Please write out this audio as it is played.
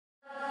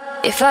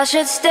if I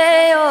should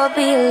stay or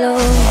be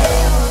alone.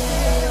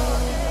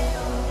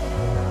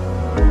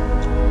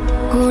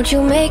 Won't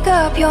you make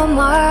up your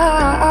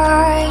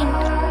mind?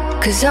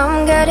 'Cause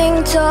I'm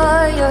getting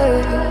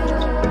tired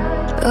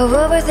of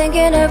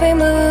overthinking every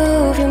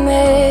move you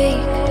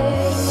make.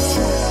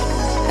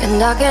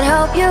 And I can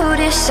help you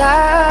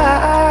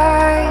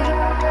decide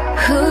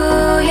who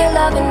you're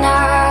loving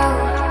now,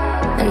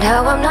 and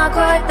how I'm not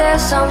quite there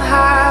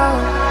somehow.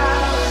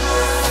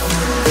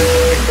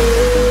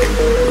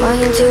 My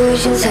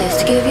intuition says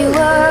to give you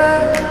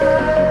up,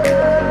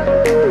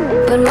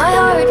 but my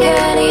heart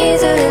can't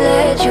easily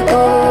let you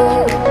go.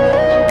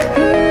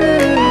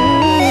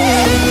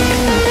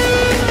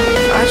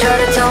 I try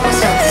to tell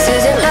myself this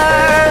isn't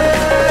love,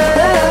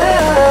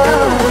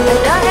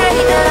 and I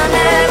hate that I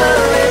never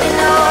really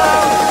know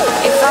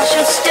if I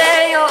should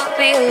stay or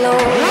be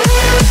alone.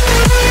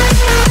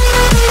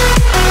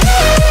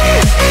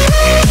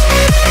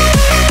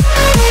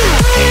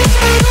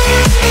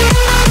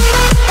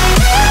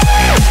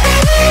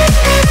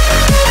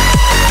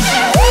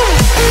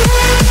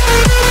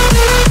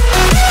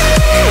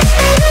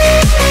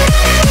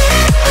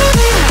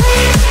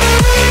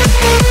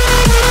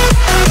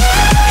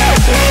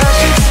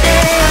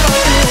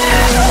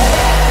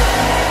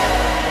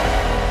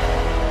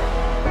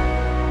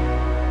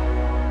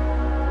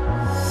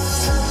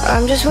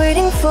 I'm just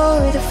waiting for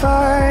the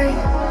fire,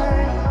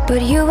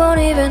 but you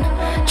won't even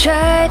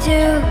try to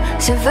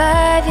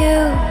survive. You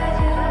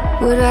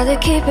would rather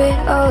keep it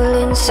all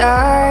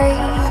inside,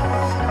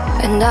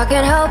 and I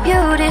can help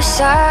you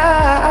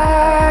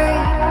decide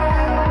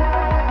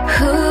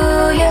who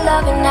you're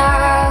loving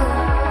now,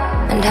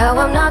 and how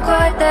I'm not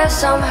quite there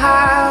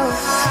somehow.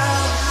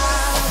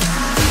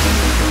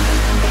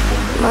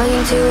 My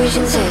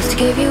intuition says to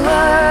give you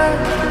up,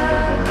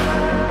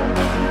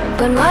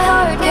 but my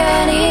heart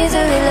can't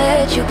easily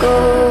let you go.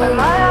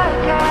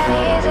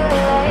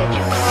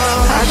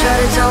 I try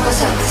to tell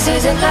myself this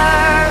isn't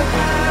love,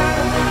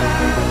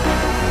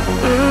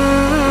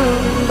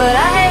 but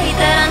I hate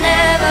that I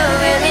never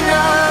really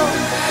know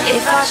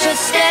if I should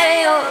stay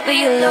or be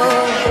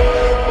alone.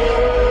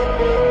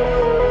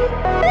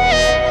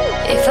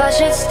 If I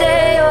should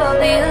stay or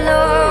be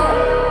alone.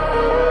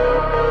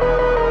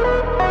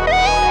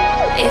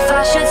 If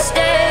I should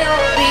stay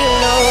or be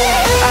alone.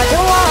 I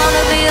don't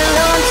wanna be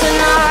alone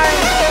tonight.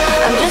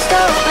 I'm just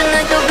hoping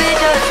that you'll be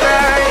just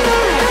right.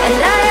 And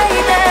I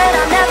hate that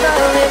I never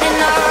really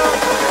know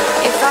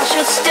if I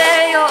should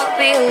stay or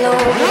be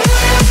alone.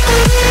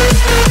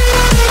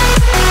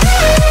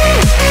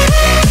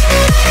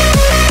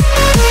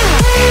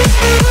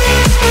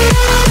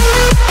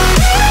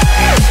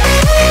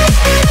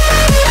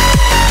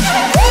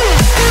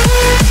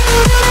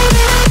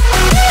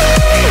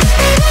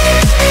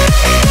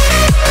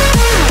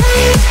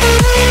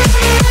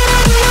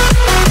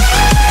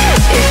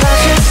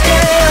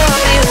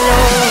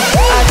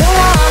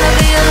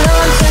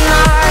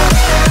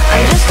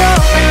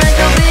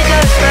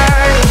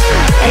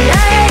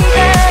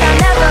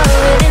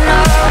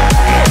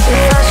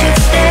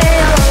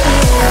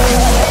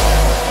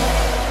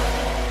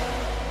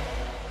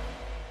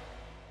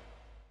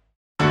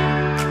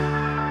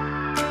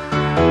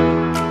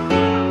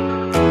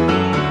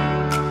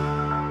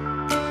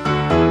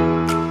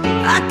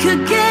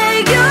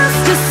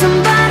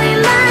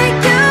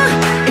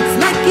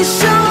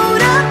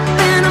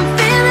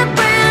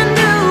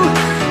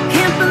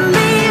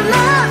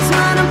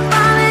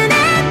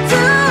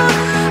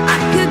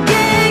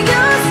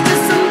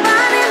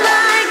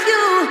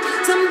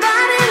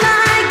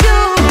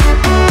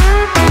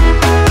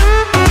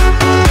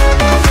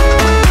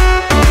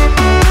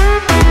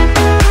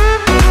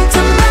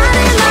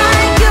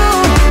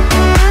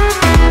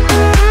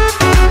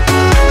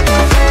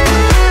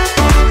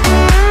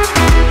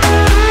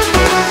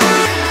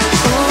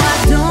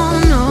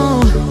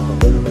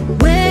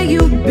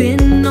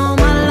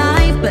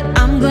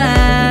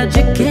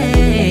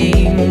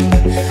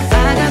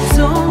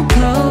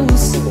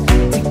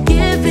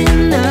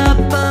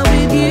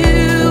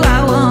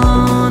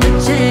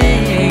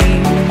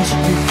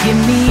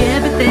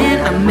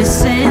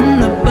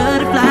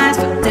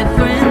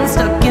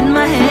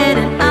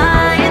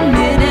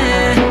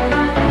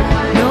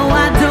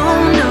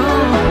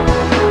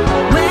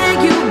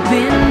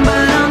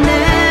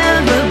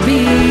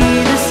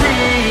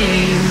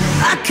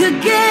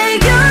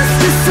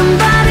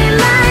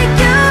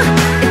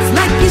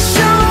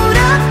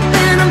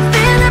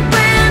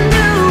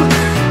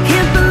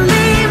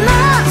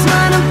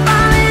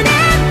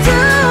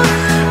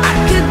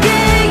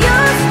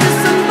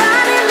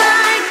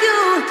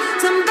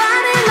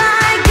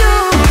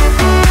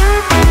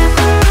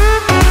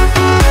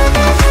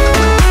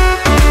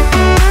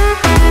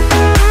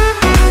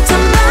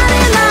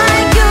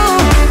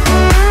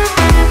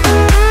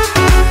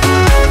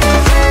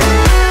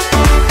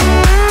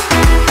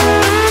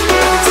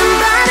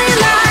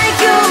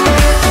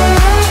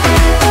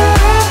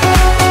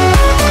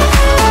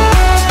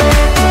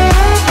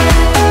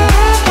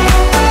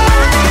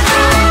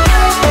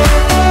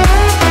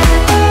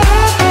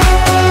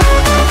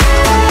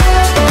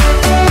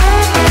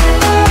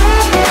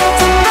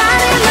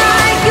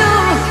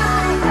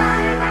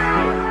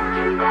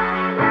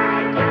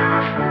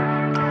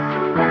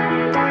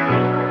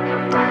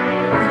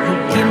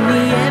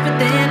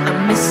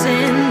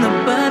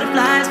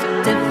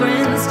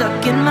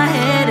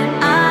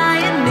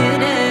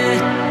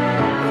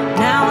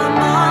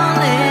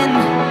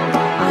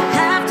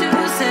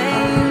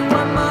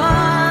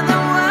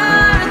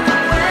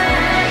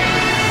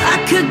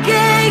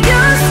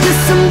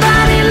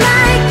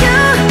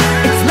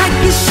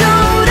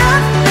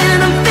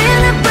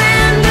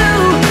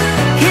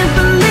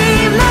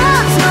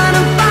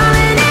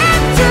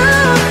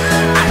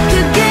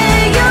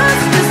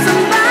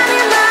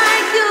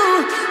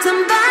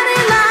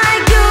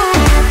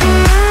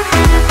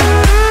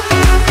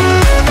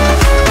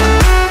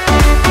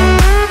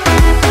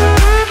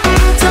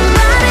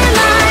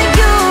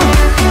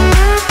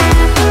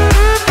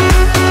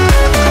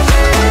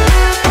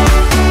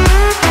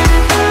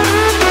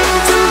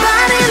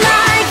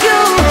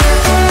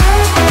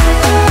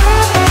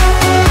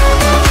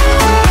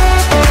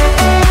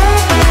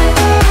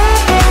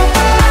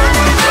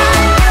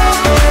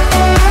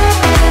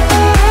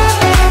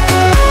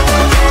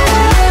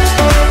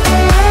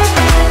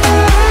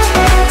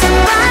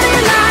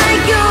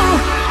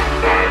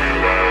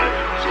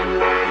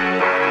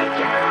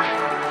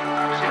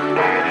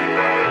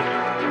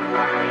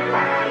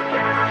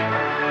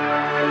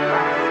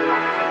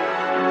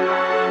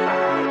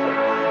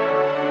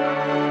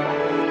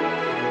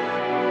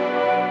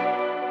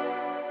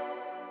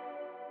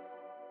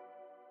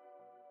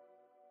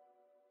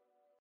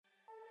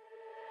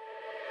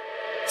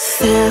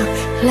 Felt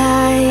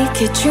like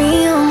a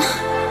dream,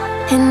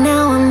 and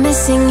now I'm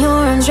missing your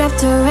arms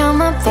wrapped around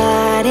my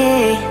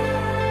body.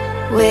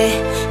 Where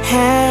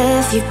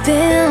have you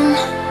been?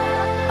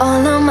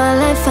 All of my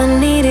life I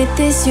needed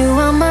this, you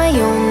are my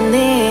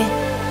only.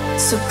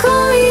 So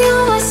call me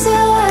on my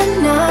cell at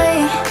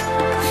night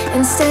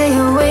and stay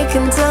awake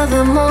until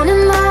the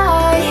morning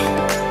light.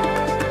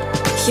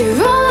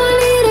 You're all I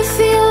need to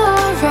feel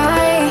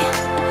alright.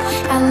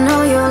 I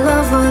know your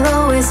love will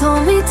always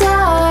hold me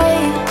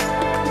tight.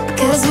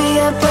 Cause we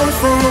are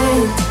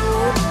perfect,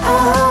 I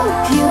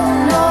hope you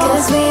know.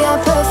 Cause we are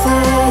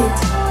perfect,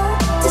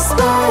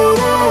 despite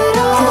it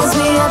all. Cause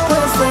we are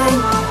perfect,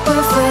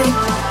 perfect,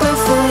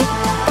 perfect,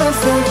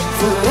 perfect.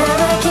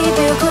 Forever keep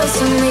you close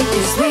to me.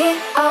 Cause we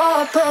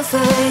are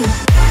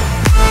perfect.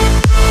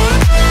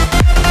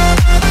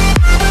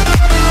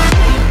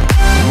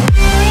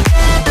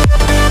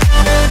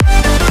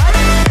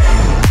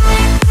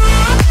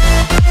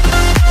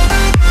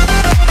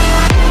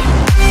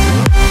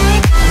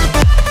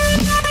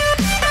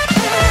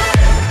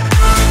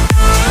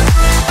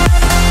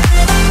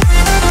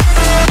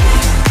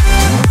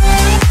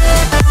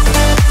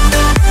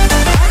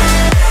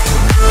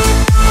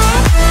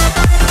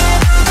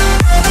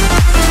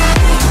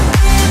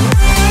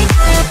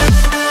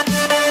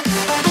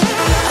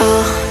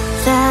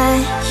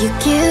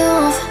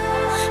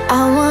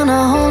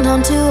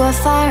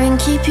 Fire and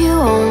keep you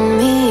on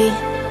me.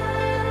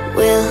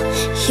 Will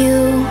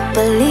you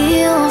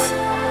believe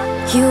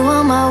you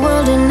are my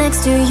world and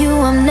next to you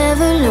I'm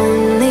never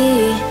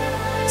lonely?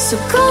 So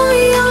call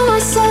me on my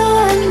cell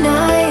at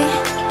night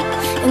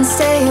and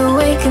stay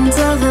awake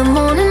until the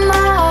morning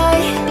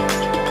light.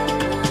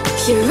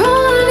 You're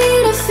all I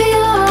need to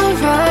feel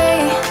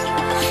alright.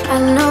 I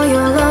know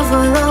your love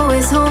will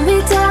always hold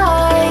me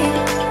tight.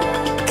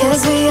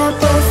 Cause we are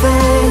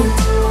perfect,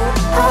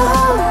 I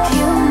hope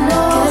you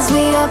know. Cause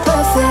we are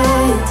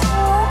perfect,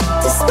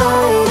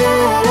 despite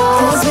it all.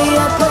 Cause we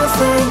are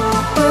perfect,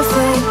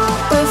 perfect,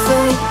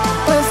 perfect,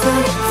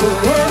 perfect.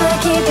 Forever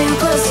keep you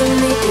close to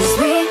me. Cause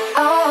we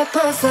are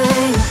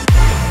perfect.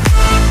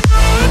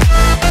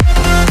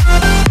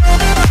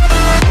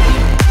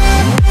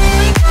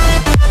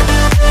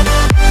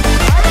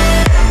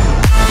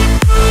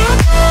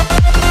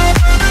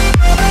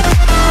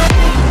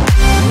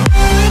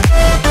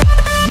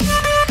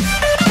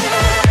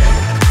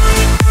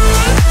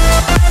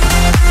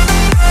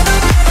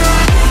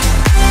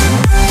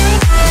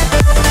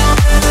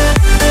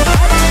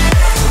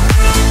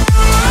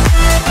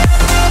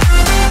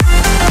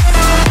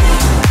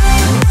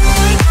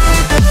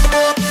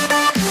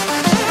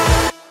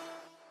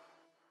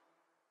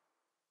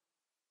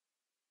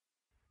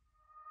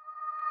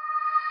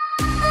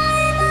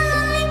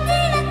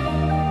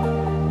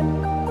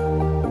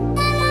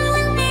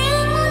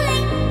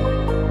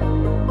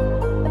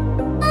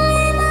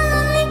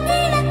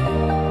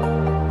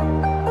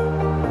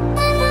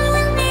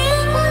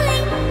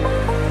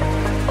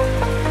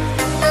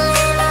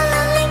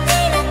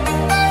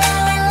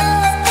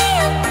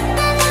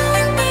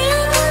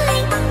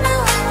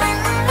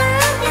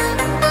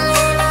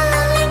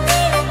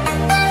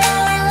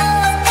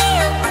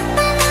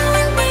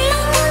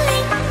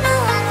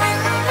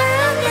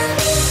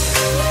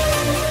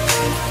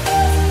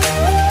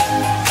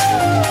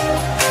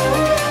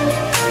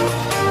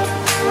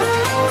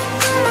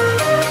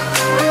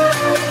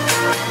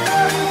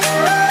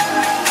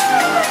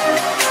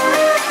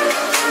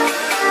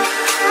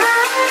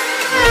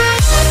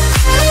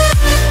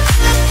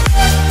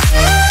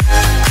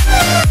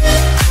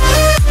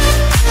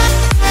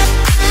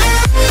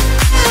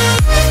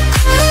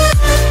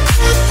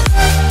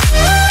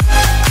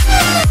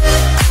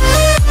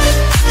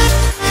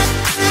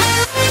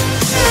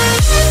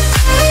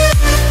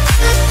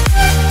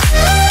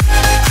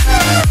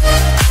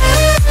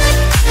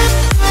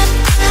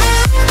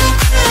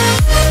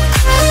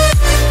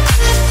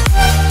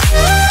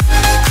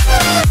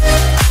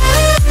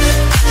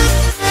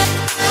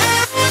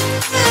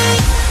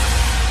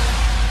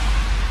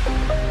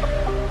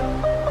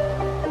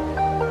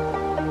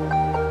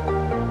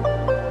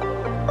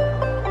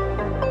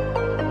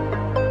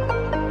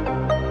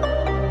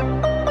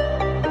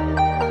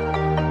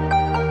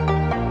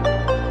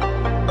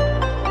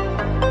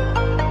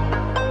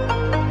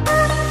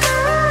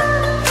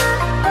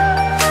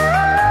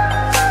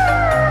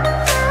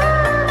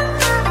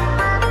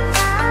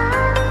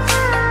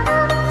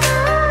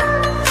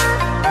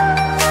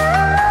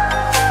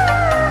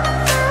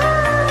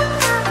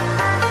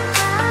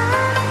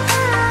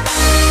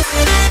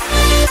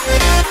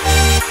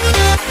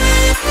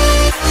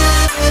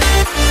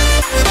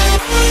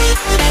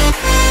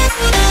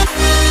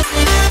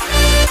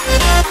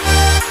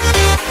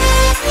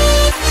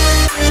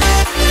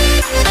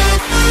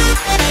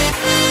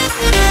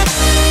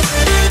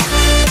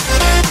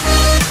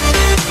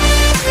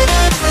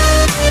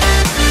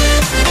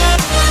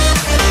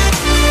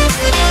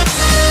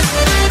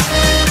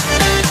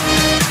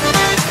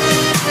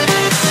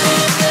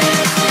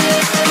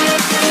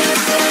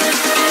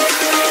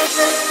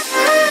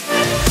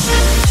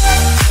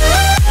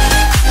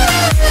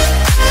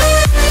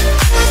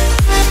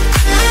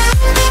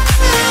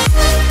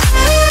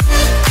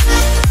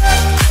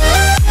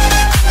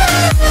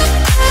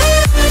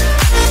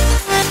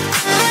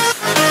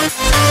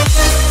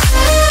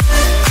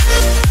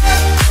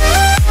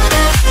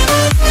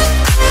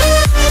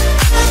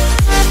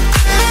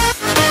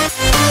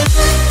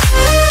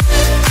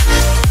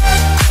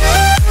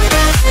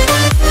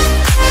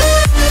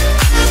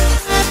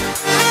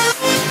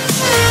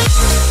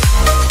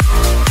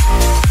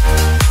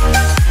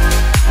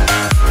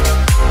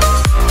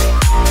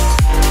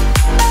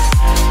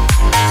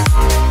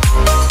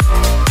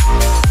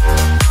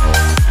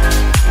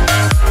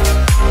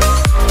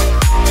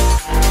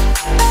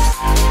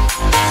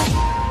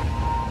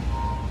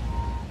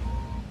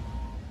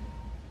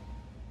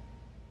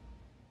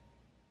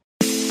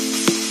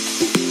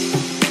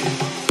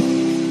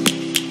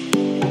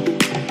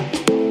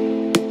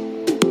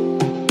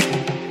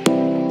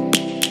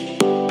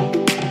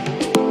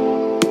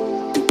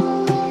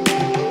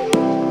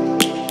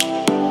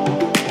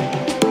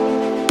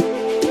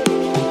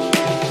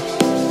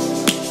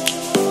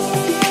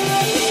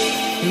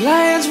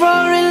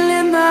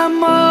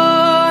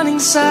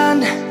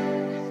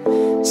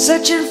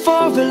 searching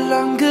for a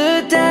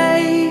longer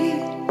day.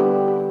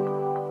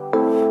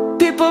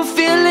 People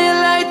feeling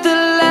like the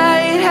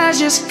light has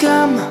just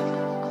come.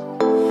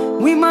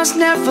 We must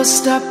never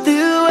stop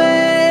the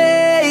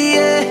way,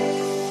 yeah.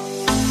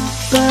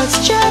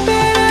 Birds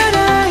chirping and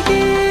I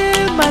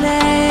hear my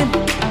name,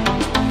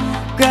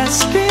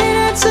 grasping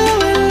into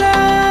a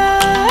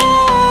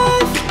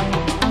life.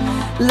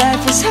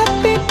 Life is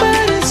happy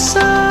but it's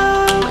so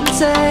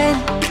insane.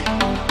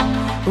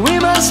 We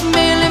must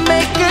merely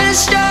make a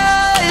strive.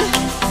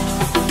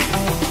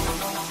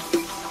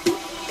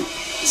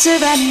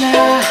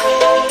 Savannah,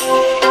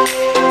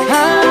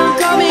 I'm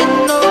coming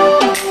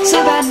home.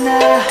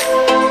 Savannah,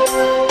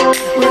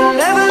 we'll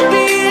never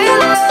be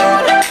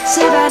alone.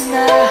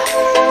 Savannah,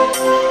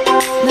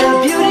 the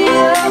beauty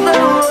of the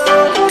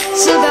world.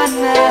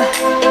 Savannah,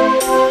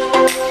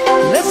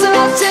 let's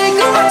all take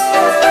a walk.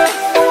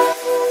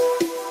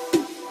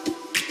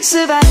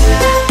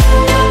 Savannah.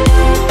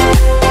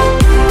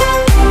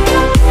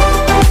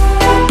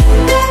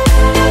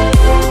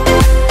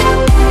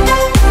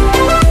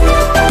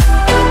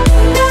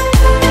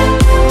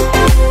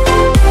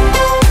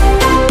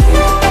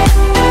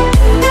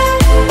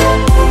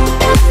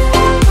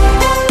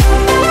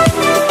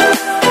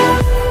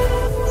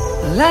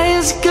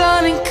 Lion's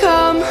gonna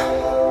come.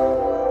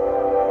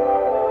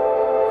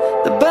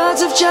 The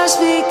birds have just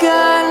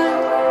begun.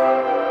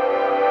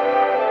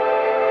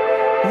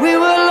 We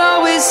will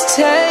always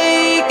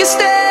take a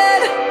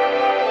stand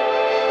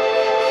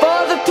for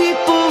the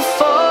people,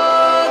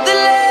 for the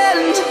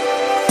land.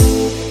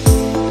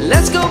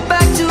 Let's go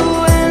back to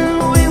when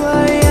we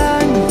were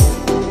young.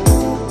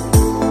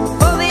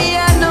 For the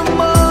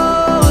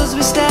animals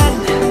we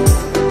stand.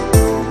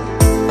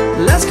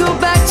 Let's go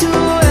back to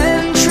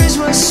when trees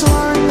were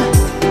swung.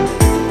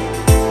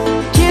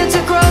 Kids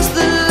across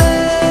the land.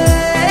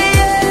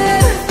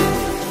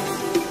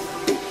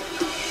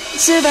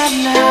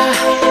 Savannah,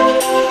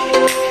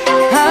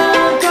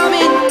 I'm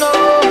coming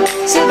home.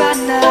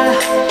 Savannah,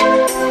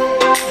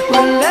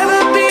 we'll never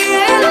be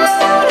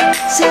alone.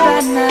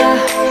 Savannah,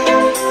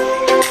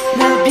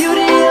 the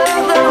beauty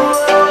of the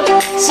world.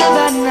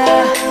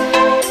 Savannah,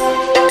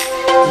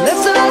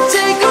 let's all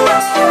take a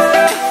walk.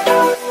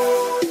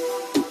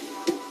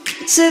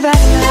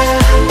 Savannah,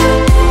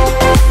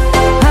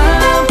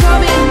 I'm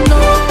coming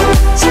home.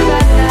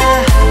 Savannah,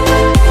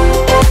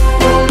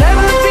 we'll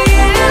never be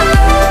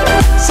alone.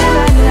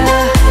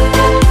 Savannah,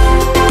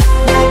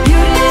 the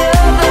beauty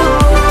of the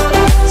world.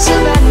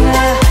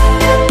 Savannah,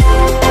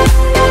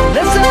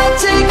 let's all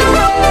take a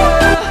walk.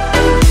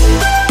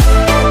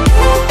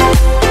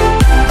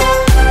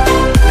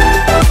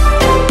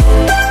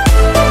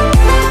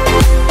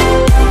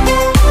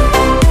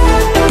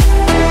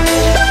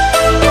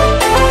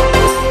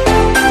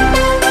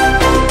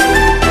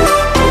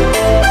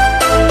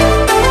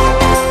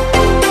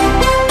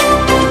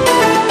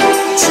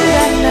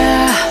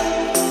 Savannah,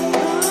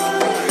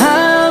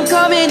 I'm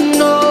coming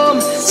home.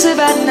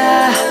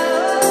 Savannah,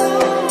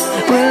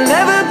 we'll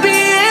never be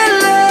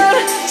alone.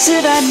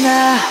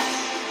 Savannah.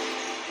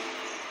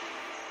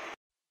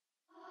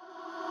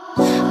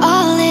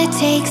 All it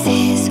takes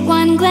is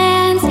one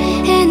glance,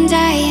 and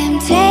I am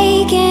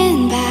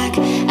taken back.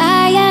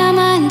 I am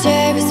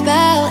under a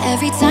spell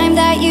every time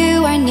that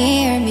you are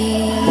near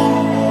me.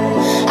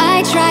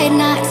 I tried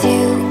not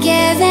to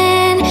give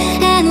in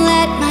and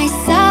let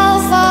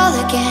myself fall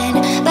again,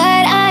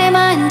 but I'm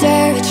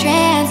under a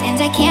trance and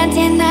I can't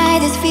deny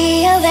this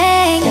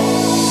feeling.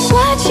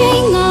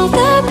 Watching all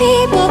the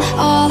people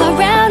all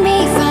around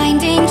me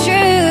finding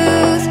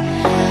truth,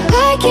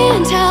 I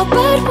can't help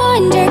but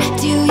wonder,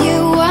 do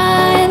you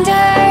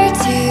wonder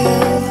too?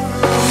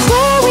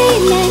 Were we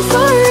meant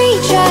for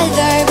each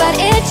other, but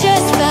it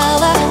just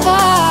fell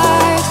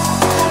apart?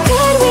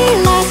 Could we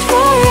last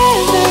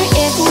forever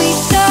if we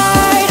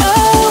start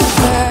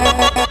over?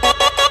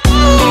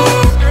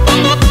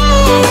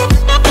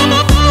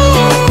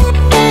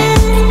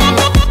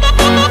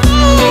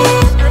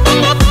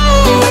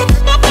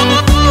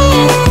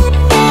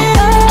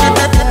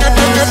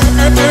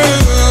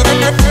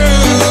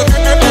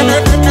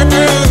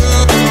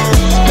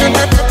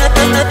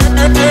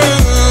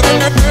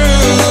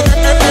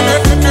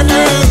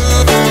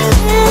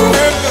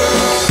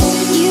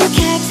 You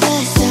kept the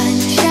sun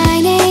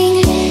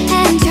shining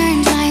and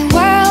turned my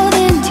world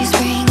into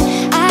spring.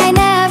 I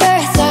never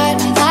thought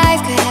my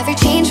life could ever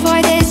change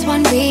for this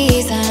one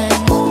reason.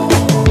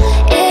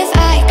 If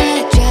I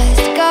could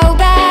just go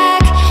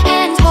back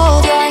and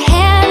hold your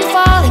hand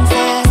falling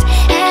fast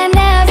and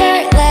never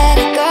let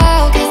it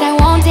go, 'cause I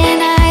won't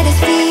deny this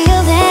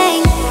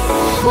feeling.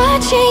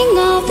 Watching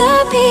all the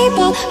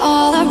people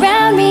all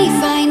around me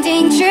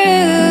finding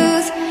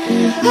truth,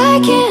 I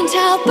can't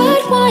help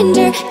but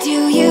wonder, do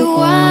you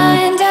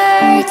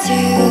wonder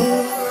too?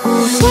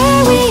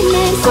 Were we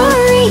meant for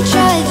each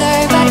other,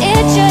 but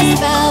it just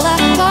fell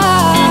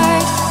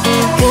apart?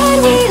 Could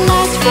we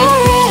last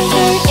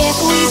forever if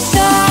we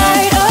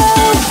start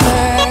over?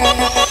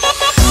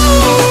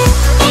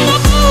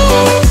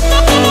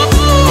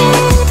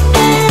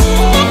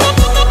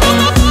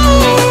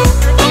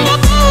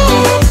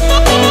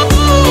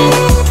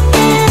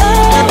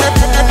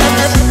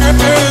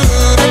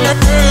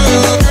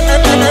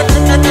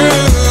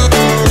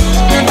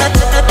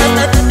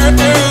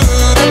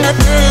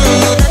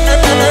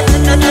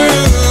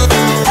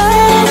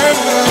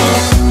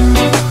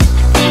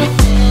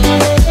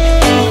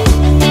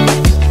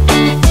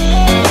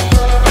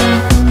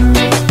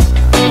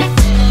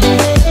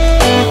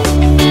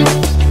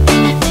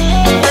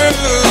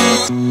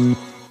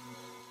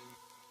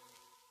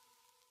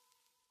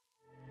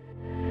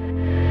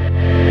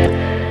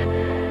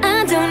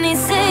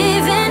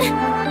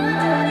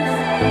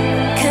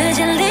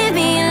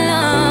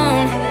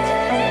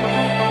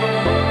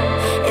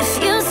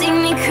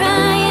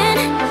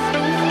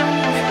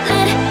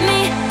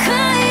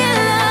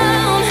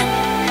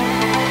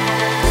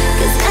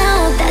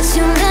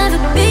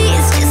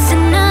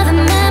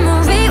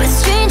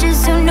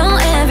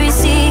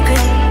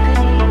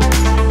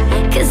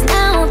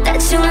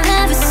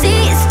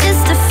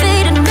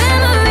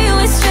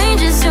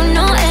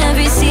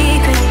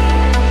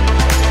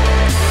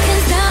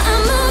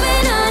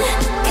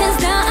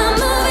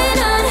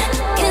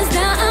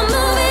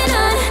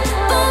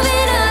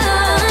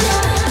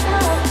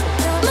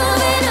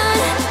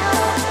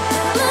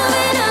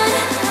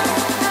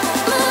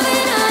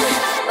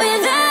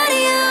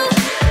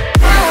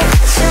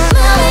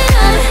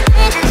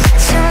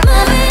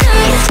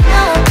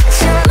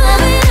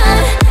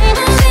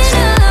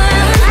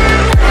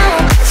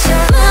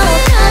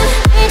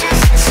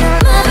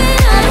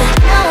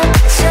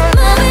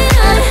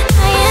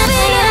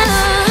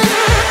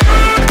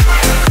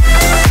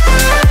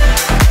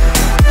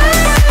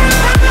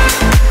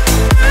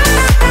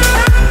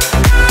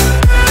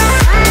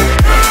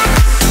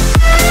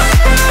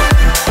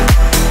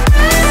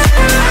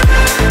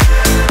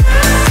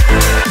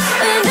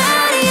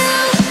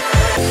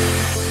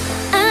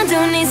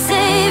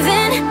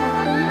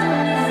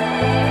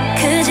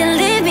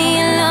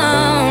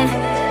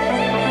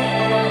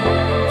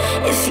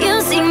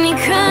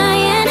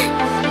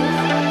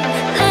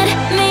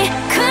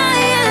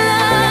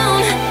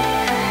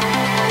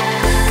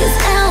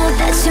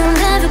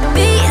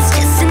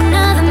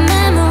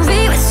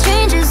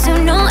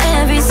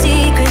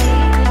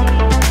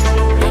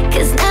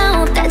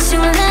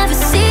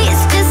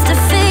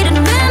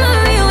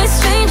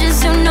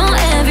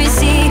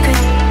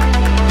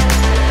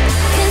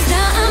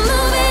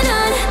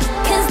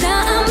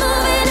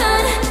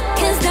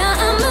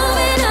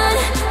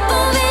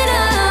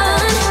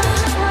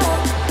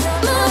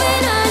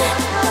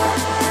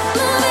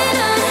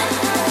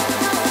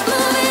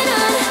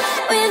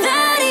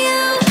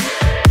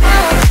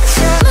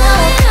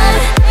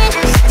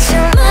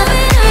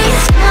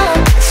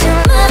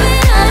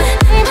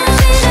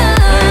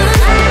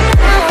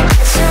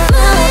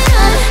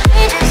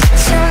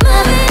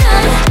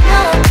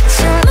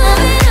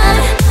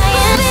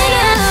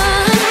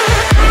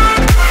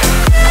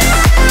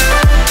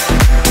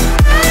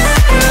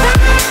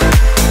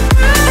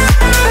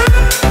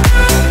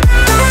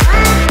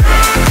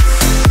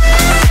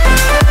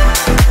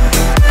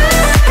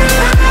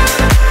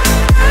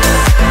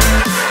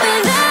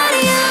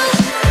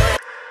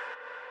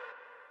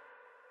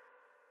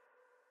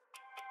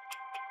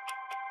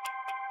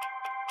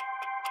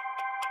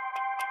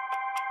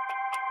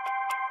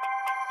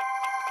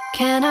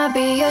 I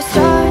be your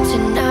star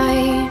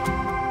tonight?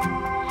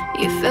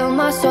 You fill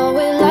my soul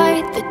with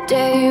light the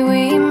day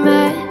we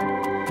met.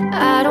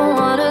 I don't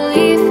wanna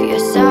leave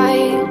your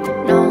side,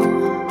 no.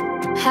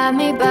 Have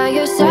me by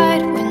your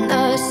side when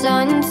the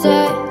sun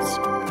sets.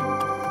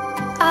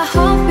 I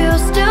hope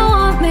you'll still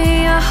want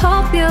me, I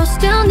hope you'll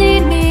still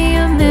need me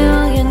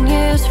 1,000,000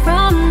 years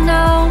from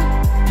now.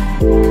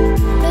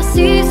 The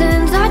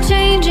seasons are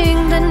changing,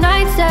 the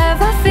nights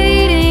ever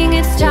fading.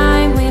 It's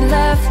time we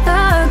left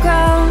the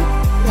ground.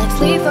 Let's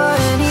leave for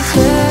an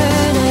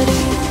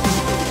eternity.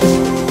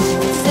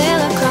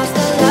 Sail across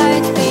the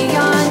lights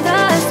beyond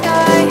the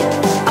sky.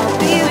 I'll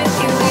be with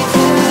you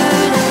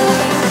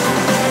eternally.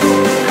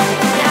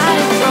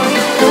 Addict for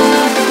your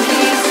love, it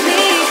keeps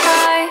me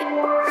high,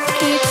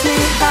 keeps me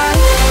high.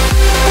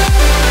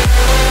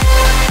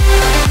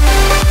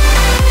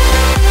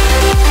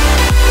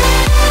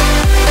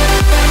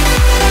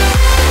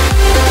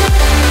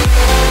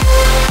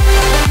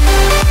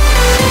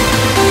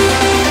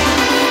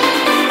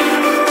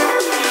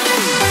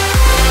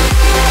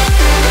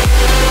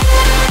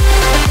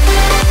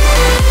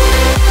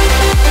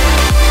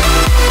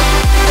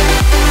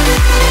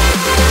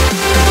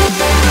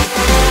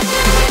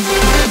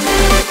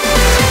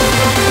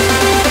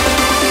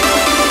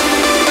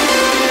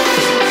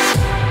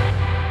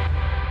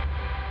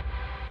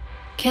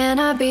 Can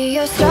I be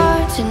your star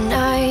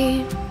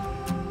tonight?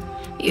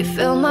 You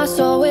fill my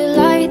soul with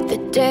light the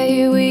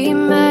day we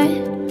met.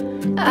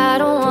 I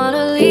don't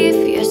wanna leave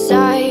your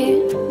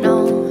side, no.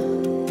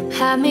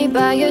 Have me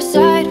by your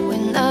side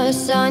when the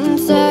sun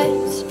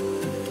sets.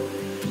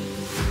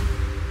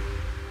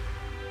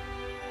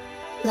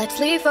 Let's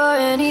leave for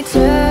an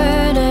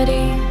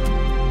eternity.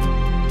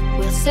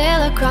 We'll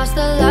sail across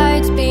the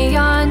lights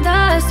beyond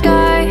the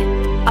sky.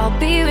 I'll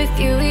be with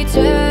you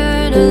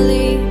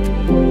eternally.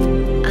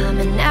 I'm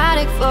an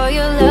addict for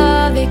your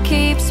love, it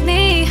keeps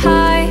me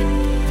high,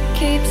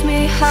 keeps me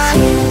high.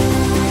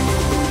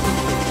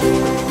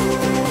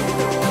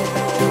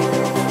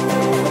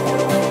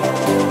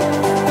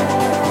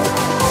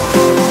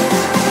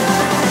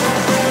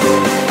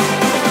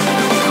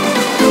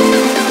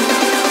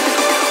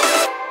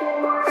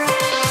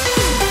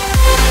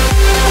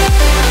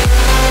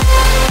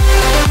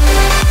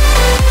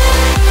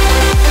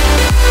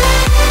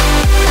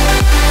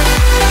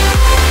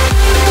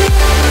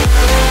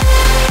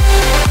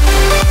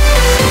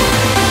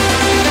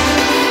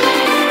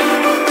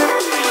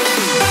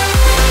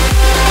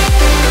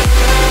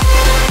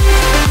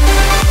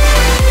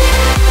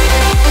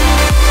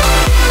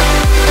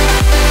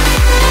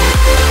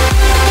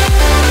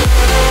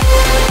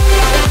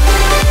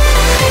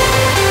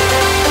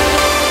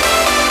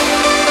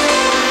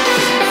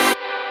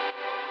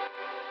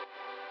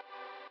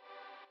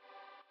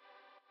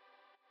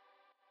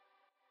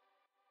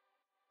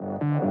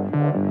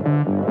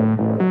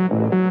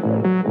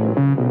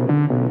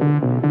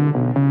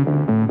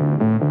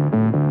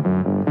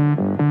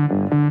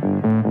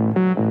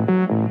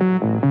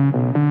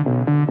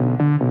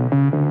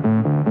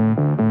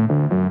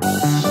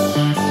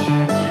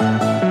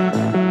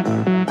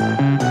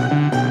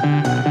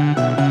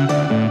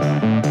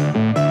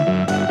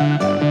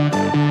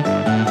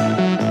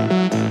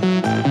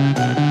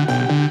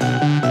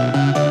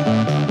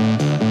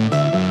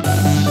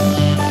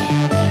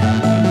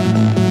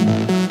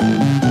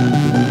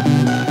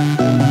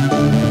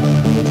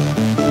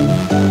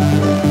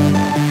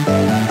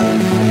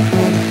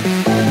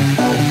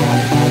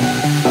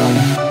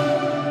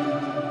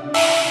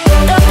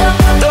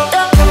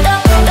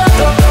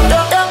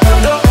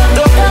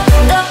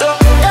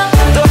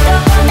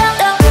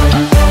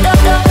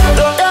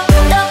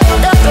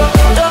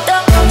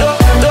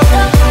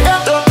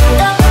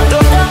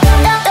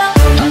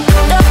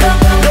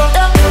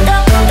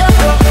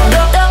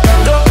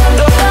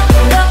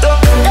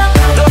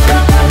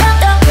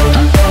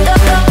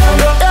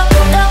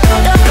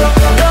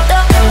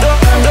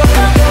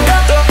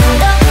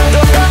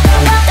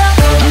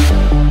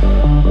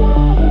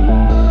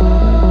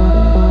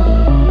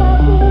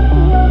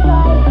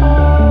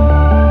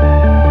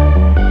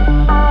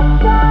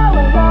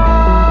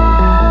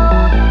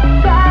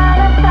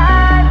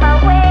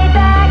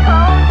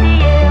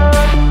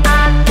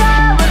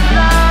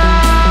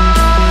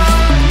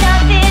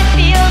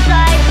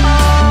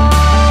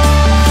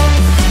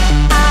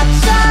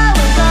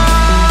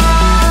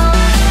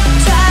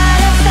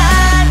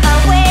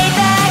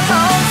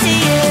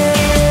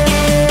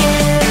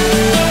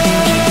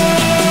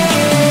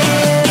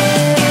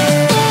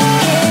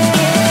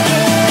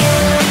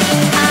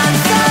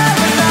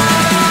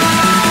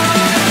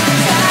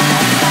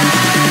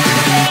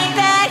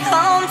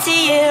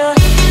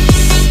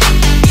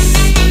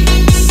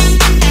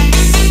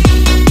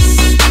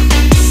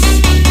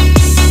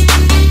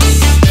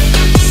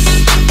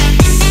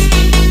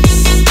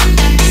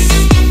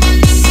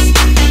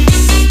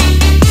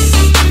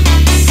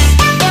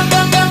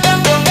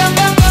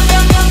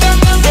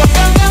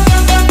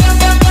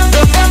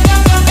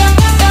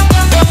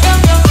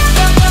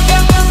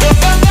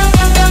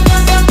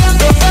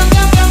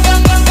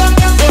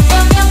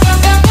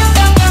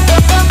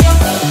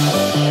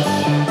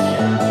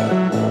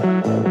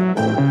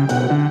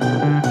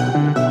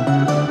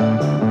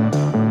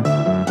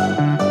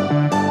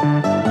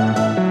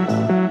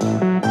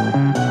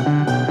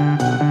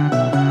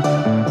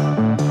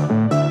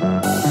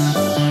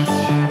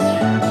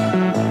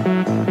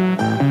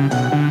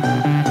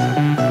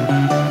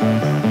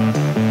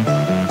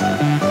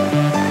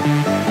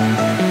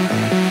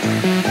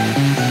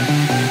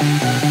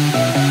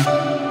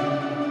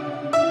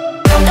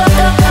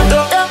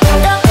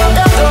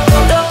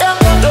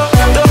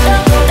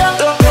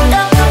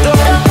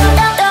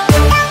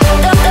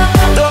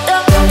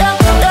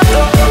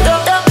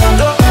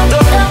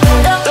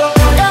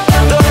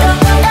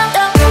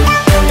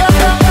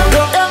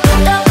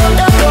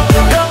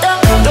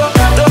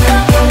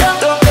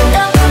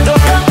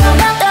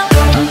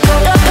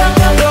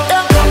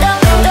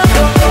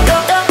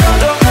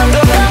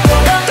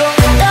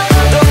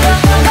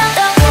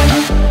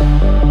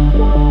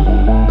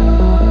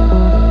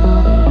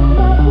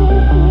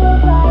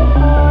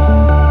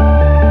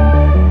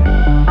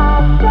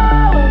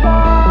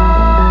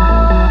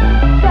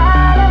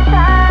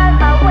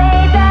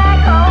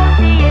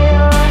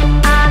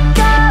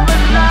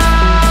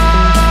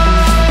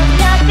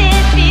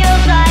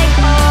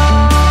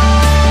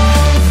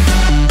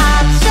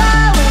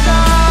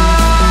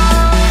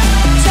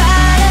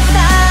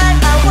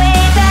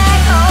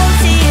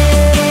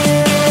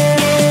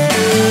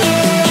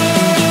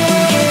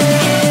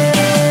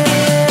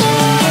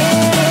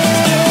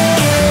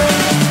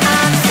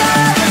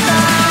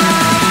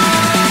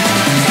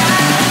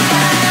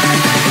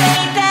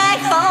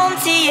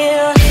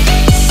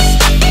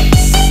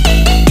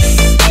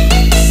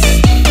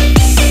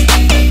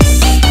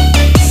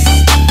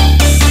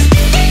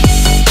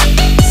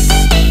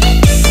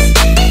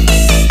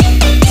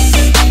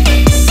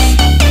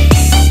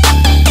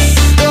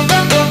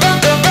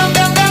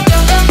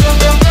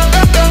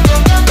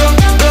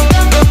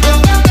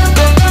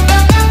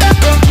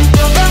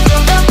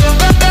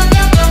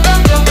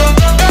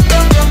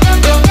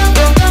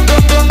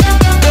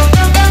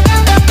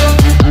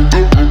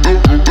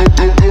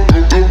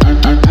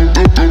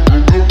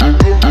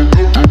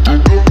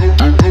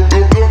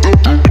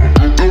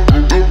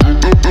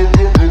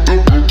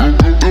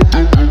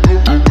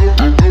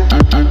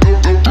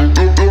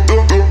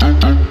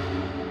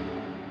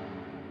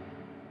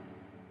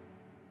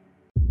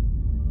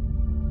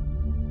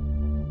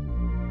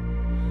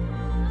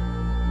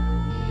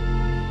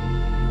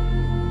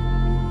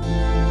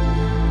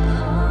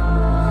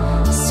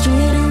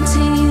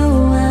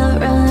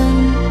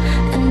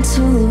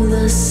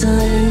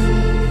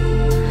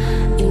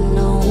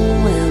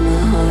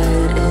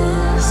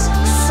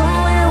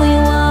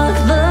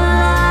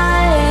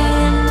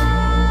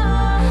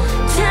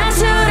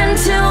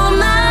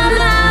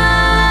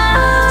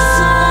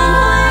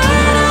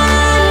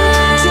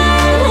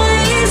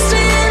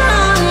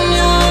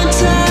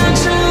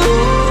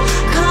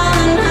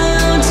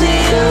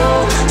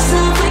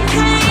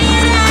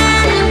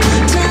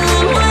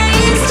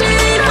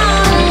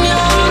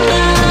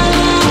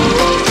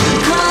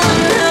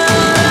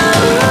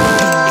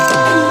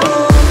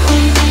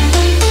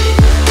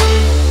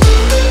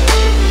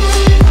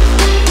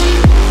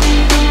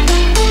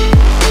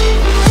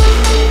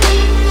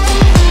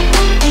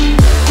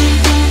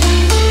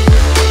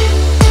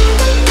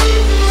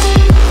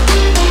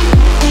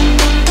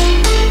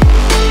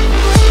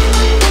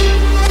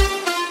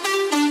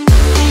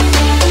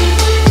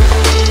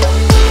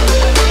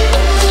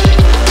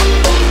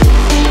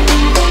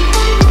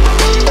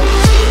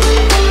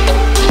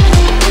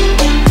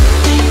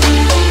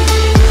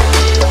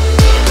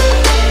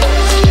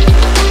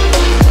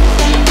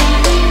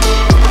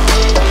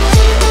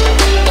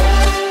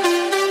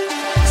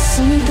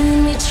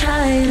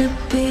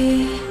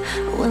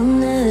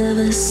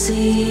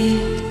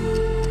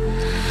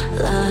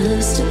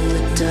 lost in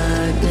the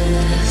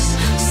darkness.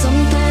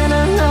 Something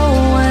I know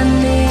I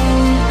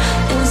need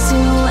is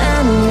you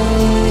and me.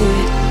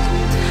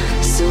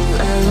 So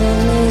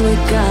lovely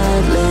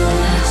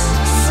regardless.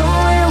 So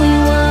when we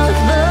walk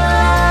the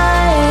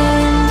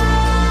line,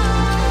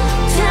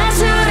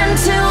 tattooed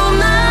into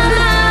my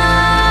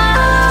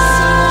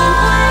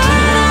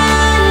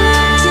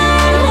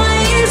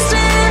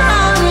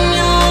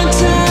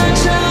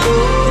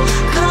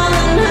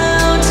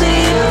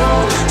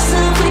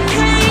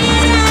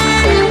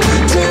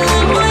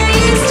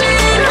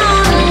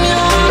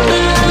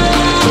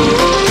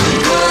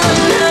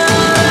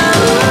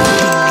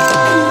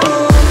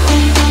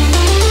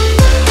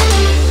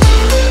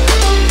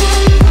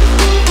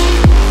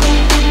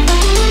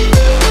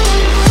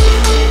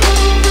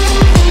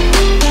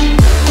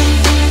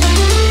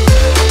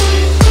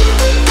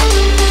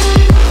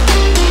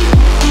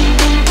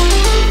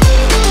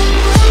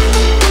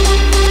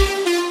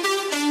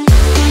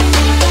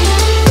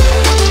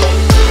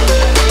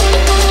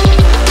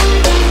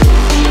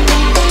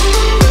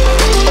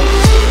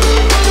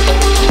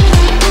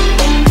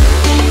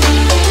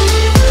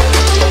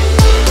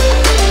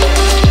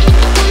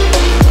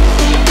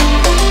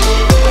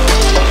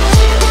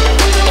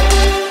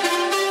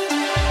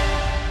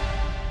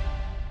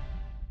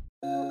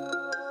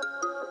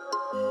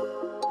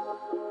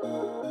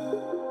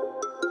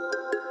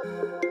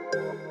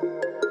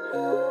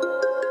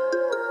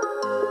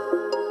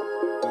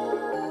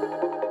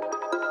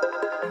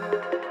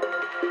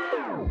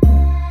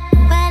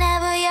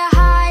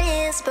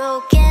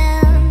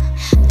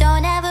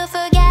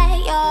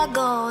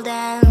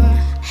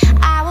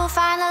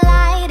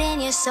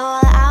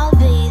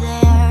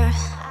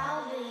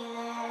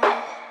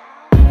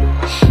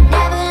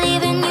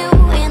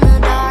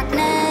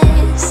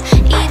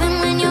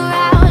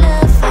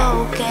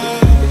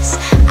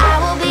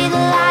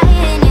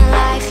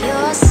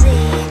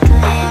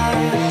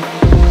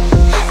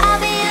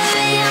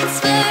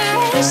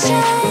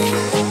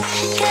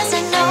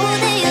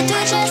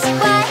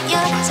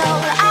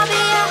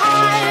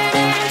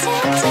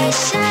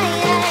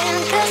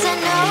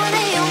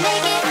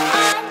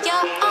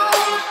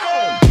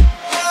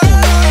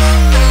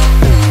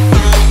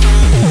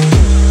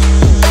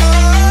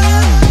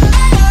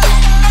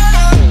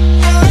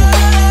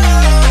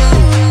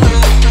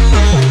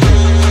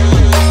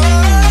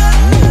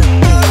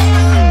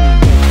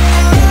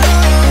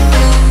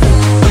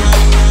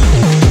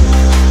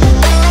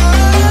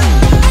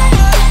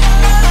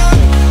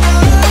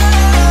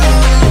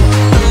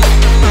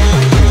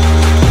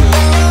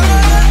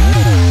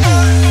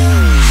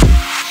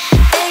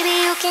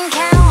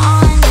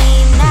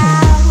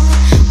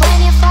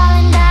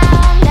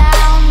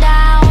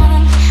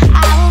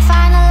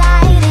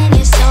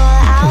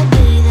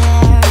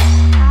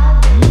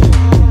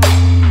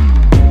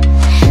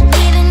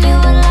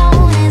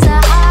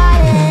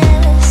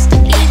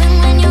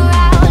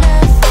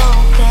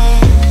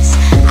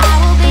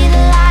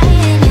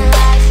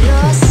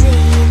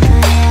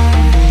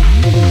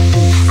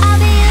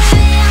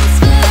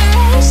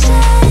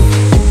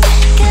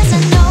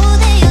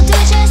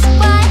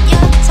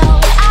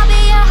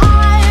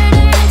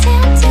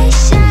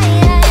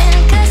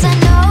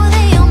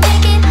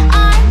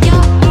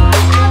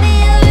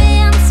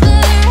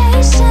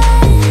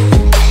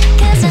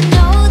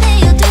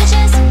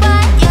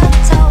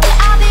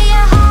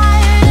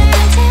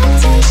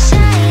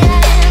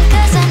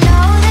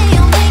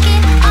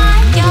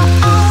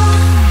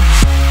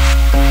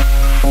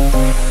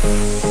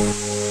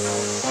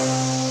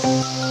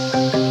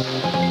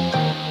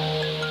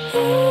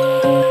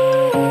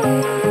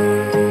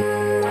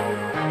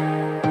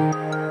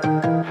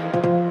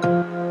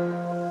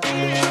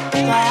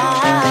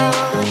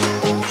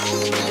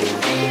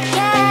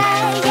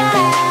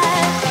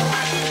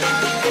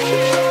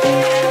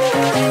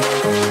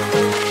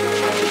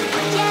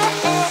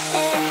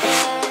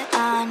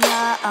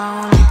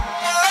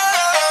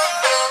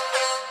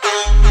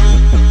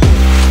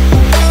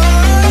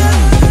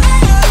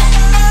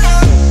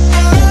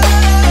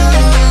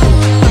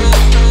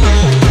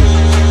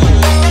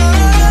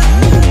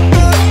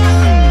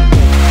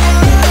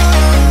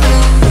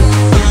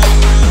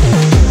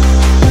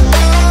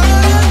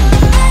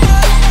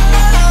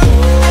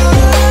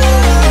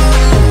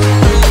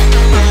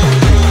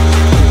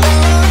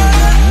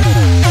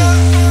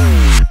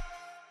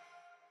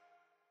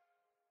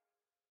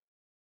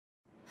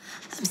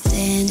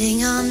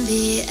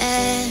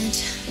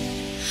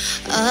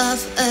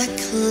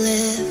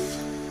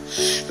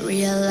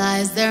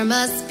There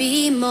must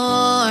be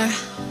more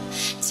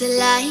to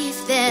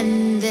life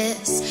than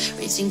this.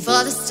 Reaching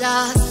for the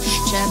stars,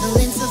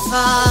 traveling so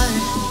far,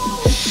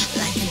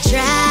 like a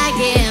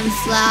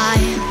dragonfly.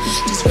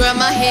 Just grab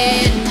my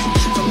hand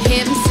from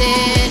heaven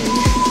sent.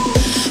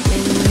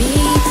 With me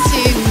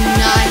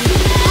tonight,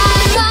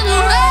 I'm on a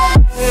road.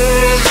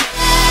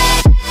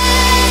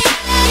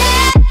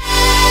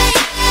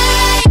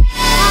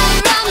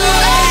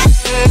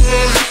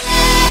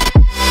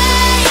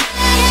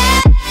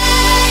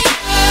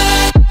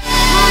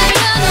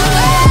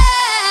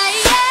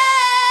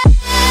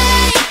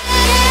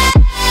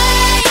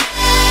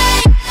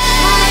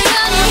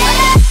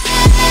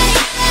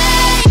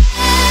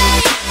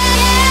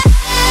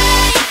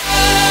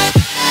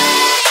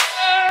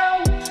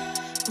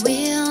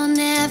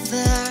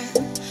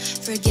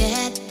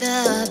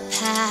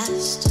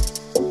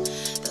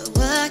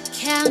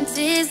 counts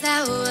is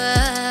our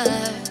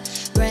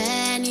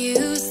brand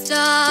new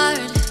start.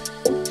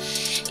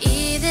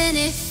 Even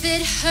if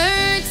it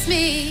hurts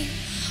me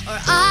or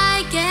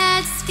I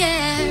get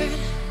scared,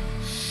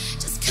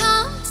 just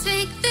come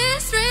take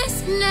this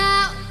risk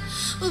now.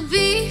 We'll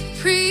be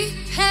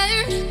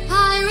prepared.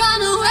 I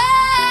run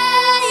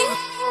away.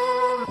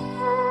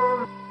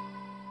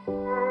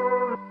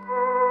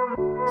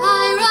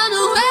 I run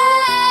away.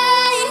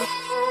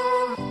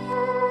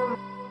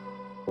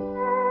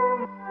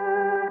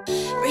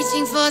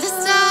 Reaching for the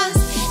stars,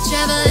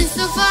 traveling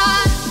so far,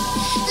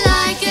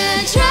 like a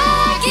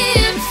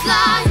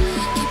dragonfly.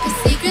 Keep your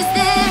secrets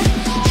there,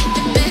 keep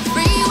them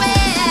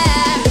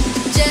everywhere.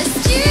 Just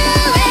you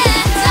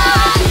and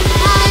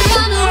I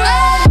run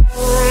away.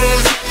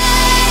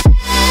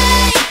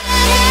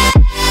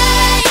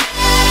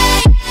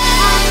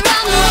 I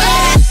run away.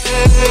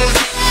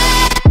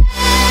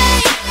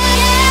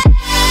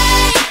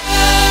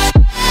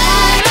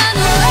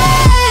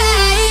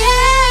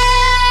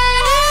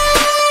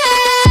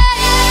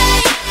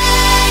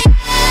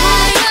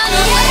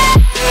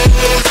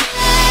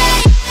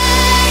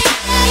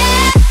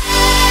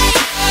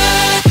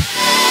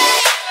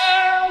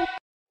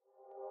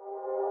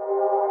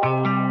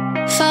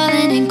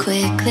 Falling in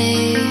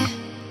quickly.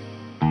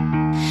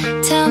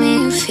 Tell me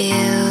you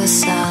feel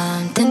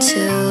something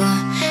too.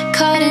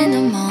 Caught in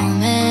the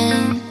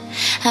moment,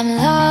 I'm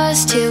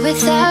lost here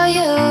without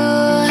you.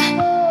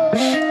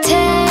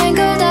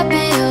 Tangled up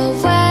in your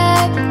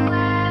web,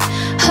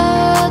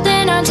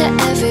 holding on to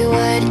every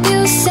word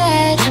you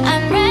said.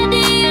 I'm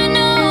ready, you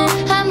know,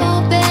 I'm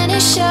open to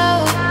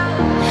show.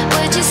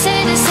 Would you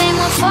say the same?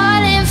 We're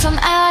falling from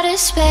outer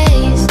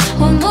space.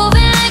 We're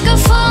moving like a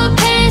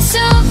full-paced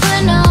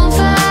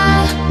supernova.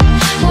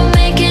 We're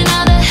making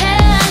all the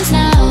headlines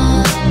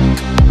now,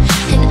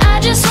 and I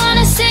just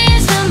wanna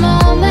seize the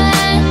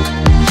moment,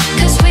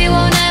 'cause we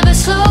won't ever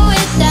slow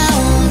it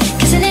down.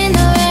 Kissing in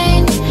the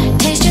rain,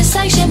 tastes just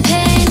like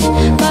champagne.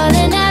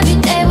 Falling every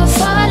day, we're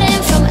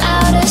falling from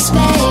outer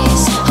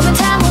space. Hoping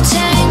time will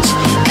change,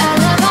 got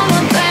love on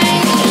my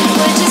brain.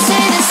 Would you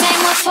say the same?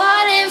 We're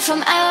falling from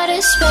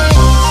outer space.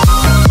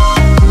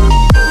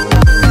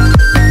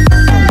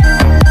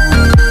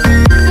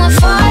 We're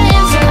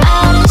falling from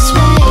outer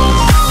space.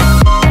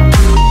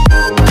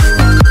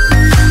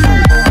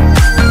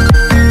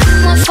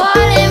 We're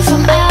falling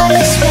from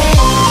outer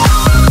space.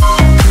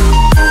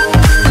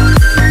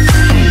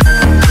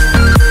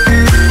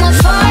 We're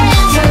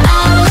falling from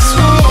outer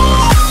space.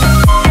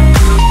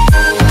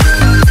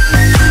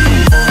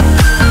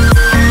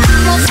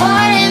 We're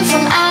falling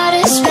from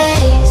outer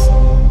space.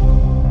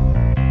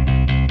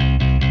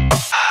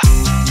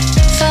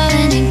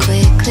 Falling in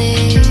quickly.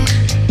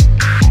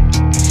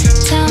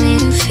 Tell me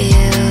you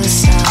feel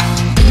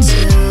something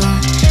too.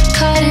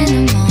 Caught in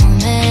the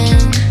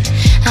moment,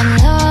 I'm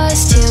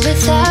lost here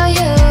without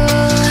you.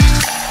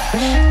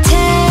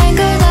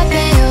 Tangled up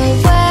in your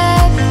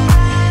web,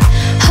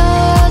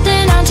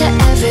 holding on to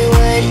every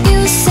word you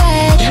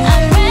said.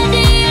 I'm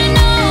ready, you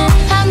know,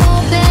 I'm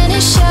open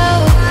to show.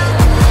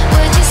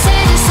 Would you say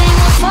the same?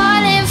 We're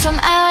falling from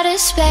outer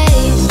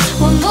space.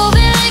 We're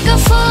moving like a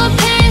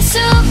full-paced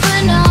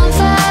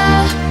supernova.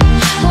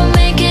 We're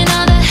making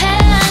all the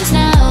headlines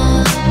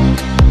now,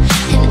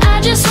 and I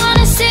just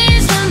wanna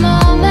seize the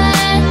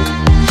moment,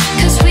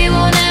 'cause we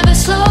won't ever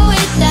slow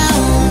it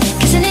down.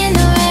 Kissing in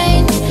the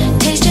rain,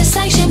 tastes just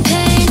like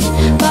champagne.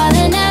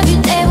 Falling every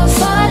day, we're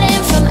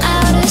falling from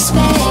outer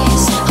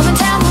space. Hoping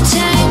time will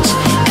change,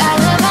 got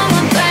love on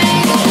my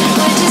brain.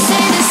 Would you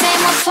say the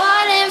same? We're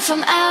falling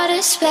from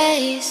outer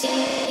space.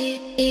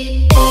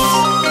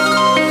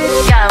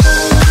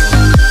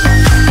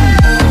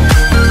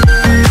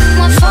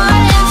 We're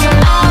falling from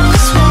outer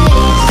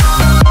space.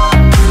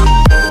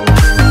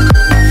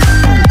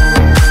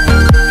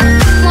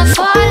 We're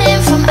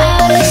falling from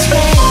outer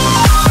space.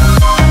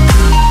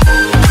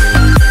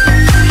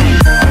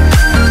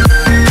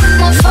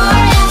 We're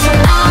falling from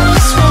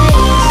outer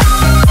space.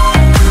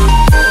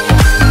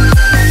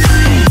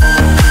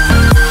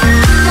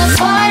 We're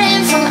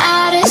falling from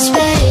outer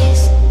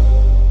space.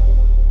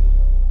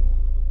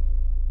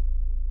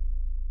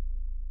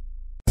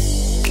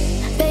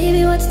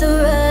 Baby, what's the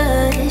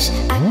rush?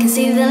 I can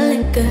see the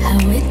liquor, how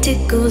it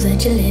tickles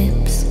at your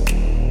lips.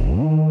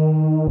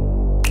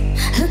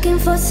 Looking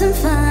for some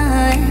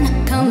fun,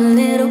 come a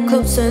little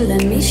closer,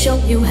 let me show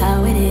you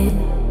how it is.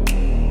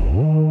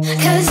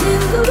 'Cause you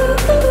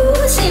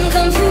seem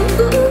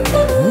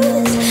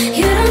confused,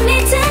 you don't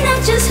need to know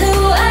just who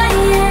I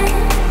am.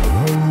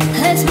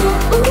 Let's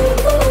move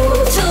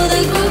to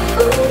the groove.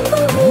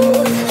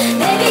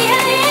 Baby,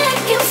 I ain't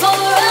looking for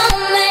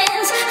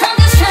romance, I'm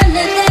just trying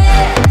to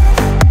dance.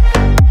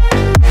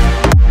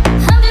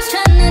 I'm just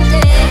trying to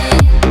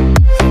dance.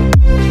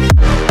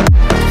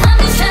 I'm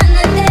just trying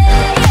to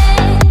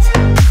dance.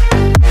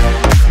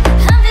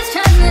 I'm just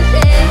trying to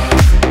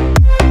dance.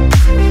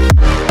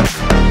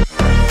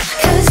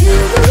 'Cause you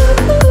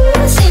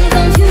seem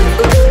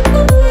confused.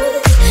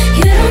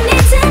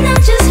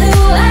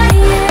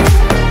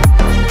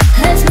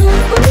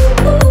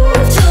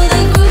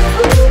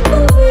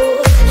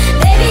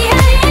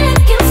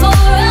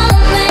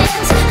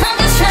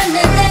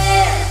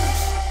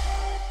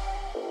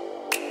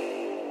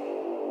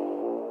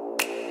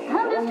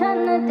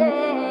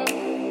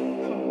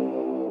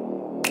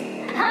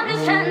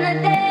 just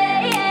tryna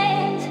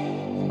dance.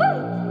 Woo.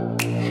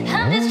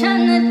 I'm just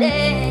tryna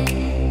dance.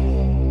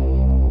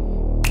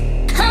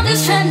 I'm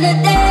just tryna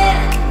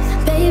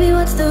dance. Baby,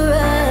 what's the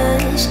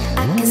rush? I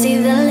can see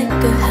the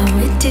liquor, how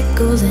it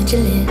tickles at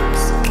your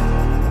lips.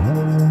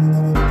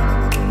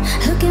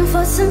 Looking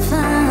for some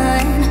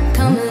fun.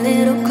 Come a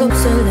little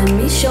closer, let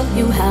me show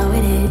you how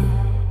it is.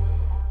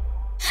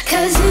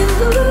 'Cause you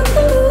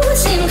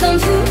seem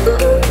confused.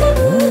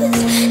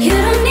 You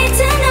don't need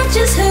to know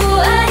just who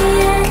I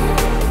am.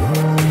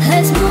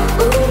 Let's move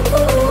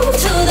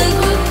to the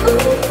groove.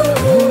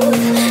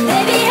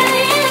 Baby, I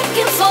ain't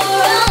looking for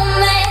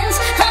romance.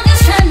 I'm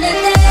just tryna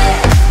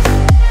dance.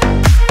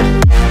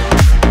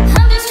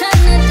 I'm just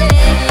tryna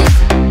dance.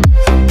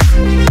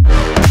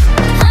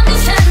 I'm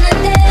just tryna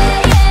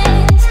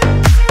dance.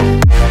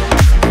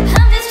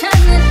 I'm just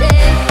tryna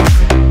dance.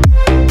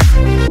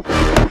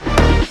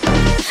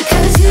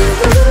 'Cause you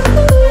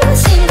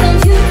seem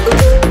confused.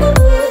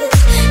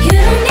 You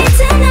don't need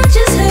to know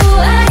just who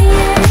I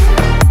am.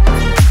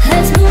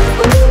 Let's move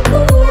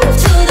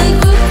to the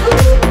groove.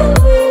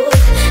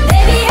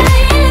 Baby, I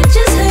am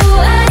just who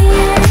I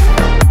am.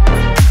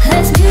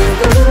 Let's move.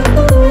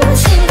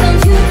 Seem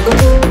confused.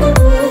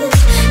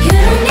 You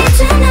don't need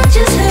to know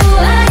just who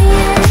I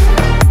am.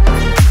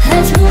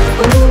 Let's move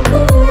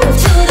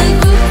to the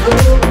groove.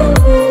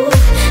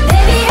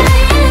 Baby, I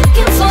ain't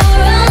looking for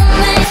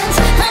romance.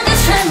 I'm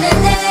just tryna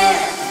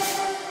dance.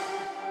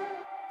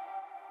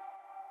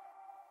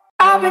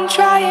 I've been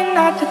trying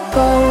not to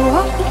go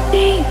off the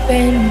deep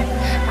end.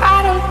 I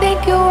don't think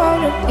you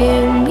wanna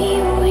give me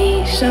a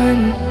reason.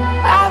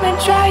 I've been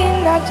trying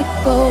not to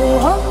go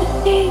off the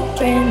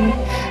deep end.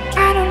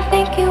 I don't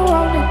think you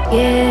wanna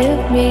give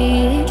me.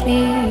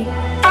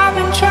 I've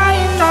been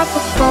trying not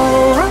to go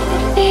off the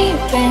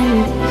deep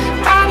end.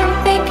 I don't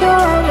think you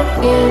wanna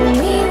give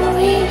me a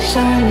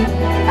reason.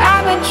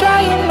 I've been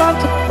trying not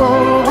to go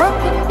off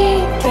the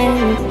deep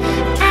end.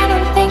 I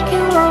don't think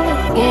you wanna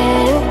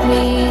give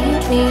me.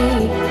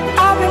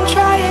 I've been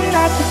trying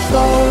not to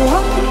go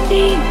off the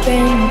deep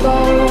end, go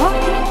off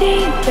the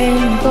deep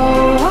end, go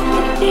off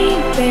the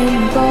deep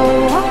end, go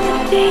off the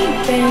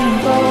deep end,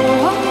 go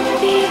off the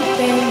deep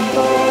end,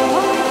 go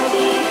off the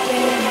deep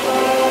end, go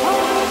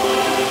off the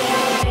deep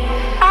end.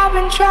 I've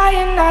been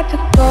trying not to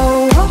go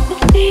off the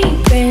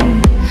deep end.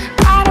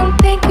 I don't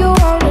think you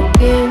wanna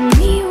give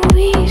me a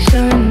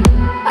reason.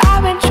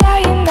 I've been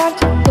trying not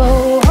to go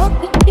off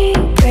the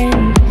deep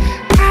end.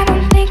 I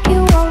don't think you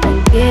wanna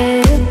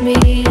give me.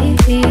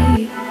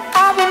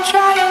 I've been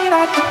trying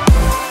not to.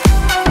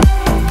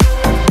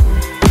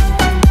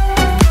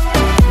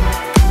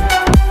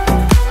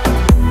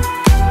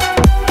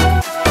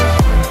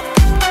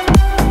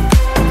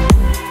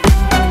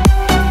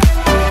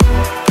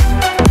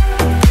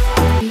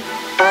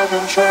 I've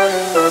been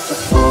trying not to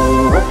go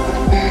off the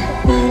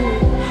deep end.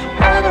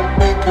 I don't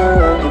think you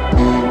wanna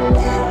give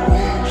me a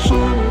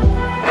reason.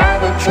 I've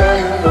been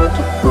trying not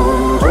to go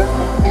off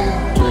the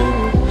deep end.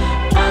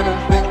 I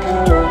don't think you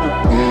wanna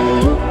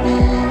give me.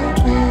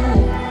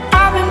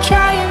 I've been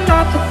trying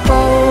not to go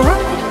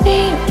off the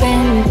deep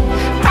end.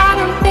 I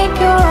don't think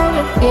you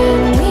wanna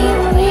give me a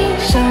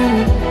reason.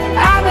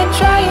 I've been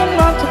trying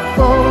not to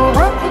go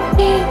off the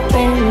deep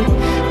end.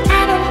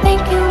 I don't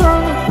think you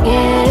wanna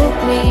give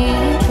me.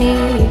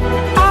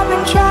 I've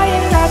been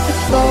trying not to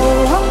go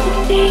off the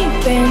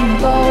deep end,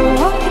 go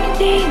off the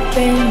deep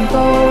end,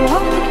 go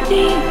off the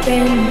deep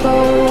end, go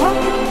off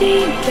the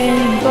deep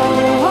end, go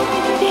off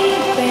the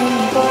deep end,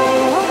 go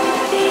off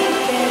the deep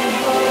end,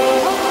 go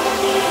off the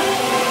deep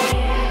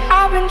end.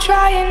 I've been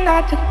trying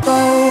not to go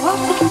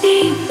off the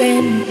deep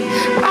end.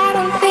 I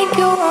don't think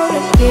you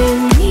wanna give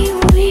me a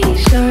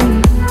reason.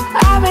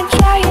 I've been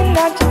trying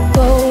not to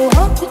go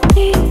off the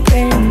deep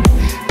end.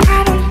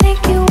 I don't think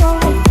you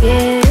wanna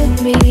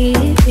give me.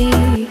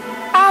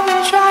 I've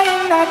been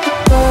trying not to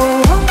go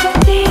off the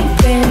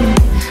deep end.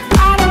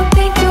 I don't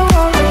think you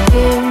wanna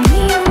give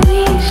me a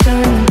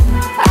reason.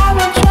 I've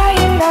been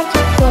trying not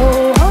to go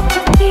off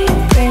the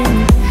deep end.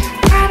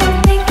 I don't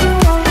think you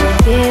wanna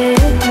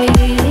give me.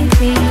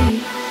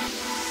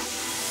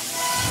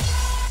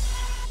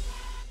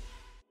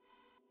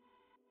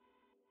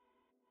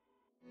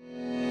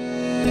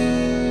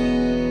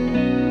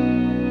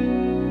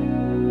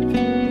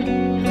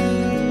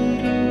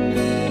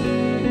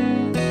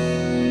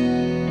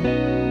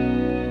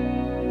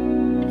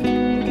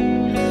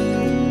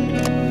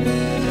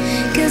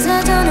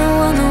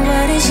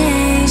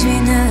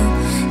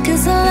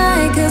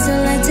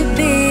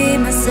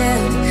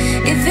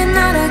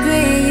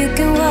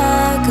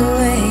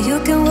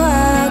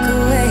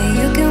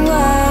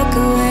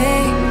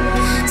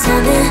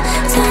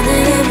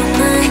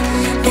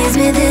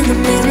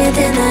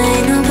 Then I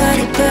ain't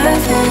nobody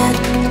perfect.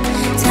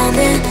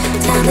 Something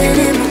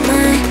in my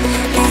mind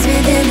makes me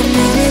then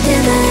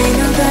I ain't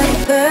nobody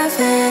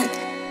perfect.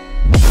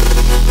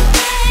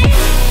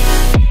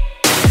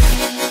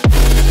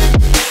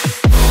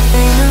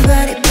 Ain't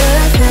nobody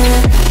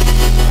perfect.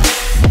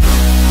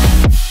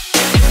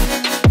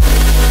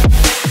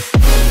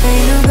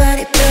 Ain't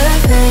nobody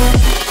perfect.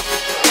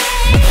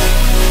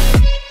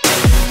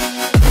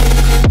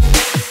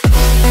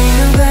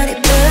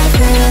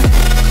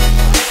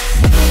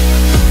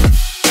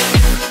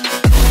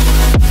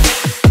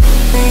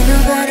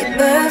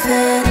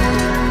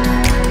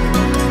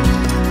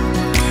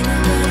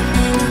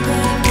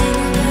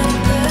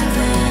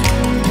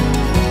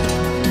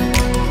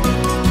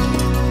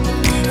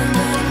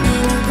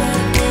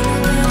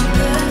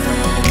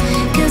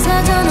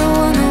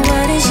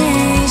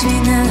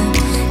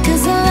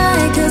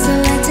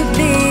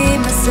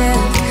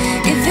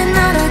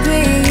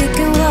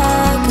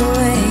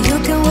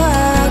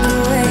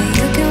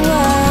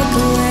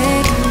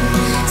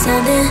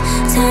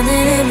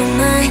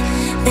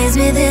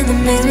 me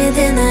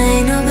then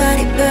ain't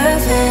nobody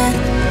perfect.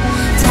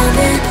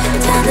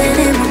 Something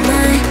in my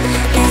mind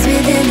makes me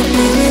then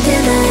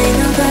ain't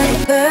nobody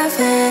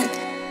perfect.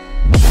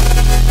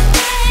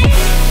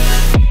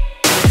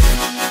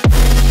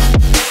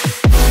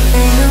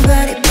 Ain't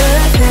nobody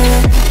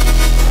perfect.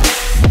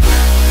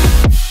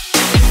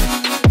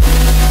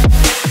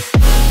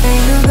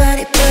 Ain't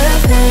nobody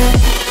perfect.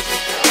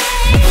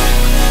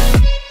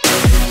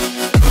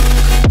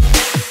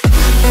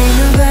 Ain't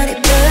nobody perfect.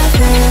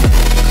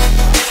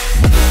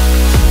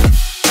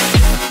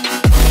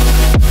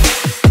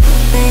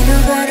 Ain't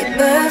nobody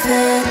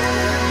perfect.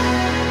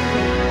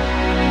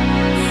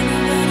 Ain't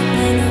nobody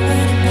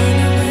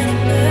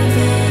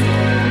perfect.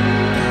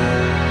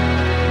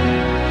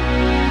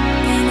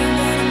 Ain't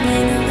nobody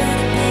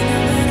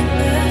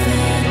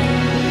perfect.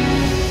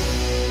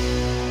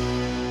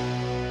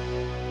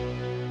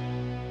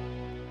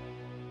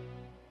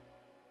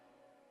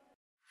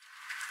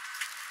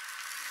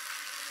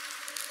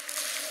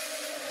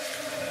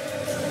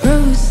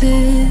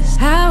 Roses,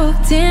 I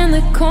walked in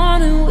the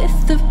corner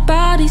with the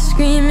body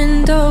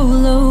screaming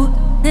dolo.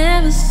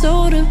 Never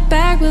sold a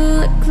bag but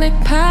look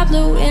like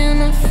Pablo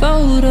in a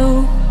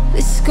photo.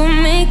 This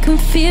gon' make him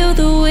feel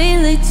the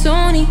way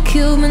Tony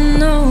killed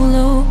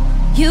Manolo.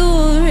 You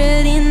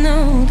already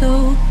know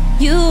though,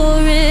 you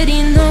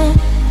already know.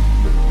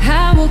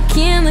 I walk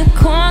in the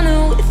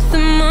corner with the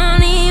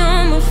money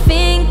on my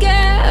finger.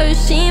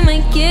 She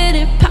might get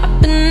it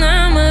poppin',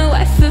 I'm a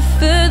wife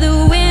for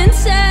the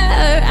winter.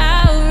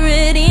 I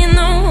already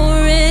know.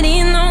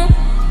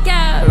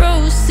 Got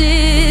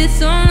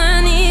roses, all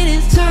I need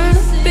is turn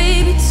up,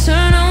 baby,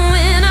 turn on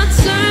when I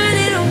turn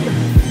it on.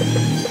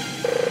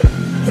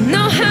 You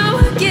know how I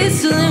get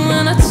silly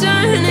when I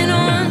turn it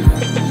on.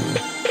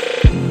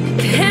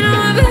 Can't know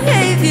my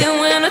behavior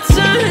when I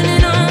turn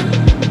it on.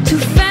 Too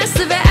fast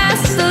if I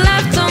ask the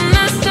left on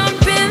last, I've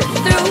been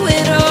through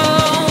it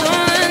all.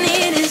 All I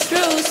need is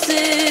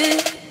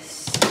roses.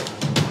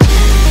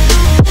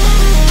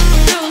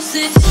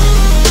 Roses.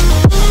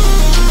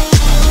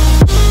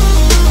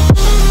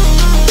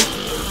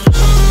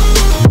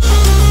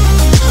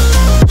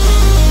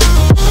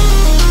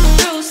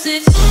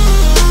 Roses.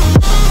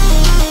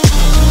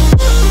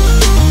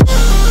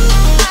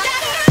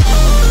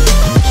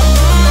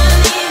 All I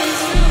need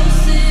is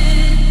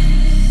roses.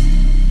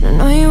 I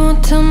know you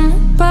won't tell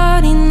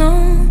nobody, no.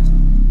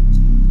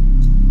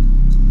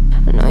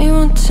 I know you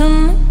won't tell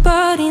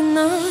nobody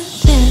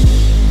nothing.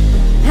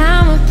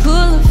 I'ma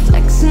pull a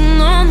flexing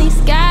on these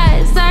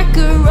guys like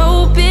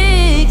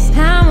aerobics.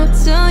 I'ma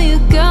tell you,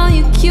 girl,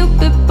 you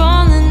Cupid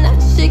ballin', that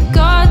shit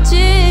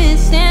gorgeous.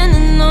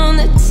 Standing on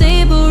the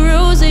table,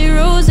 rose,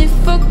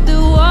 fuck the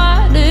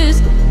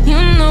waters. You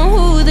know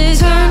who they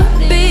turn up,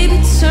 baby,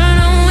 turn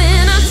on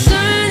when I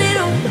turn it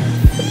on.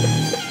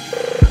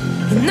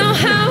 You know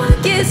how I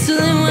get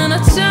silly when I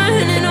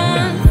turn it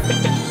on.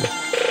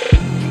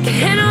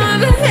 Can't know my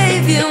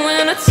behavior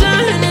when I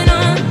turn it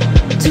on.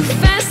 Too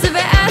fast if I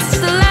ask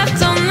the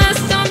left on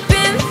last, I've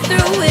been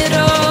through it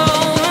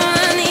all. All I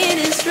need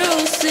is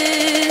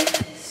roses.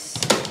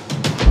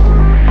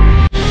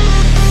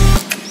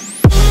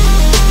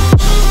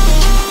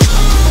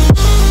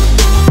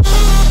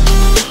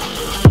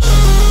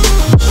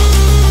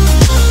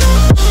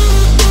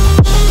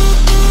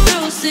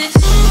 Roses.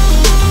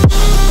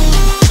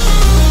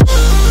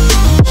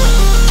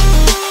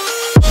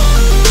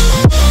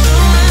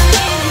 All I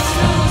need is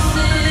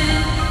roses.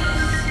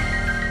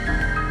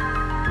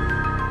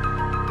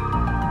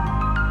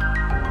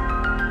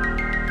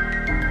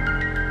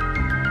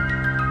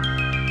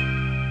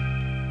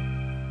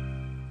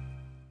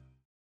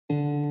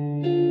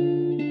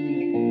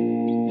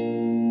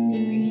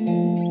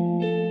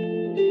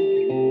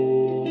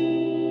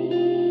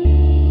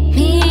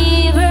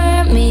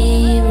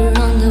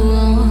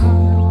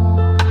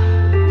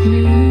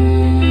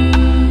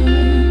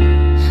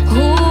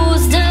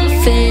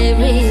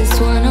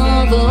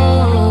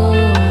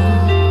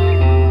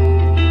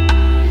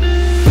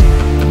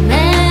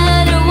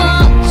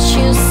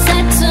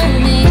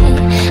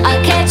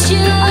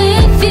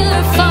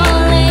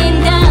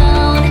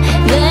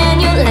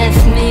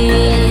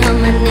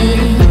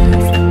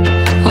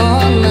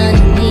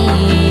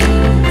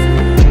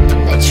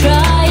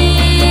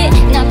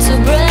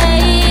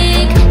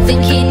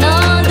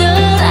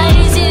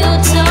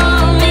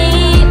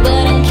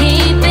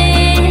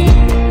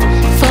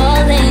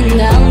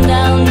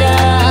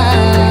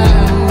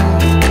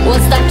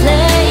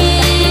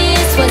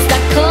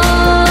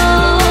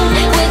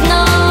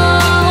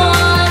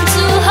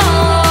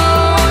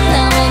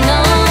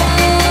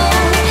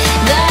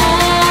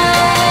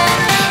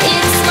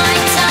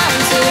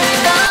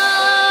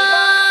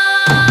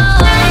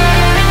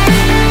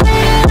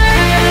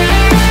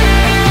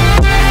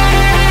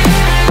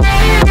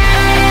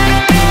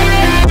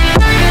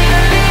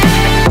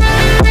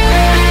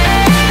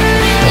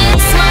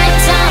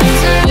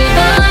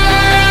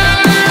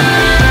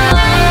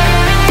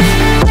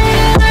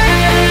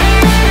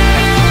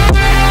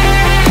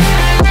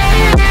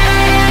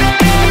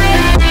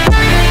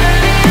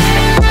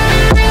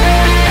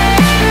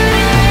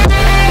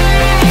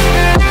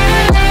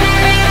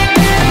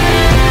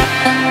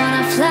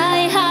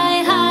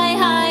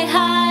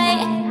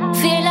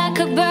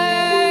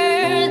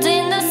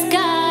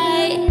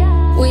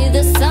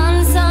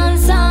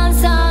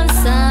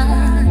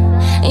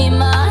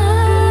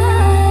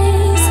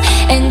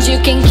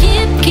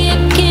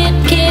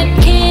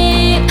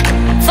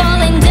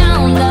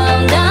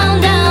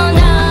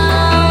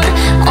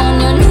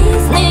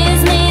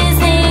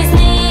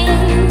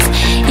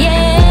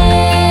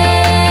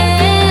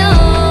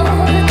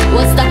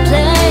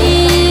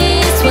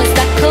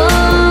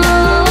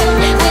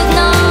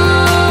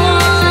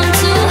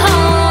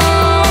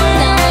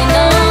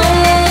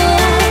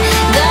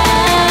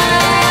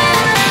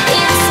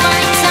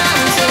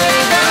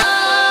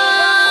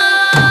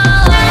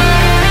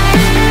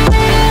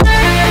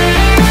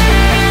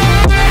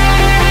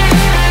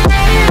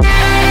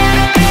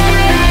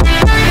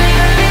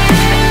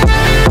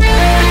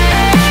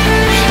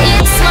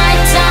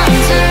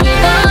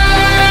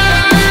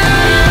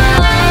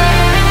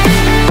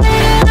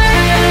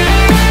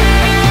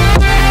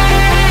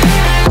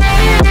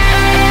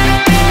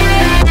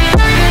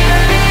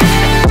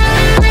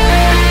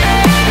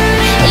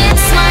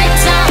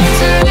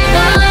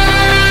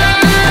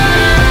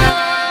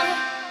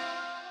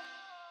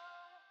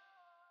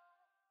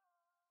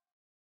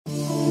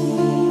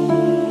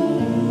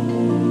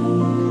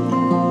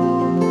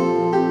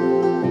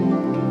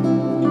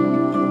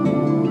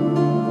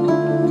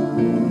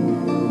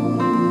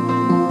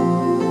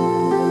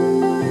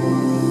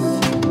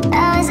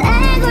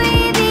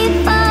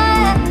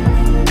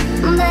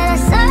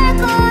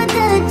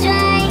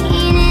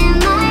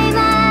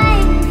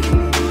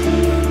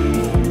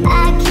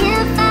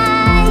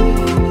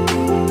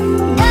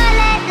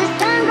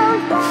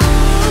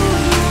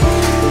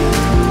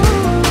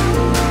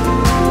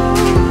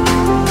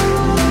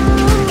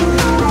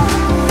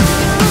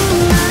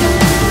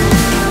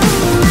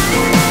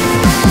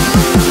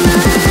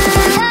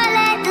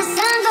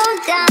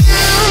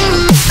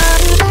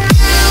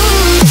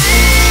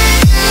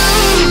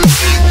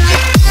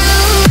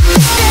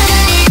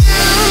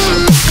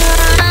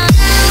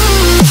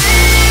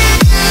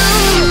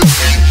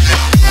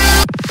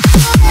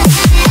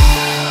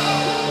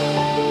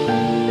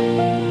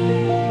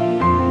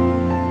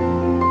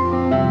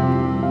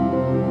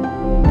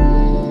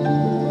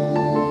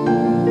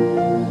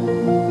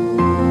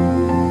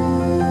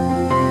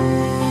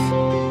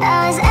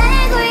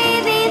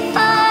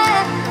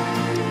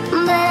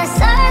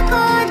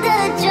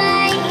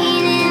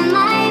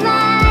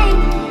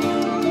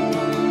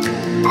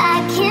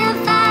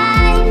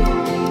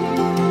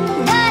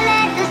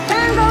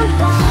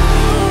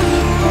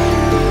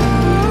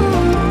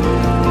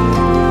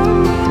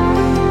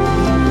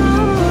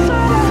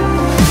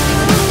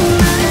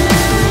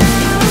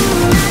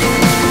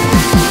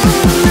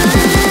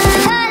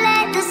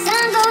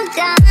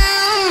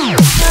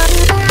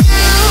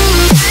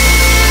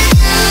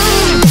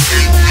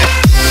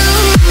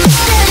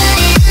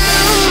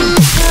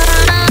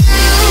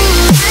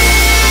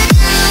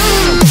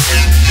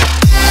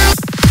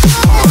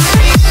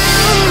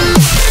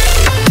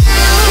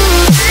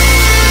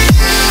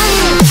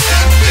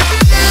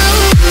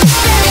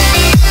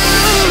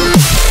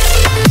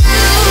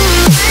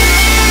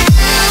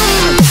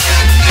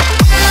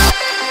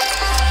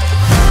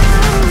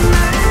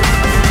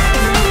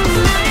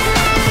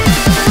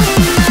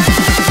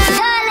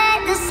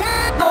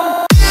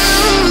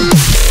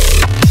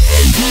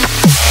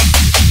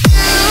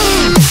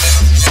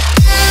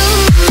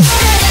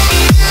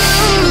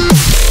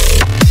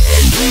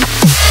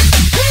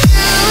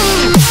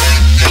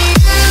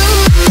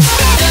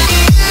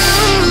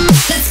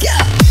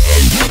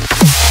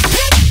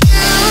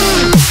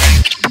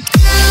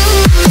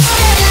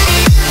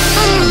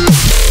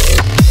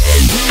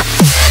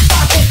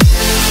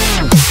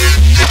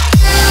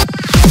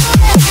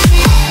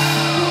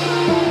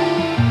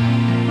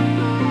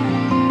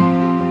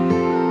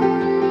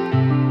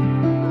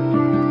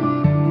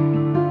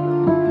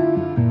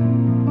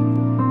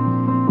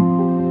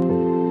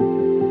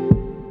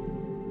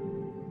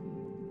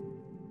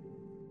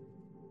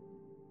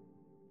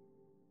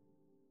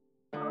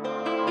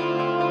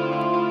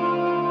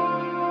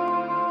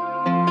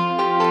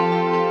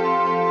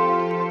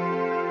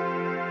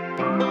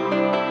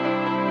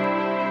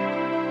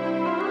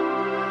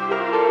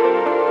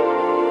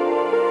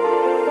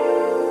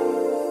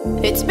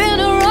 It's been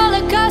a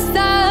roller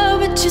coaster,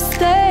 but you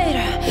stayed.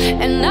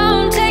 And now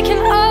I'm taking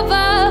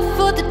over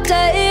for the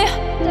day.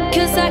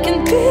 Cause I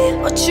can be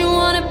what you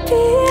wanna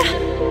be.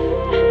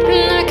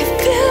 And I can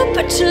feel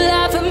but you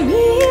love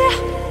me.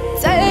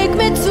 Take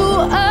me to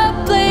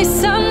a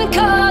place I'm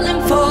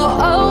calling for.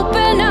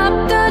 Open up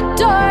the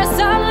doors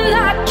I'm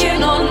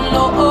knocking on.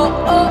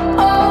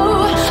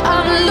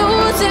 I'm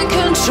losing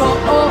control.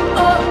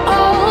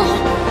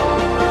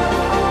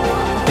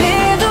 Be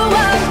the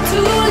one to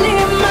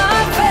leave my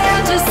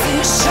fantasy.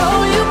 Show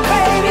you,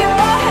 baby,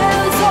 your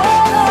hands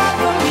all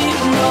over me.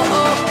 No,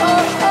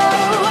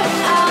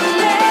 I'll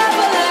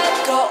never let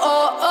go.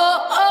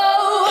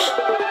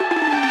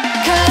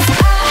 Cause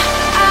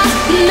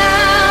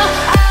now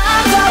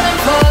I'm falling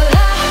for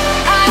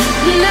love.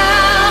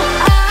 Now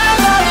I'm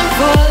falling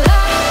for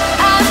love.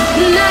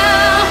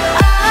 Now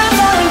I'm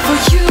falling for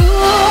you.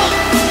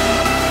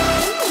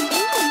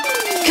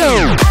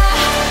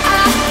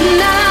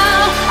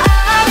 Now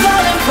I'm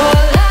falling for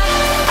love.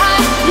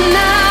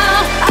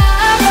 Now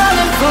I'm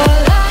falling for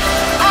love.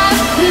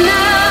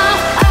 Now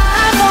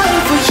I'm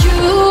falling for you.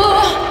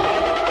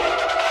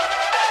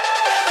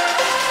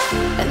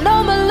 And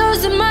I'm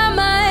losing my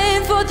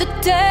mind for the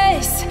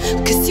days.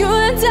 Cause you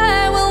and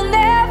I will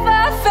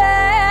never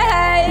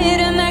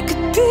fade. And I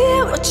could be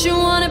what you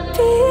wanna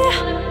be.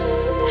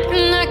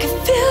 And I can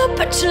feel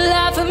but you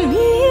love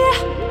me.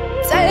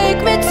 Take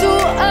me to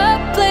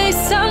a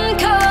place I'm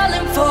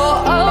calling for.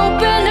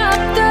 Open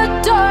up the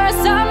doors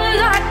I'm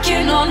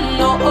knocking on.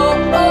 No,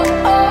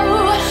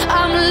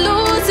 I'm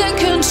losing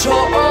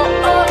control.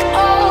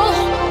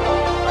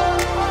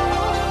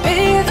 Be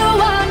the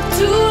one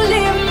to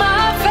leave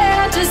my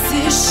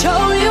fantasy.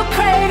 Show you,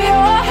 crave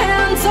your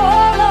hands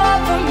all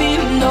over me.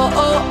 No,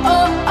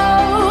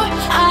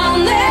 I'll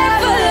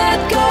never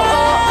let go.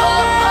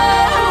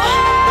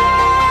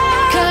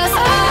 Cause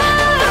now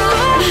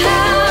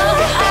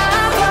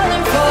I'm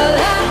falling for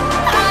love.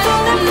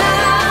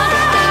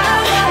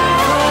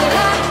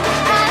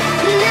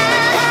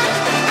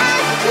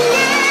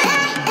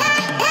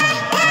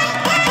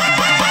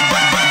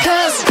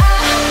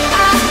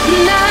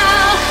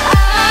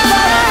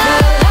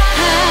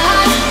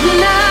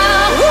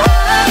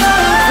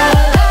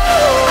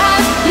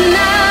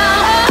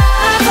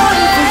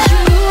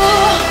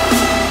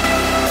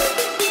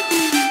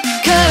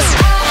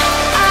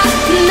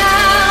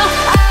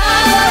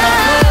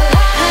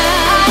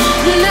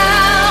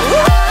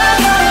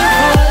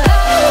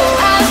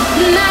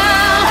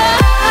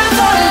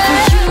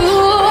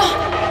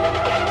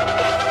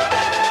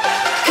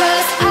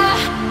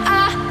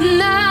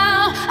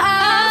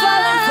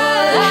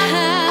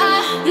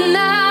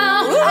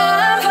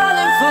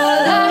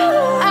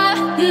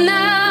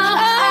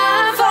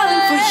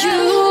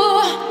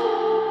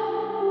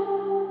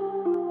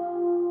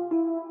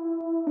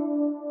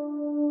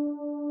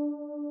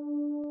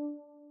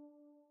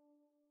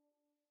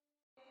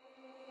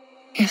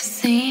 You've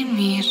seen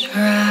me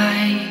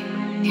try,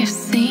 you've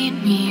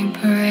seen me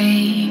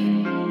break,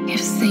 you've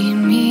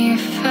seen me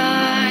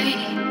fight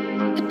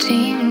the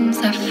demons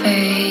I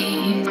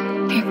face.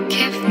 You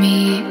give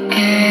me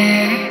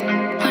air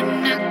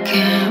when I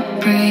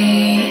can't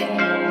breathe,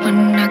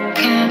 when I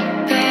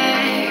can't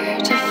bear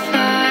to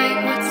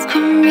fight what's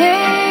coming.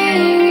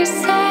 You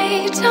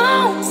say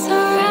don't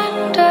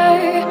surrender,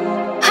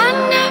 I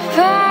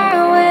never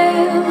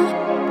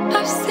will.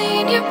 I've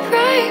seen you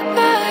break,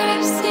 but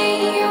I've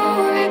seen you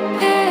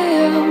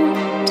repel.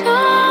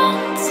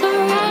 Don't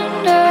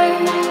surrender,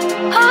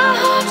 I'll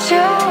hold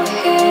you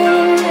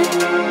here.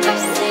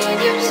 I've seen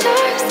your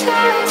dark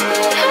sides,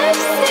 but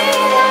I've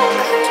seen them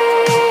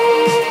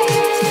clear.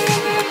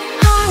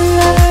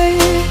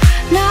 Alright,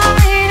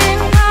 night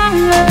and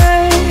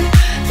alright,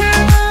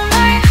 through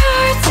my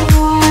heart's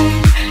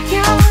wide,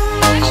 you're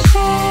my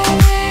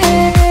shield.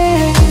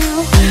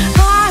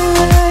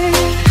 Alright,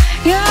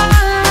 you're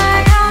my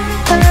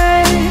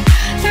umbrella,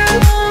 through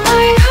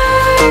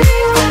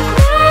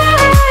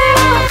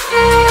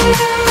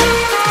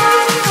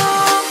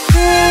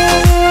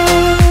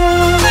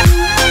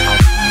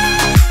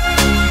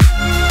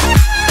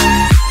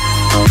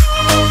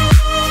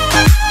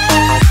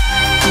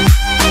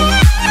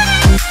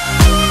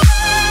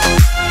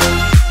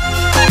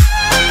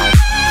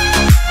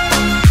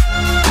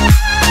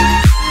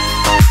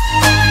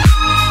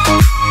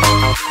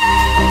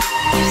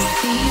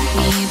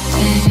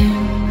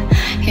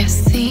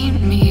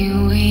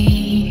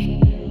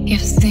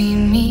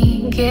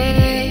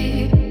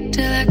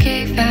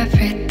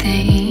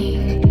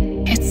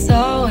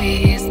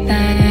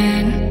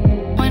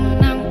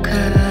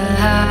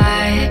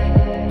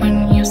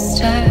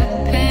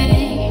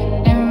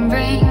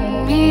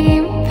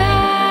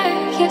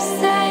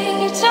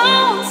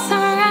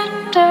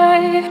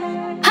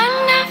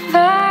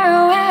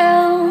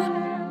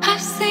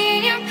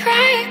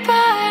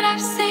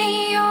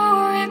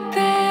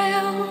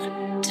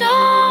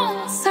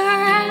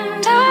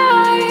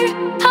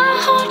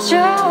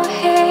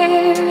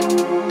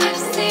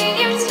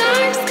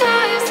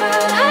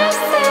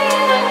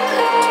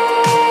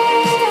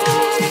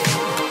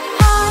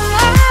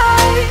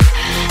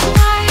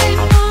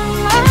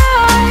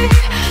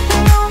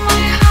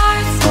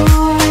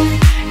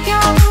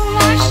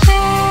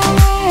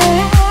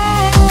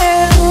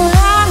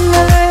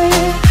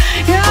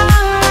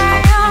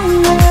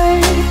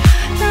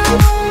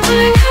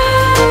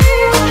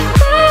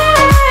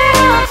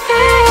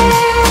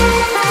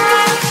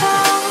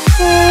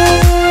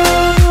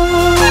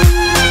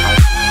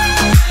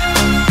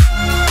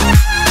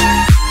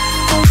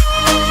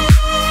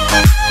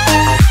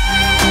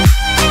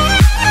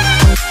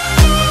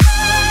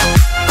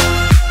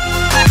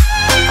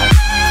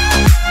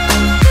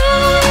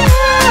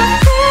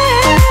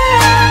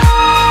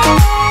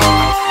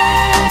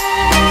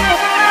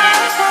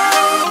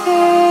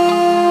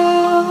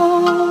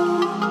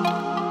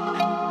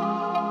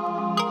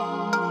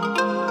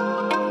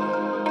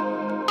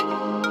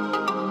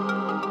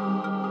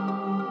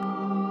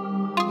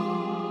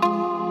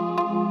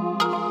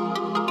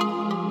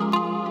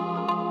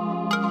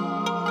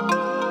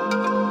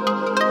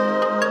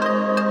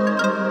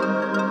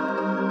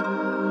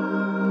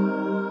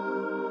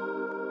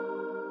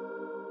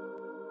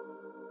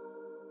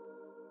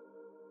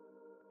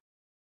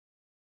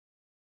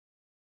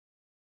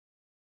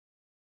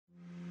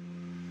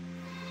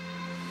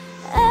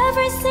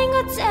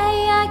single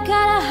day I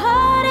got a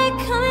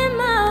heartache coming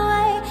my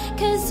way,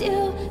 'cause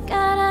you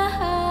got a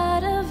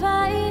heart of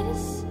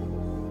ice.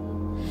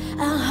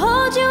 I'll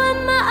hold you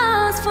in my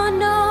arms for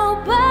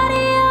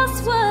nobody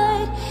else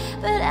would,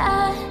 but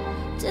I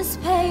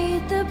just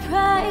paid the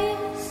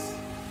price.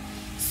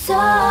 So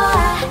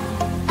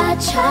I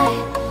try,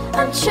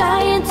 I'm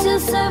trying to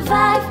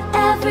survive.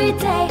 Every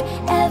day,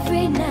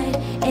 every night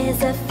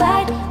is a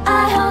fight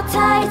I hold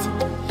tight.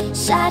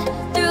 Shot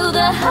through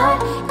the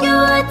heart, you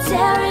are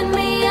tearing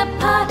me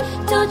apart.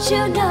 Don't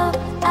you know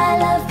I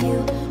love you?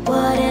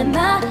 What am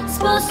I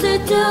supposed to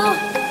do?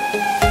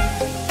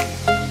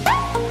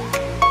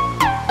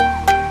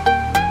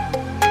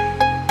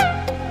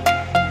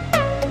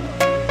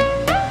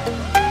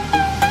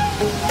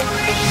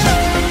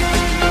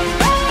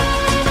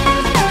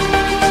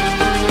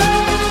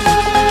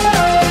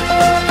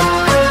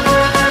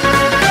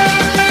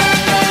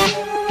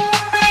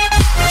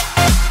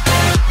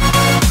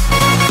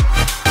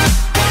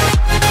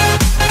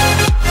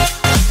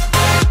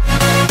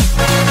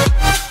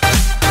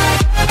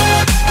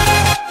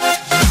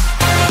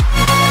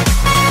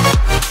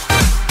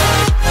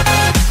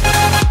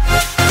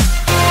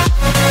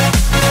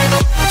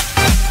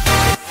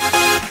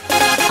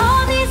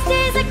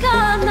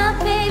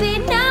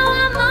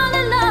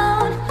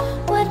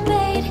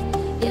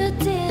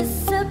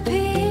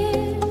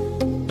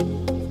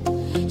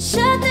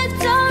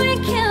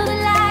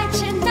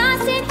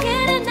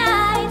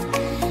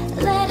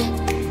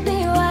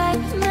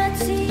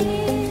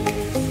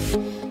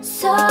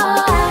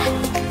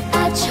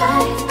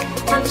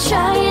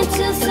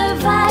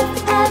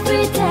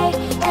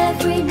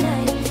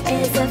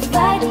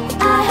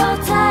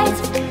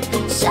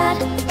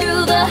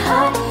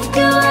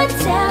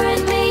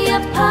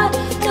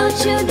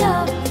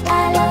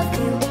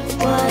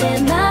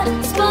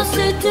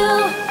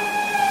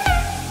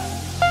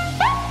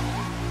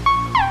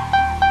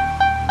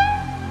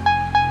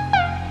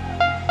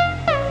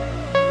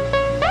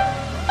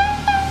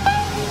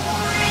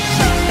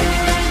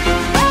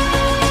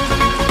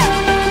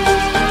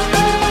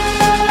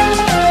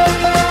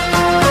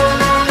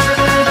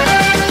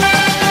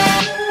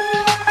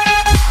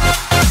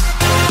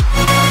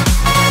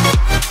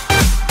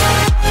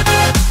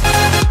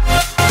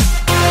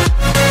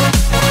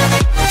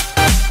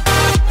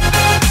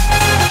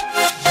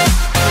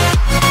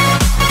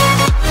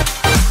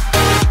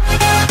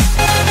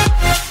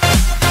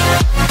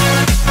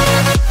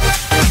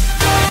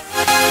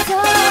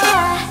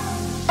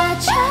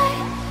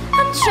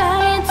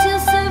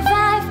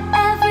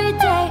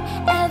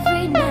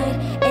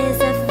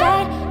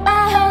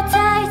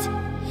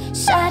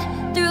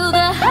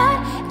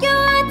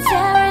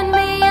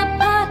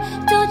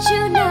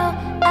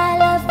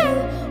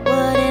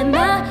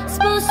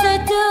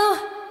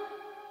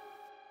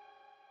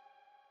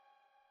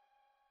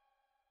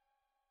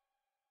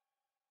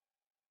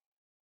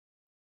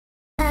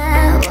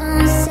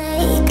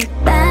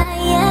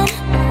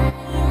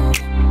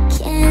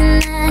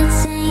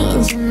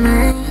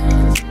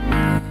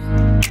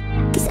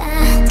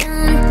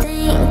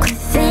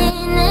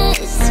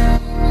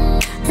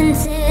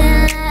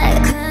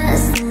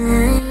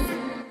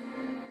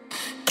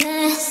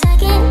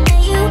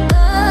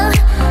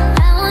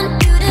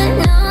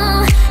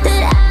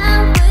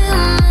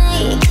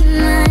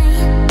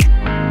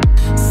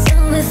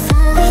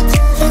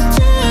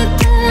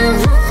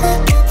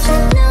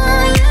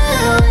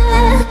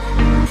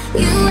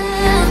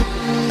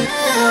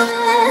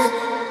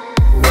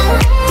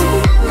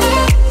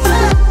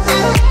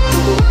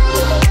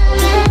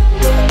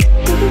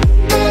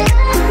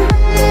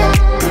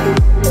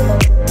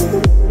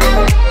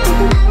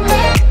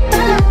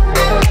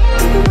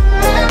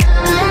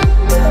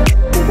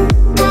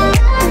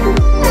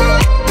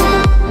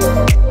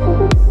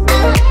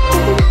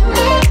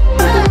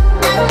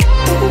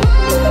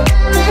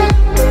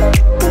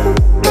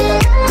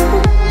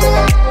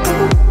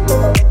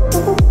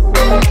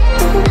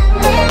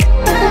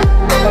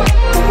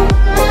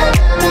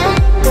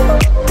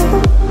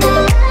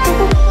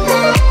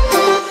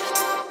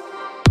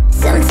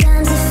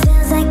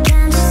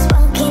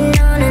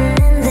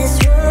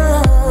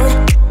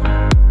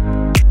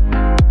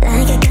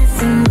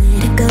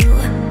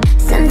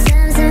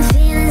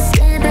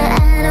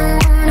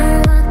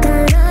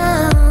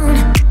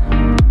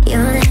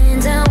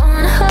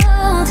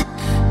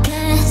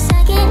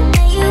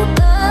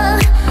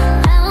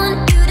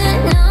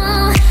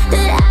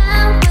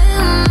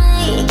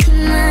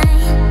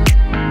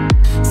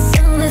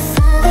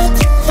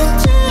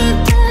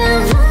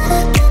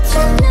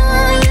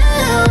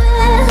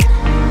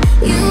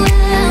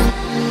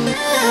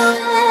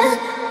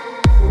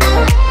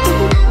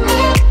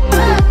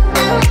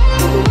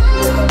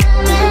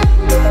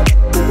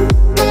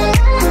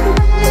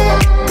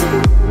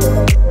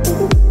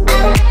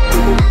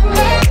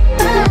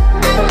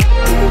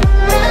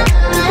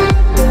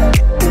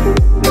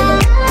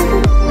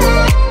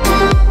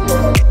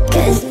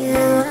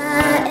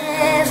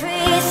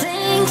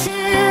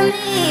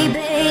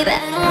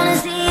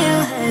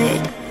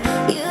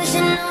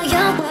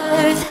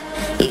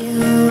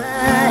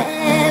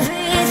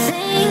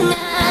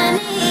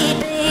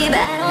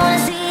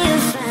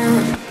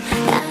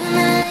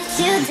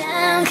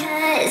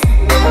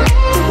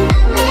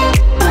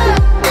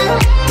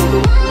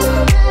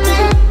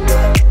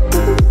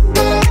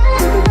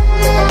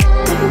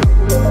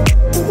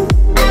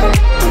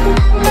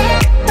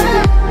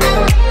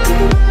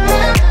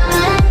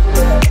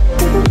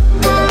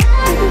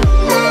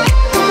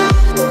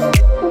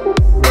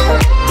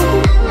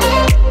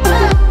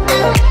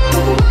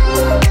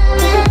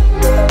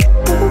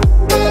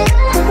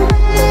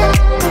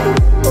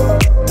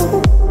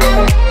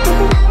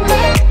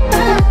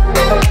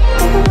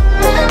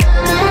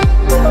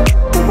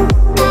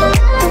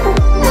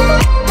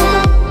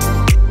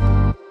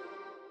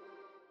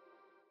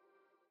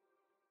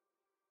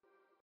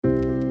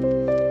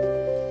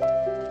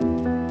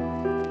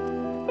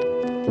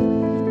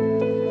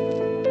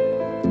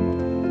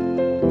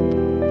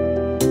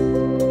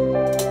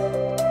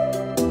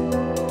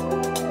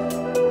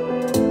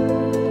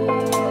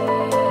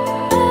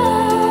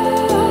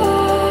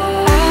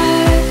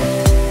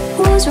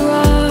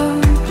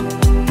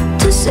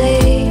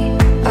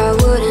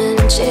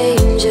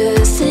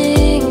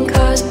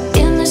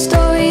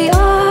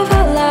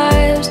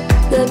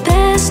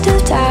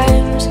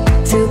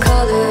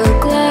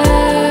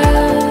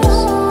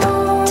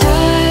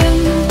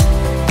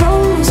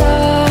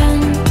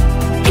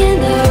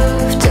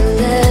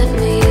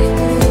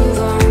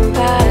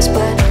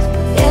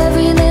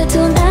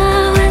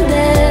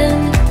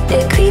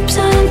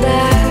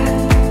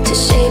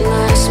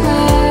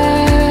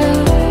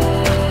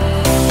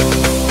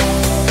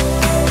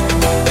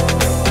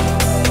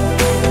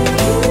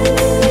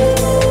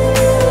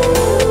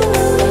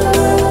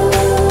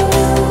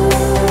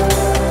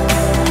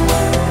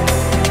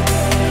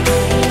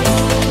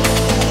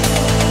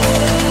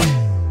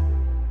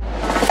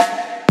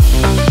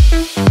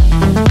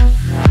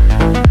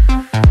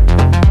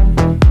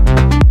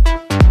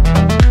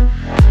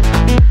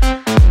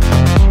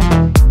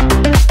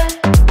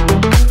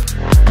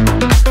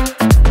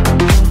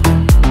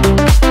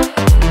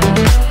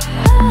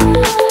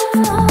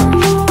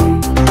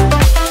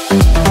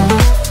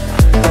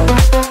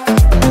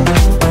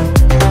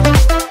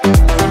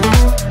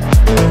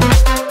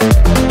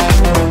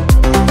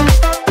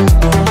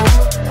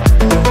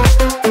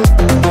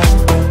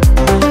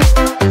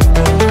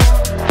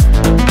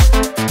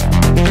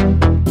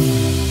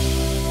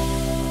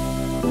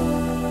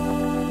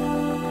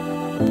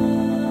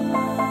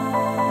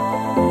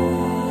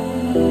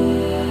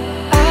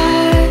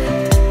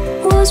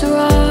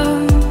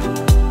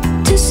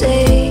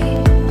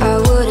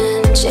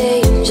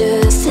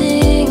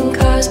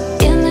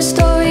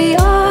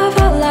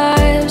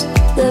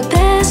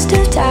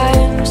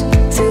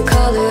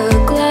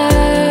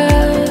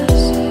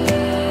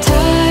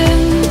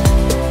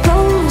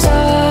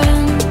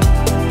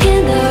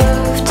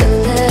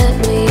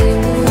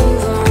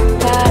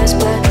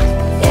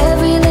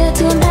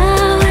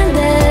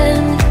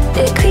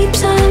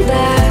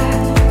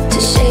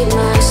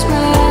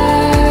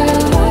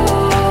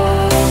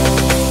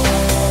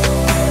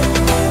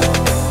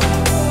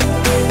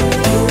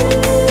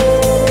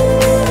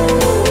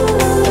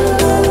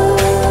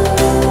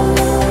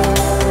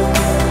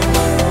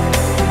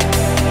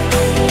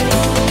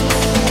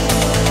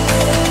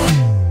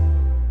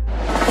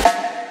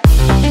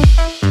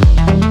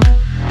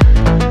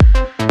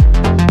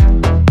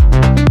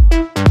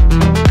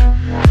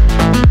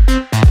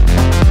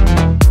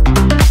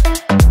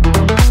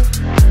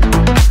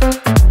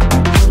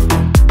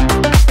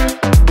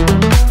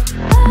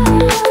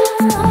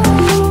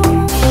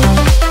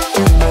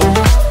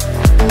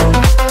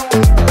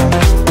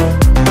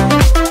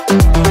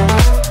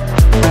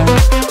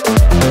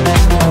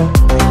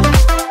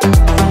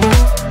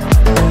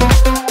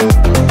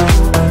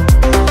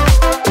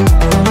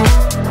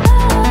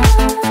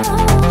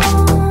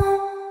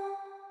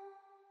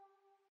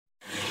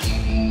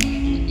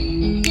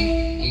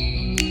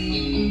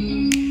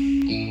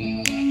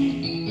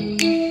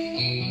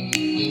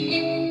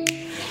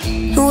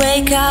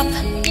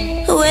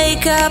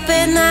 wake up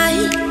at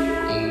night,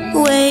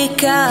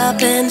 wake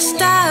up and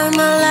start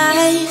my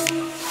life.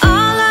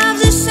 All of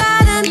the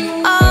sudden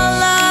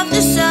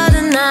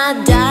I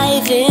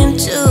dive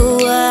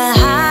into a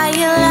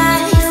higher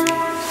life.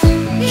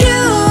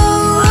 You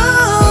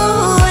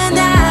and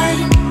I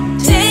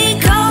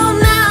take home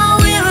now,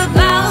 we're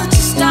about to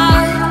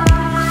start.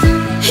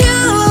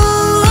 You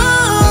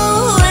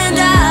and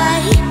I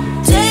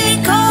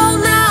take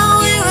home now,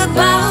 we're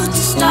about to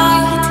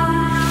start.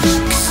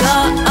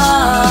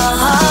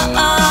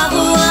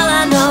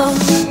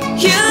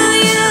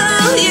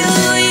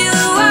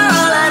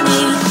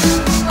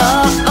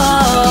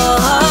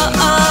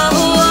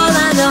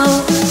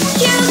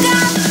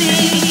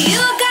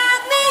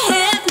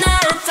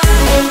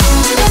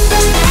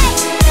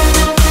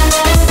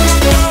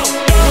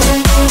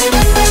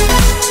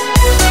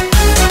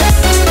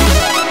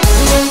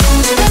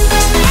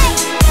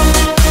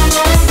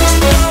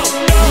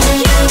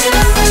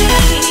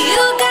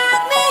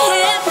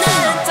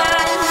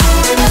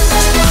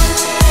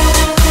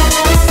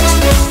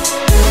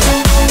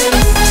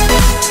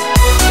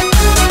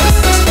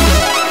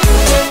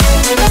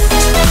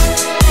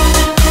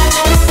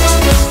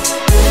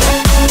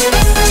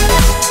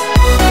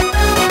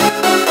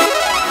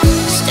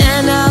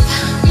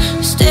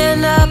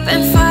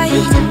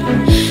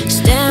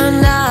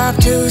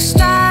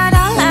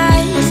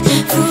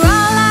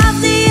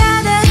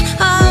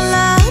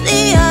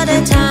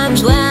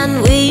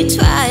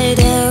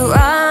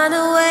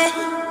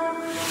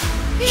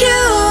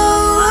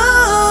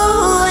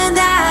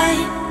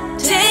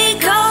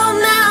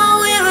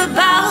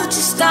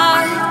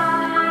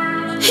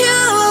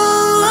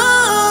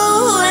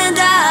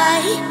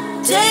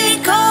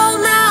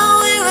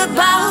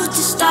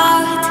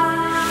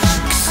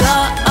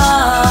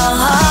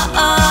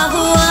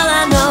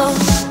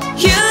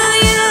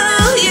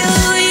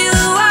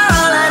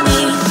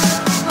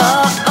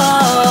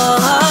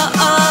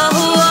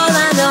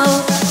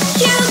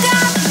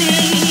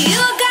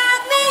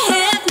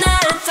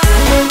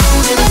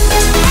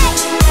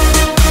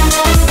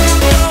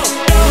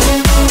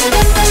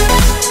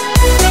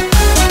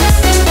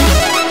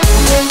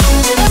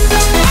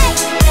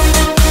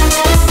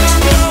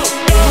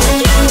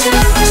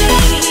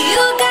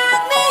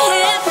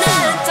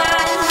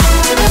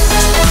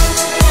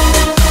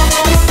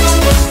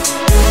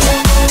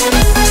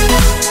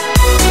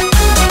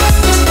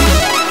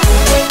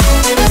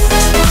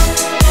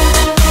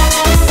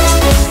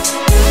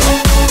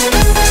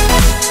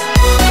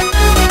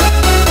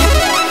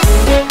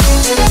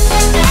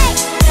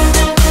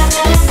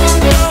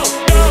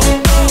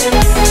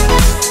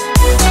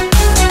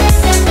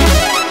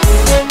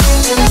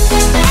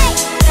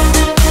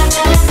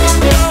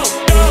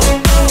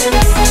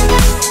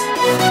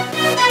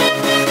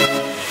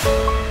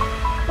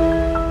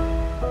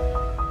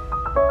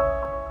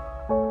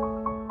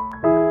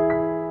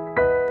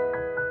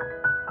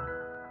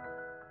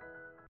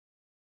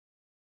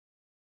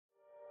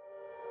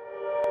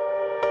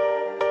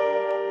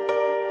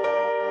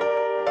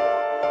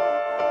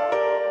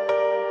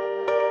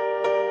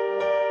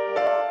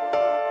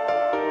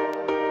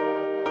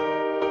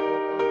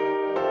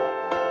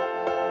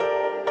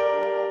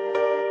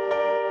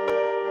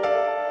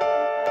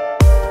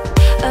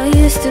 I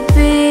used to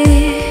be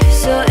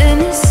so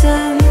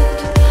innocent.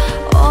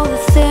 All the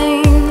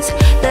things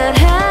that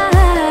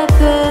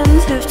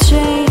happened have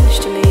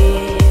changed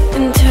me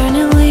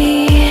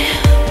internally,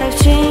 have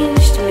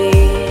changed me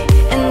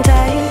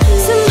entirely.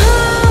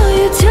 Somehow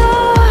you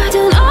tore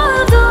down all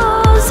of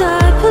those I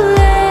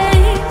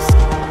placed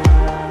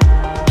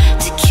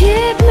to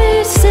keep me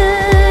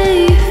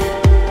safe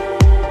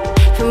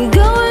from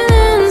going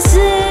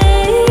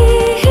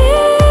insane.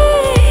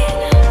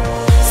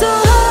 So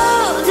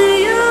how do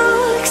you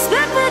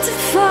expect me to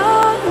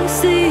fall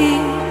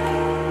asleep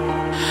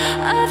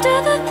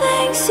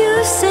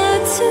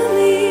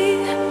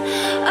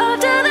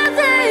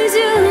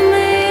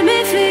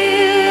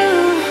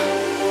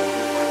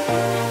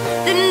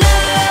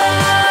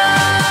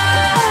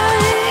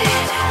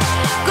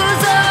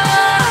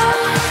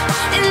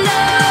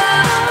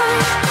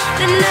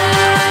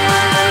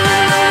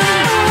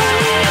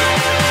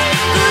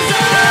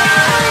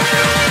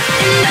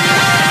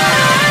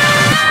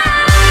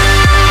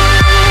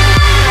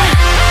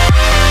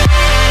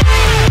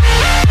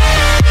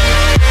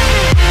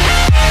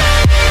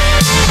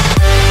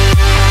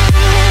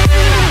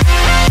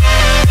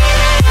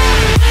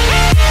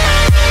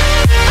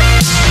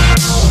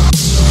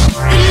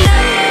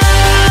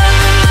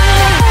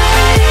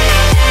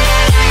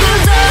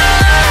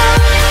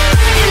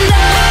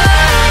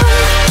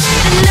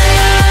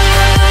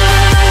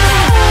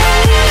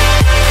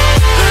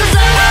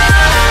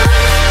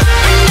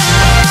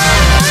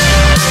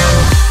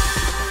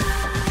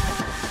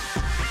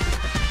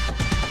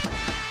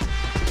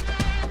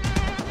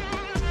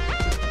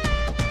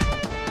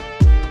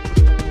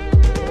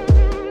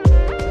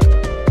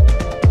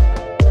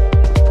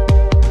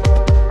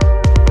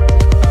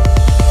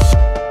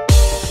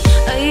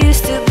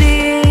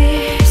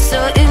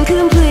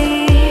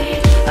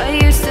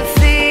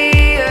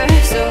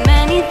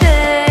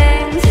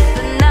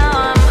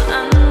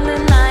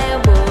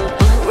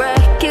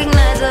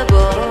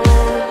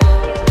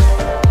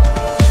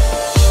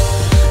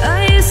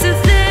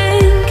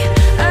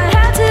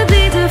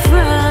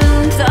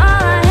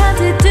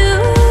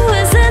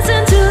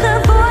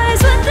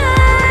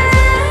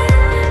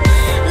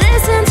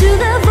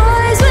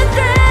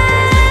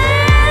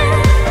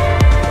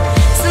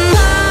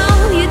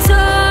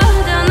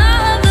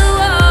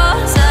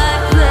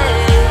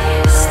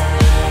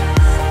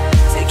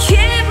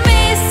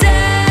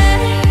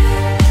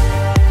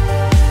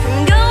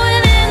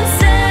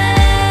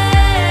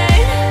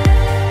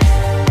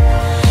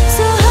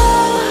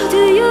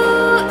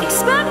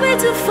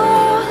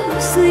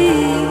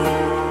sweet.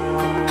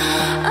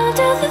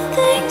 After the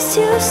things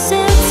you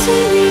said to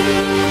me,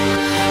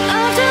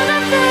 after the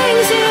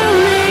things you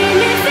made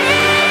me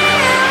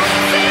feel.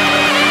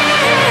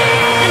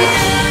 The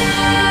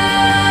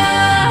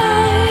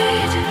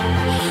night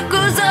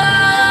goes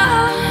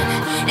on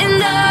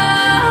and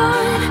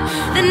on.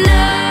 The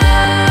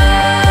night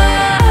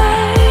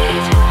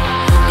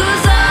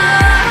goes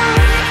on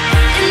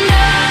and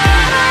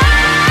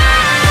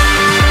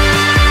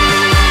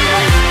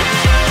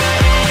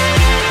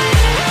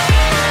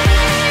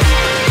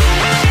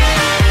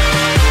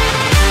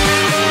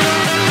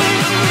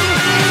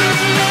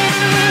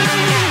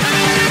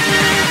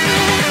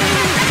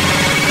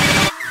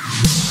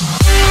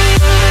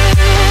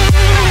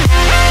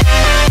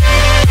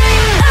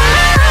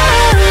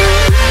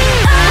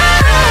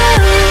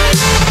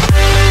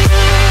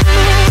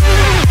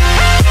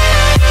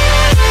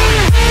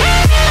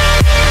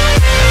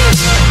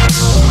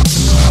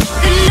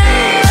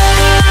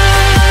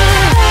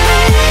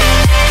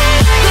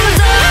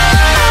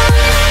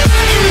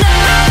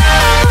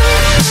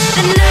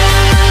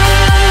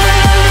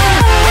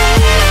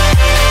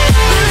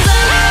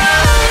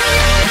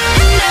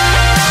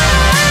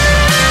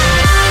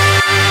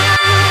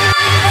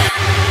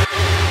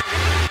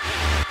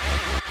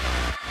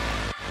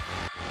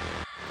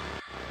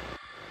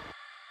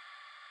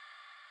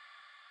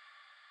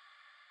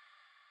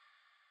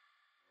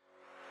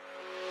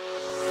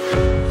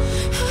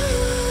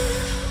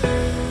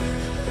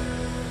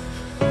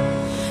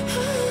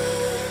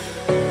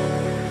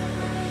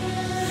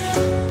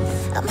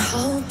I'm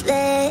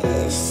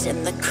hopeless in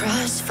the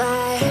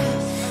crossfire.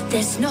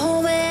 There's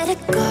nowhere to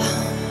go.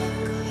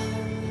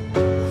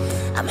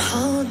 I'm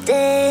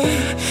holding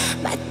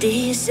my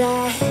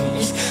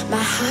desires.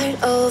 My heart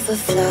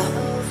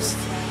overflows.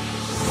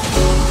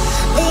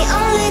 The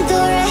only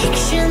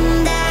direction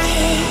that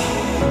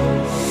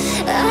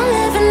I'll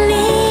ever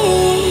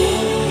need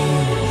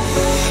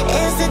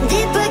is a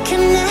deeper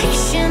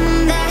connection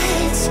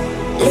that's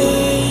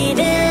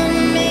leading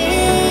me.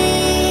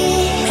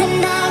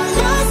 And I'm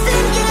lost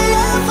in your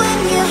love when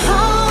you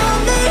hold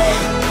me.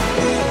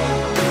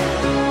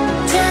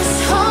 Just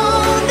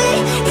hold me,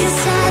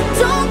 'cause I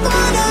don't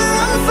wanna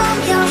run from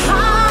your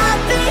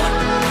heartbeat.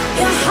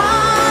 Your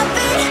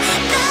heartbeat,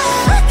 no,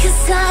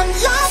 'cause I'm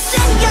lost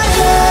in your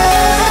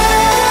love.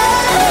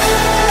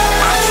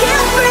 I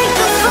can't break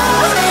the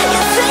fall,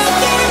 you're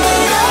taking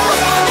it all.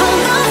 I'm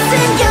lost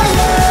in your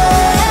love.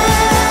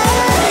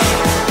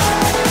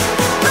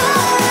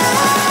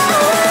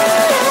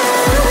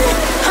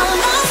 I'm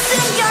lost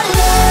in your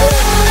love.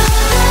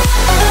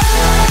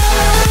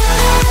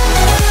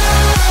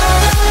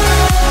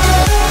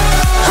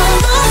 I'm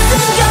lost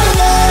in your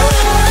love.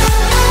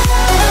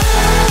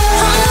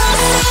 I'm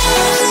lost in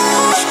your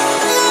love.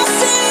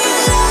 Lost in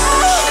your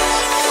love.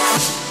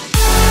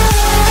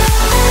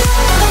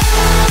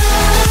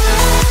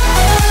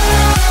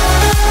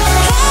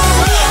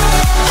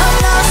 I'm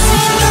lost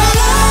in your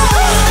love.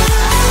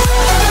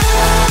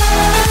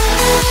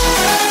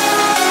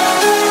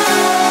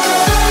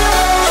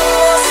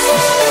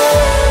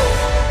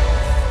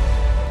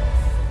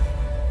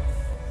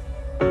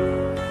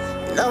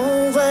 No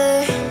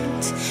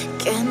words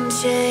can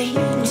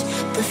change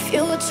the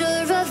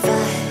future of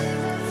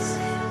us.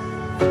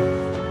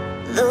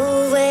 The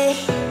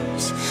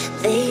waves,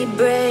 they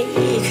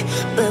break,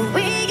 but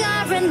we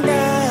are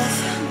enough.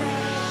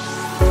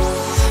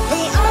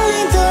 The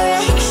only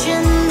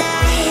direction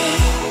that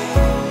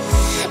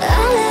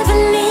I'll ever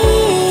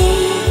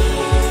need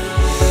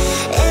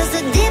is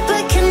a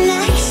deeper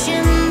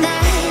connection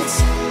that's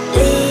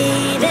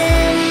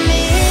leading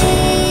me.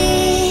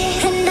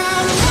 And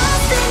I'm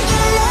lost in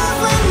your love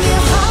when you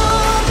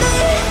hold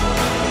me.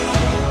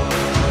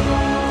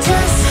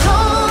 Just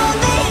hold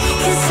me,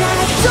 'cause I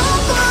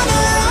don't wanna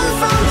run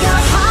from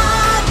your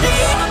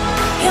heartbeat.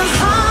 Your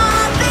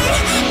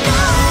heartbeat,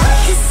 no,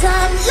 'cause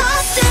I'm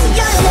lost in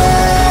your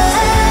love.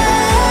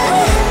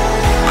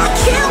 I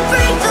can't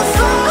break the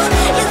fall,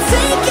 you're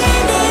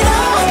taking it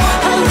all.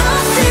 I'm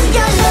lost in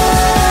your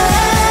love.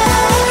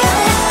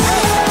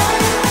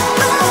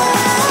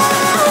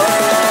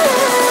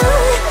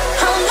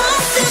 I'm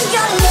lost in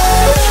your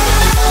love.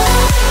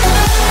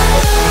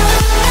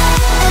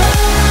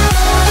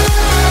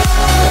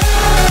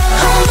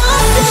 I'm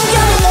lost in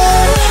your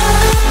love.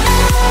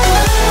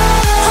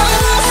 I'm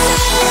lost in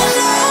your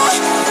love.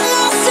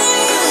 Lost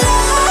in your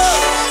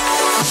love.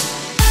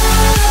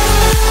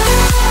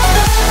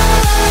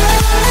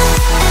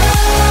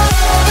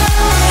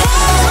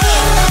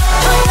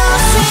 I'm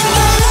lost in your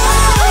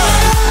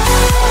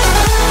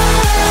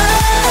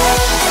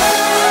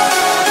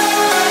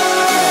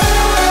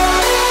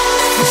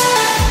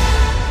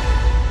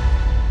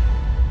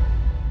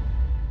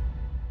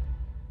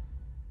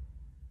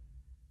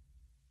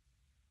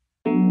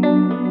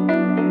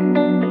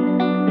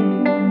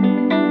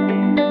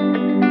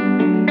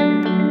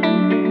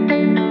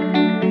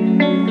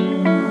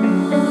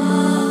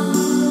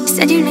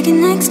Said you'd make it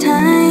next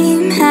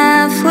time,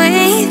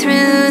 halfway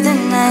through the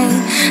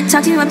night.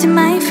 Talked you up to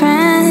my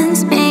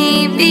friends,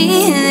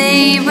 maybe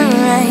they were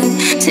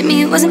right. To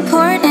me it was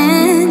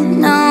important,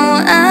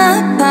 no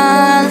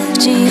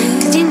apology.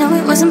 Cause you know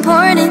it was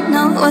important,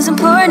 no, it was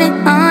important,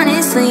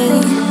 honestly.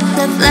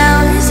 The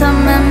flowers on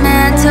my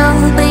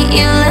mantle, but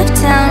you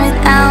left town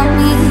without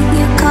me.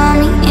 You call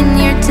me in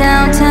your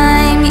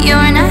downtime,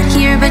 you're not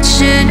here but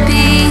should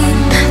be.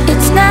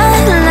 It's not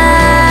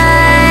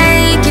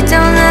like you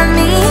don't love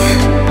me,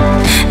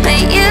 but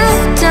you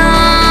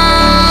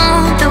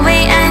don't the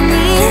way I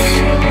need.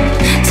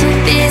 Too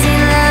busy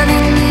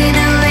loving me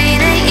the way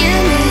that you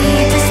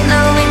need to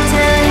slow it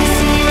down and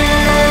see we're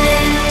loving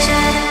each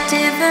other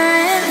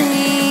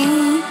differently.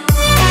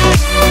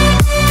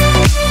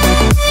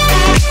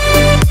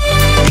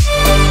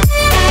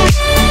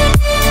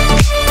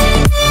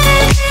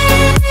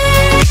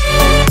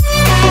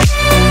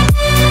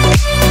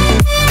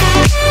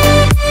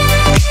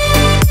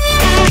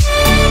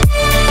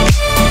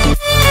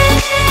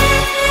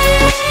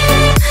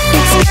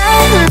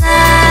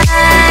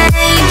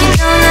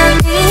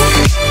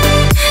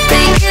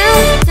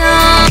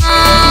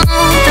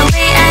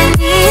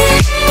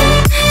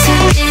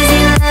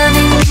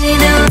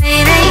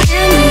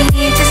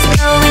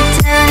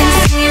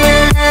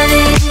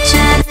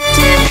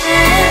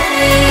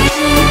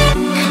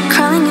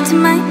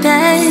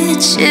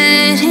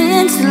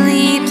 Shouldn't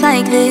sleep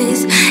like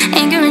this.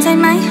 Anger inside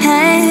my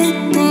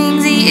head,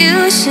 things that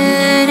you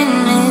shouldn't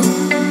miss.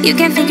 You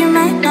can't figure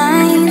my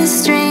mind, a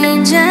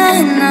strange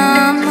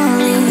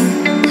anomaly.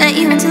 Let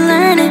you in to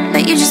learn it,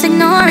 but you just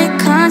ignore it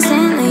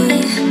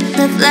constantly.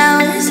 The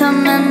flowers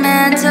on my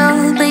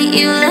mantle, but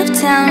you left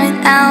town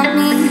without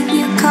me.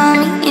 You call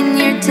me in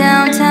your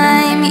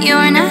downtime,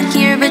 you're not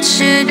here but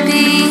should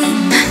be.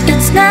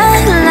 It's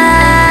not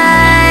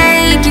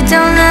like you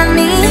don't love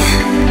me,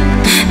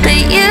 but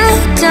you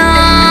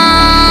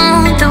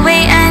don't the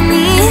way I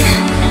need.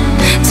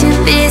 Too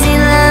busy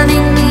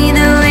loving me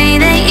the way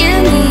that you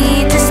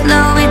need to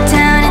slow it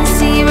down and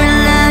see we're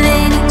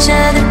loving each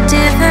other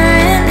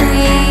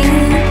differently.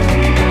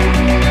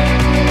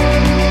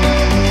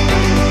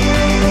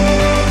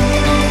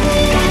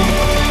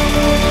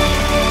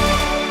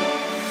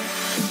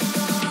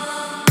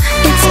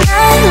 It's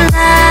not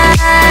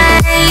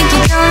like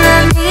you don't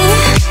love me,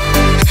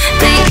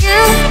 but you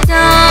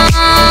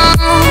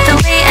don't the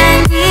way I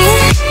need.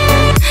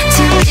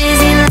 Too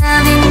busy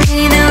loving me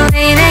the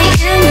way that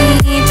you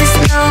need to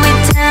slow it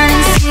down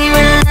and see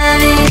we're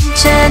loving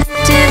each other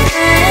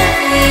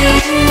differently.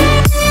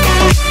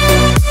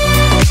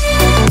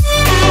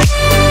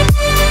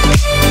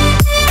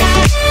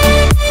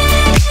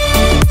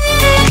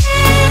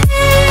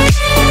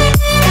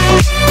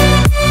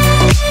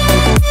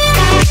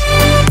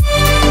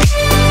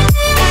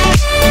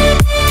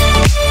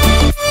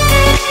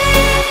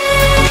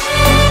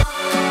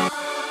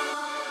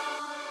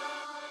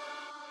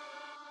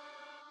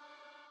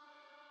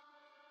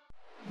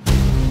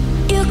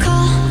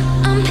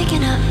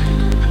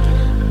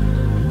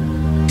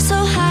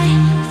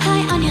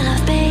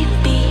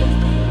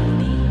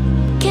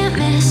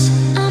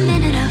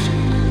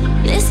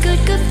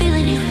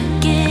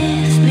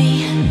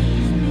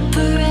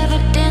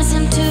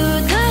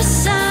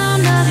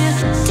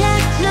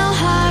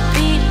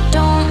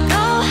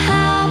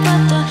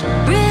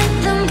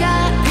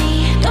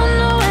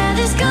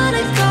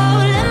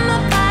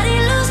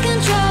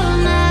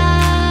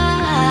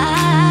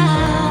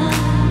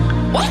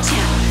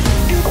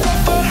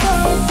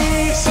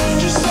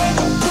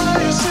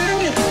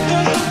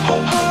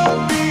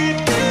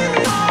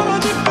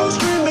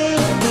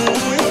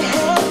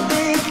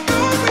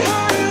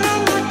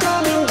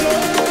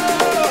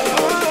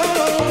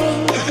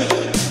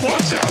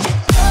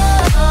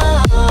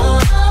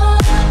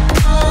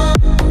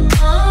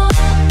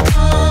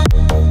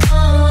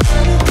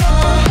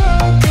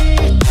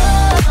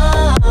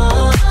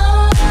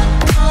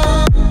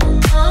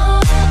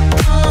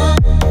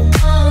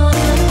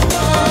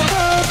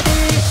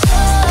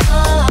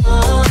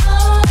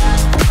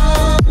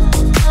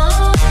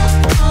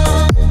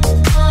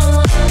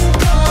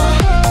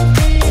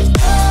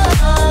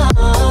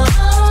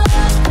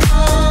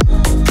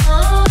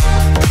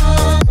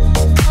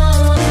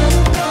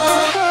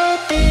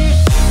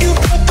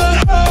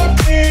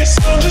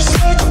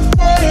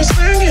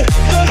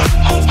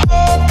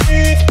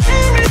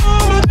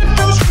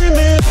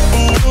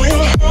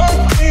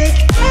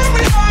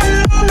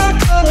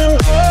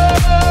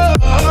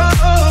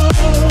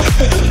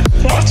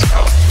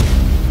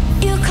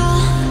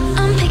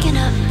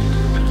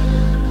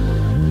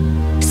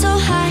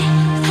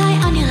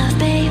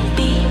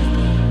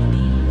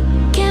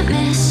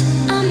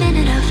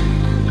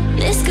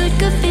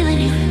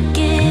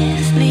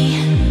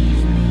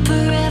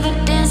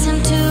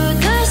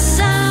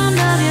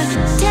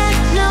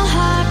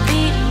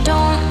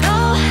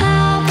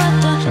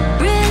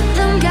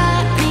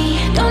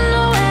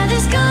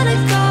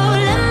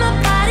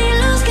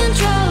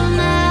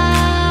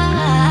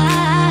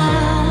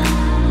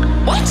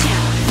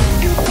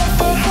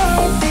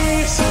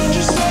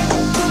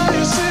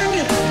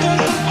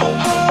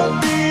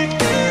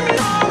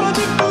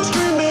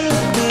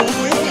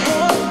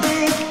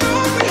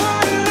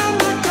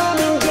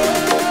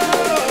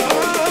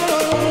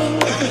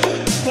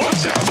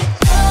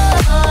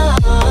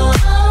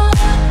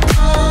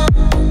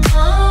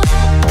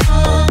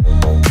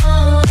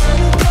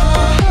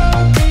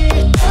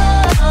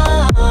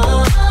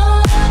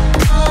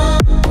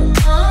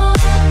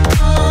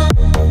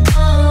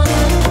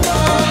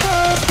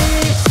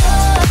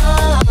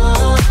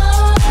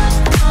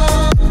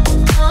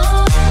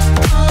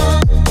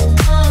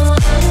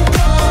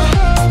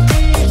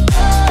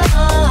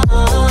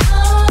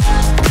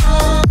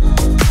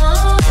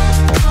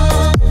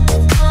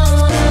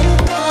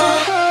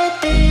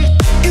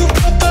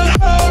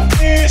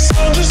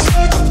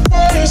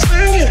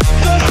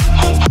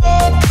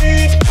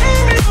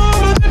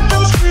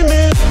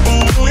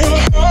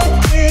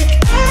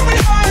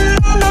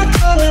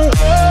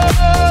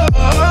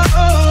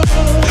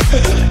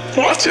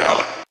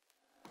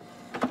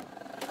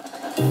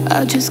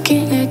 I just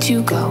can't let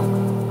you go.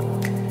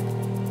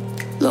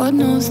 Lord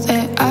knows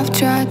that I've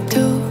tried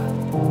to.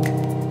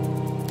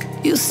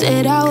 You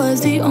said I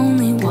was the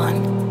only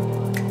one.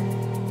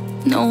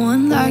 No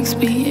one likes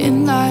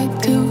being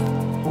lied to.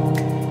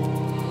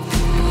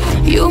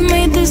 You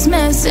made this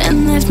mess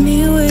and left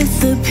me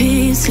with the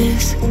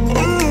pieces.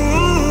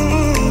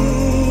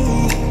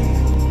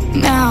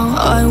 Now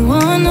I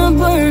wanna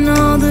burn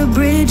all the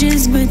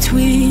bridges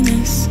between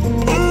us.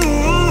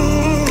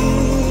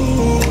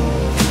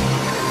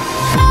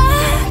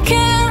 I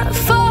can't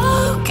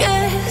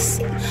focus,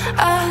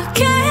 I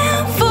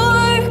can't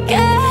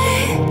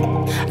forget.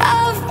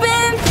 I've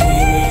been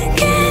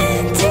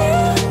thinking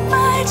too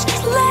much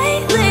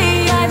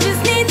lately. I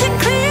just need to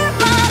clear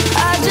my,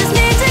 I just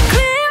need to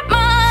clear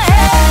my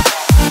head.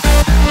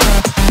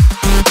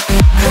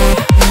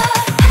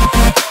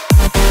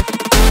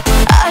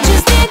 I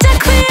just need to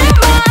clear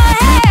my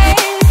head.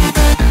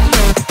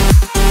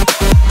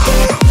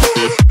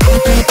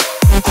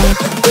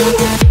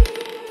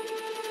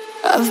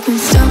 I've been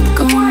stuck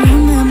on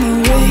your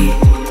memory,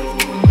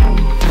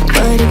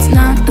 but it's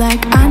not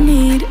like I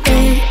need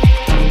it.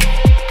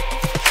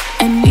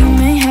 And we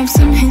may have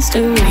some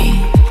history,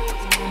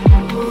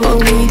 but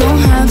we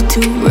don't have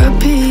to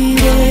repeat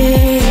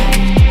it.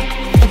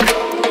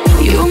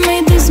 You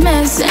made this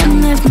mess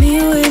and left me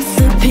with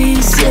the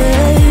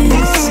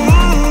pieces.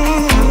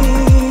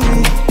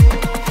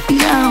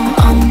 Now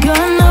I'm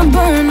gonna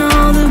burn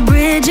all the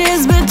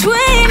bridges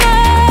between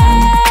us.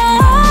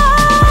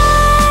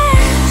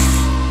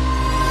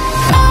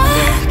 I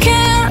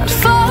can't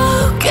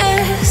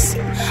focus,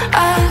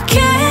 I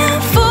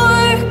can't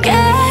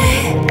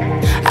forget.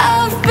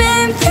 I've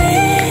been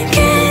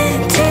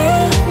thinking too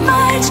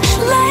much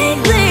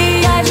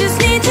lately. I just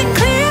need to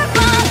clear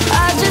my,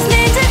 I just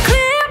need to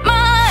clear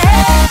my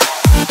head.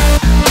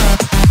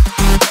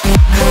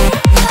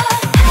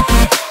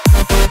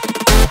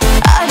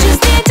 I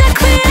just need to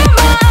clear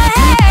my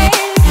head.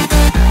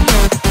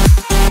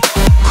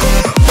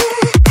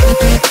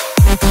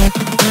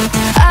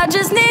 I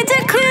just need to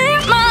clear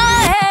my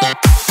head.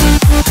 I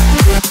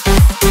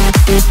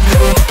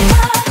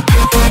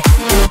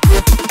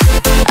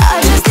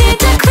just need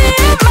to clear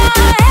my head.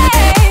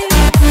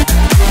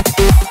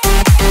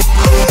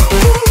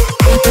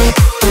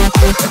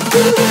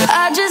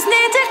 I just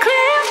need to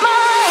clear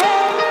my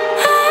head.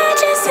 I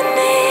just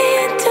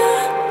need to.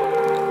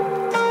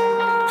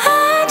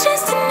 I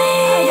just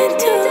need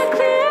to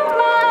clear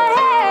my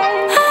head.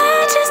 I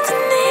just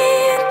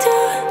need to.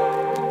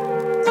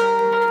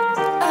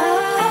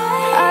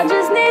 I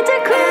just need to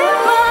clear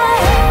my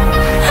head.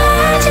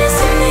 I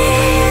just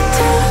need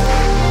to.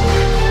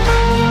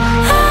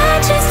 I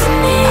just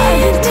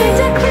need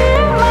to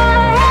clear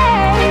my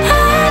head.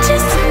 I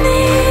just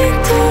need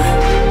to.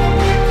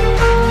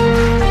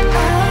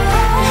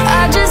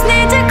 I just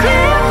need to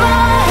clear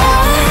my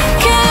head.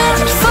 I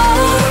can't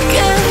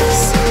focus,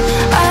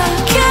 I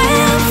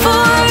can't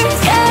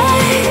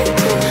forget.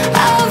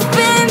 I've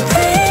been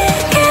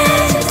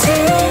thinking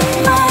too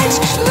much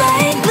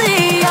lately.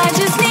 I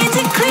just need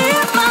to clear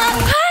my,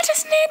 I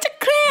just need to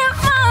clear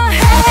my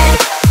head.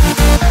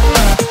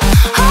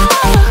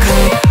 Oh,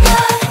 clear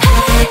my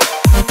head.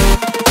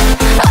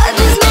 I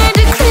just need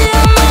to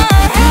clear my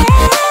head.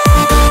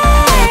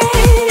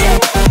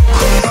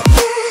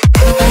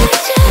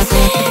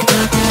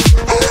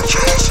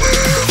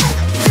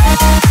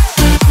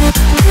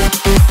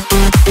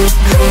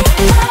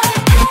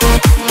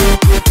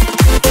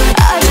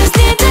 I just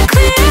need to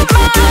clear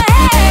my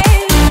head.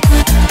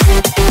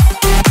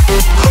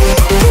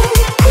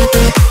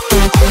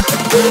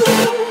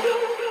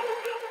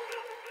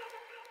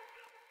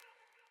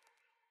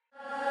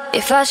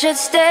 If I should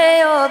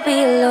stay or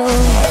be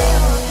alone,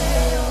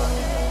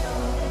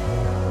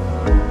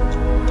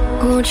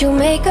 won't you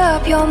make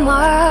up your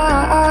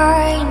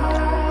mind?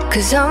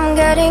 'Cause I'm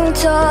getting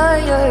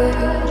tired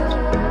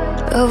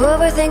of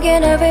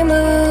overthinking every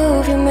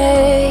move you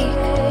make.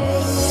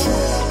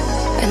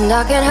 And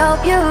I can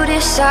help you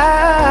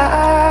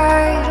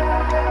decide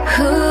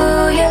who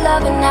you're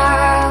loving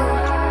now,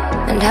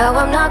 and how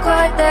I'm not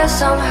quite there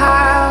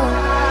somehow.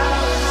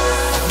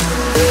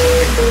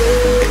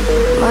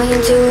 My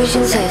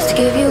intuition says to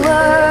give you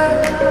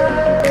up,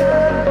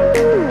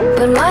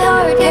 but my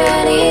heart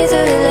can't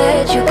easily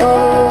let you go.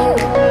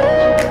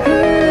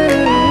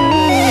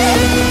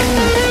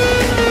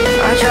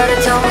 I try to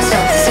tell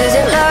myself this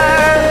isn't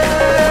love,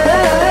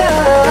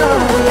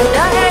 but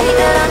I hate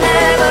that I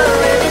never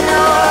really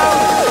know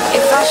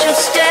if I should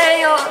stay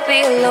or be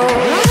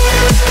alone.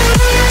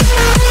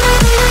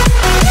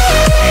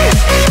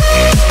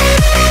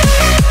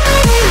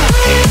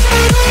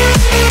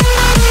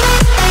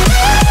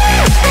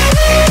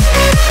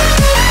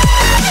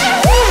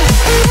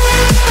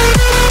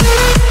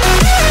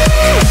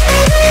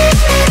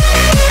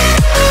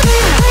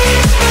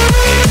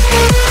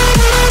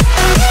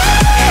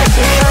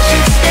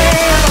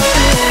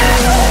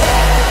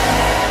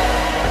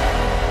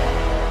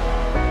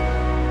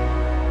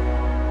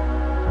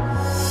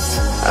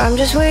 I'm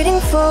just waiting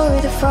for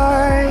the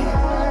fire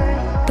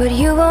but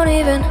you won't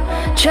even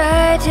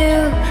try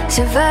to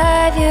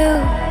survive. You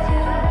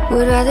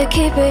would rather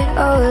keep it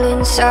all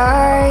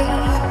inside,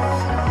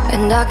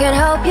 and I can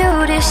help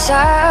you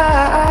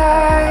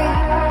decide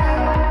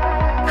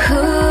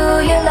who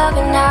you're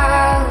loving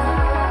now,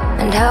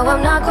 and how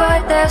I'm not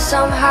quite there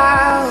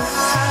somehow.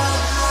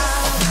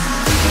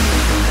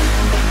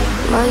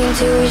 My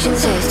intuition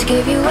says to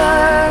give you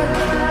up,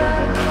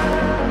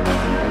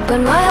 but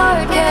my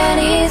heart can't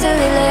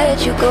easily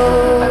let you go.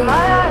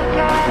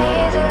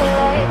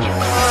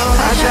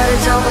 I try to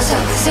tell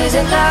myself this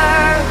isn't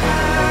love,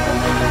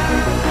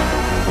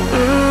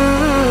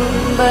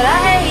 but I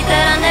hate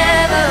that I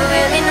never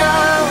really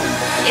know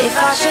if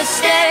I should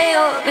stay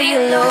or be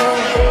alone.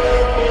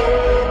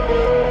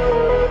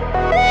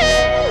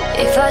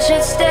 If I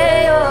should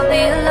stay or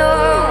be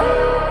alone.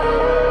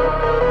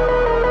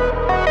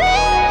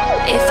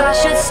 If I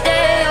should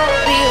stay or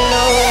be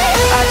alone.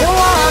 I don't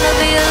wanna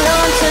be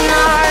alone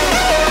tonight.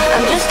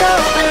 I'm just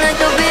hoping that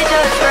you'll be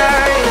just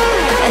right.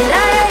 And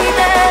I hate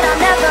that I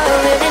never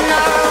really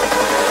know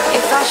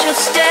if I should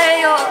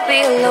stay or be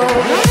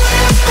alone.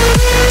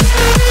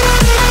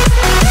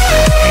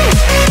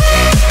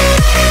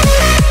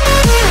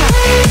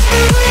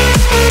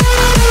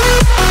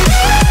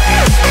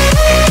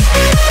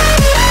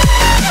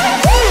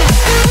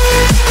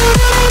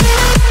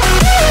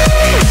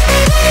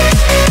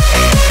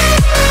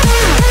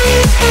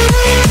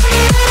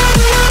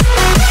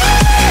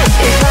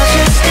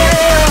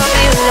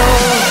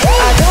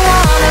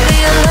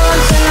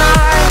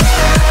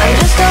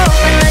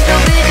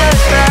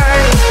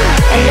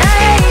 And I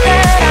hate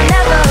that I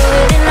never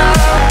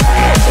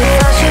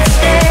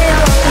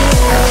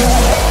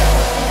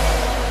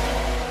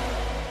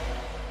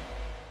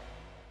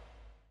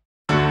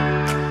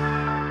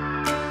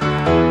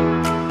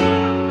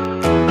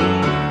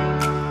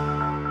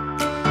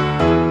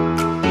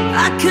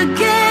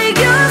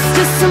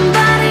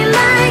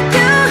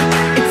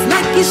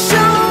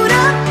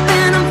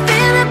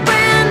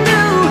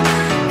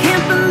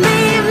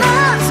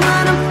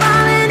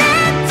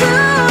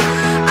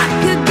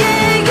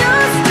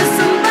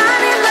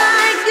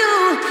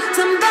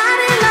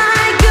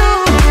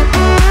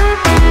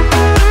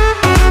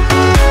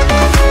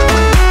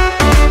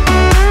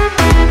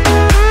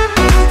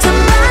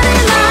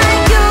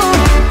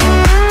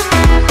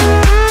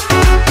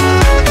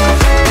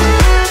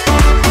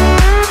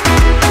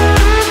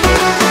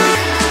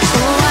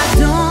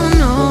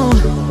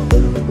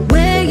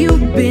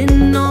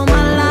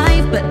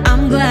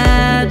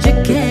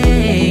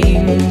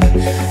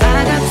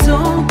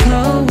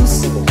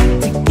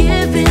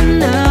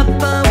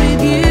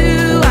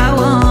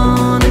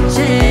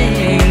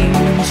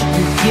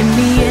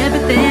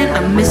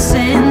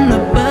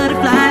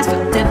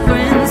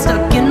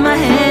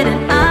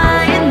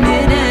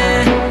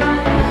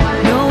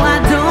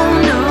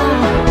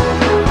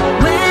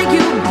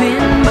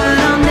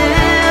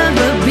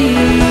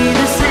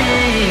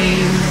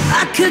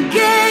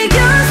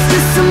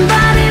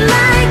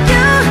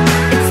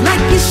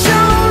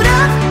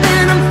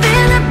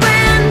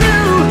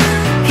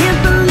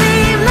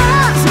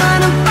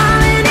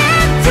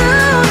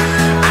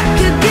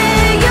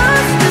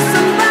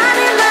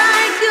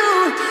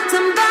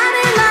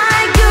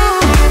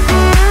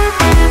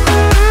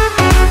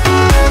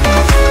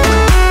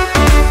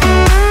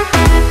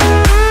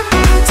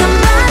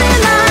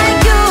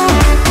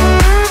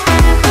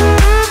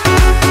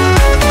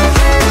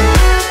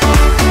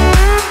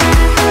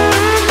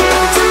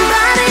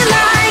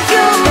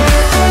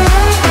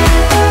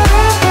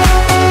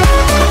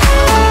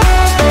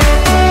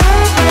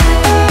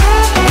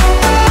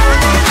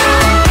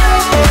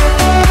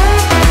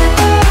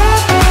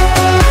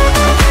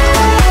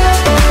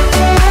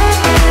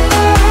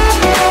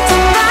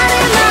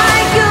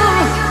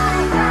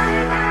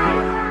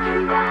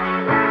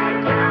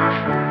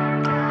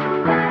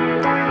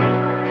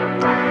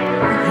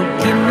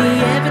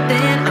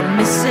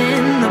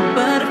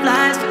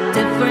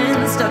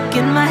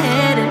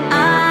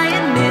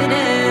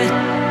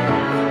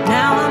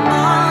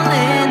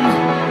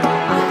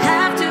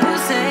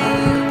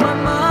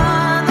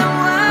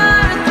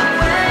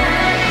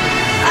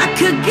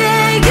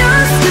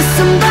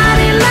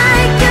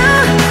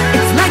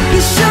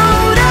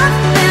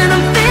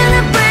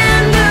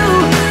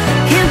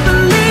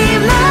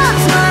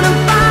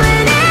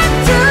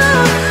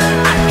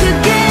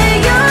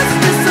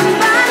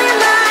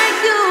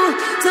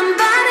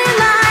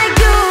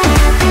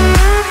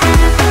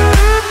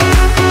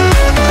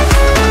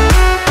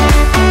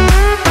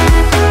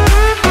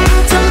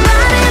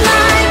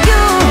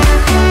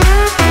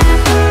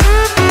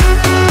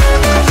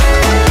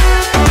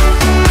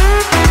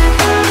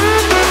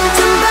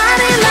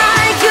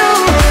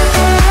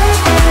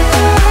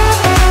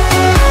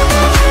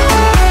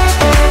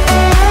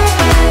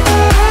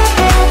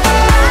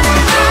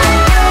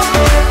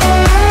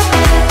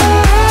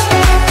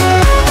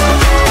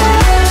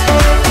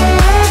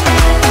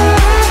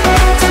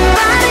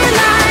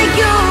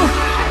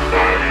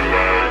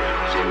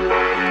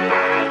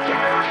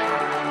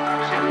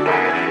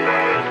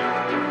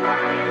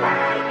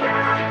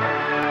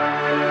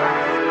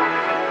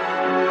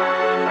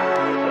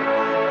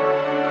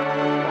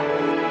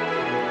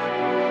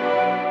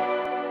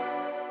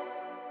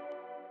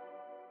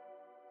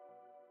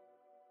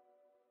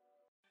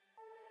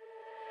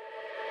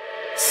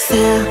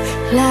Felt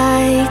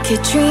like a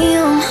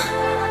dream,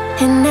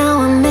 and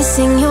now I'm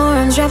missing your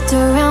arms wrapped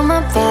around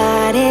my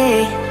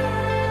body.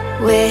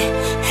 Where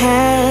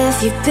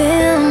have you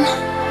been?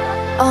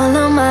 All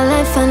of my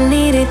life I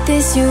needed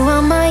this, you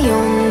are my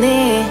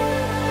only.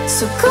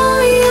 So call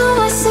me on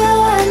my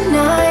cell at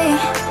night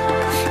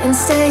and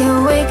stay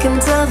awake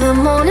until the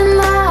morning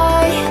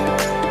light.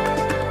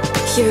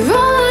 You're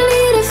all I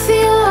need to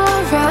feel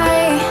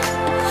alright.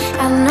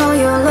 I know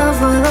your love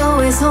will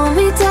always hold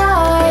me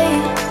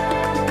tight.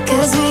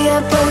 Cause we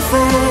are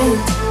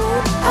perfect,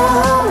 I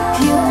hope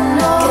you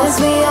know. Cause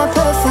we are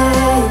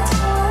perfect,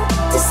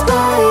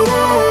 despite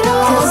it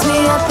all. Cause we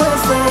are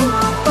perfect,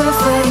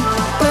 perfect,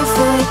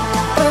 perfect,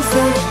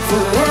 perfect.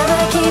 Forever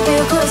keep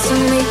you close to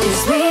me.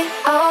 Cause we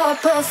are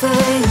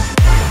perfect.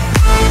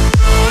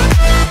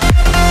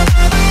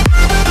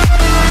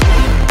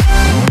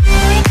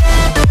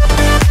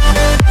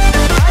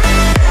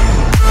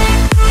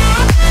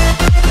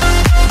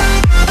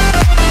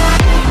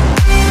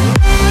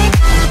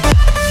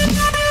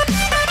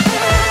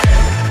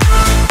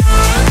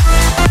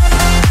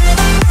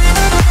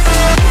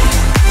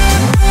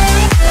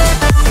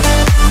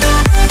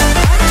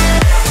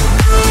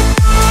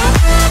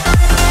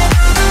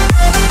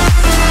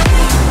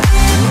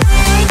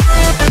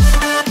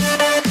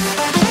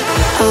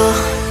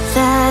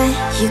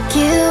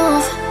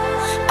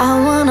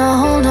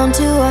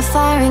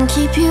 Fire and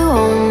keep you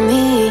on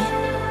me.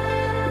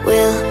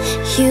 Will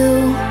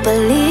you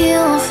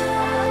believe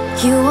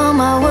you are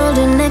my world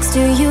and next to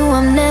you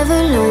I'm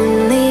never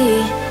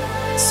lonely?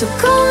 So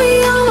call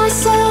me on my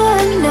cell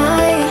at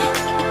night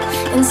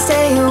and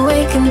stay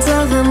awake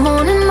until the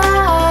morning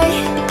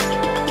light.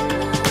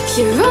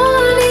 You're all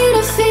I need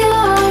to feel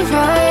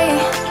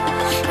alright.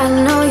 I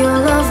know your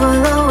love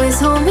will always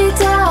hold me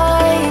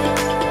tight.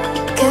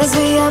 Cause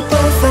we are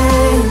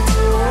perfect,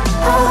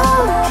 I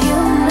hope you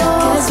know.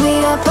 Cause we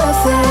are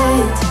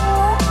perfect,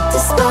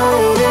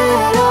 despite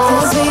it all.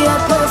 Cause we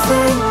are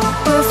perfect,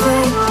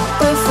 perfect,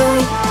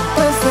 perfect,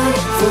 perfect.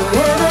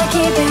 Forever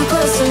keep you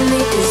close to me.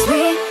 Cause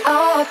we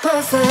are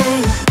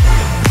perfect.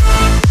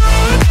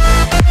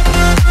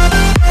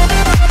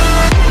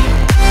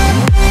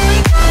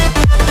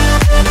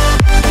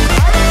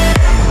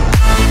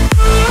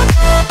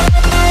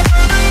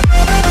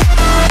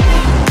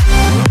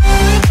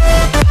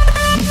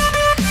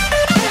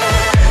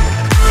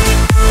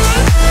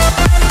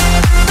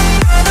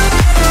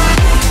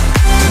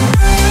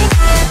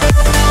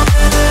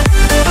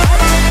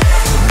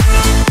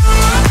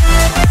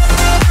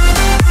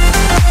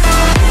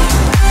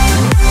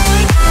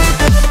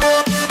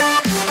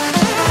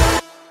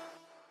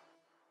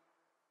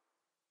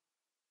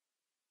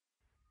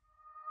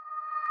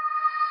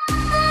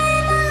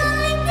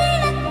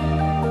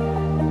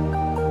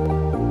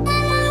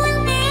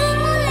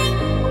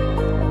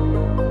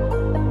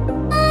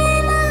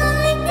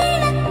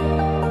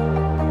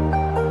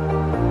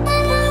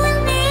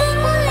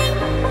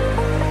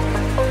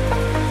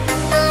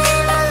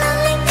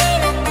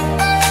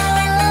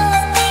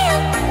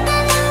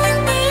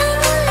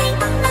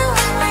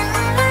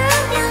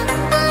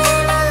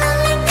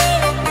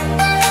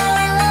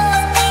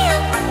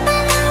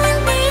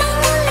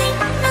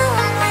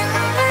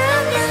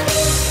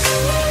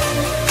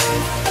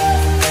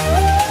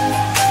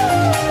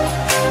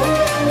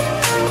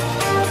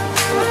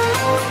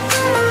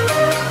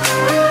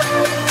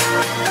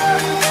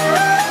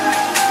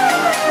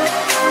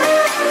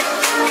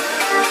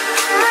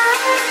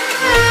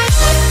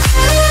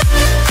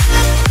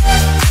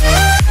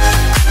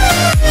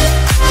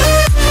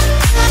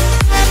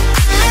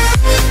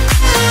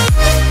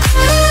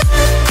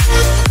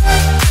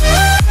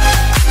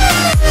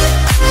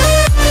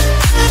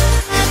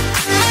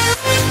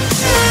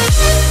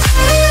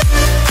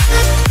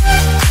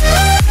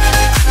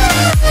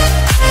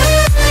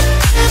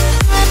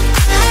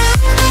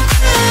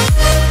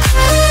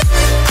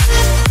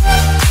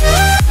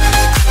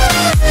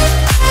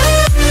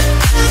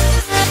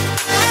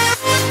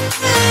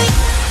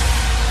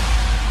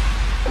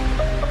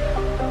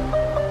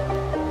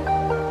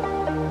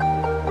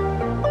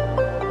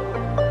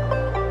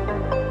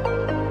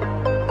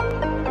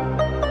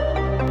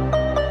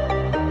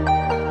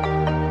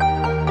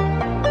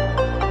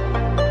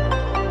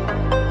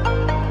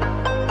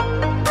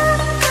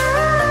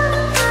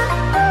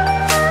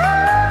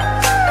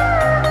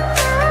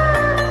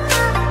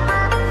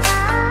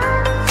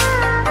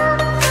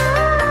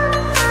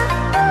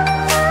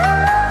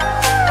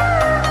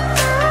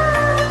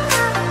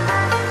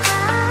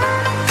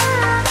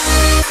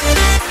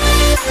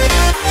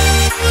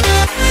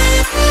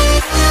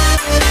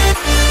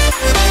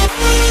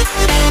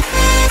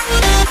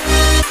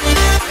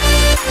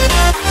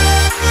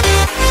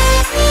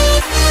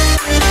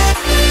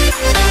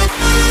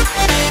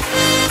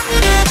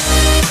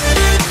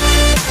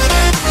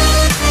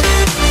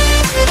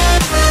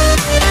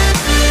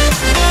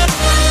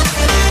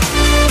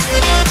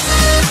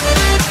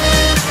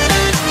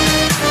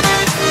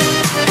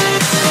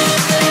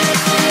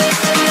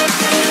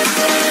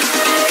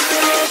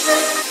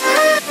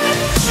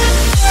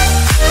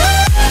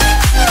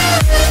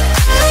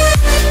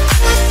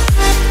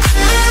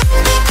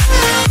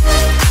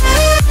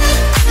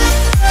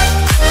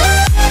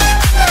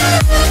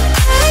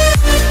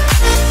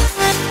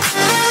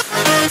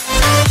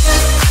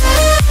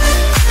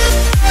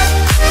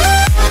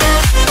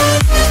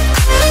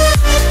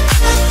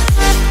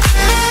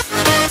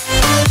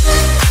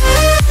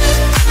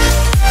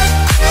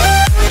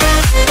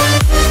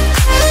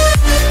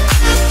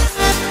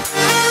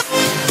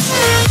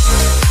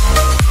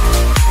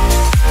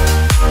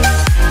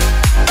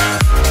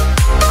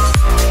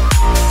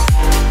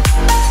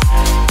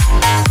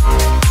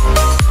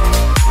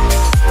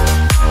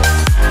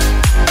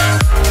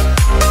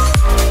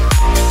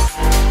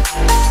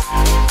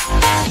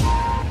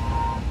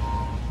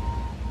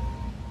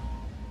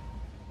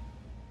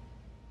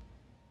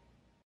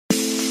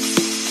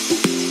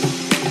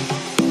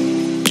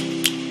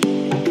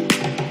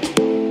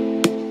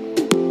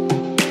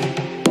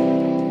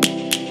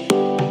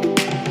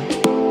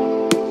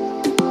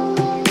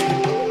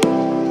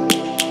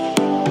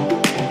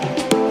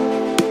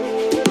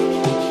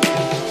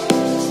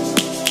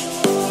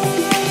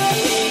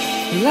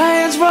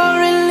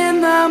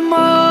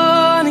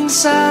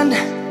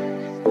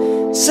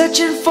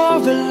 searching for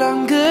a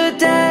longer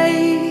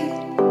day.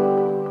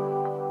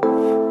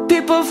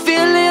 People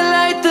feeling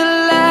like the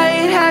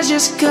light has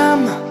just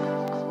come.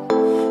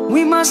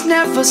 We must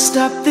never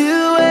stop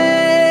the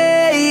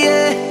way,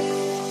 yeah.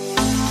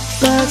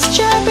 Birds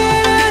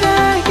chirping and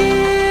I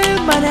hear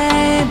my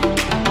name,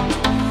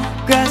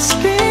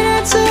 grasping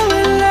into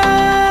a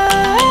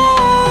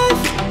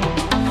life.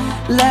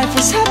 Life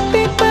is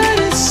happy but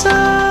it's so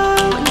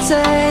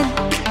insane.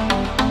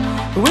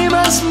 We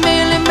must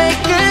merely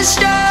make a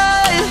strive.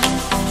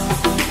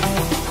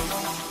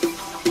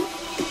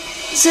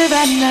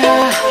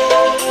 Savannah,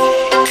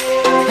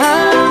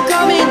 I'm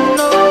coming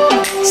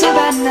home.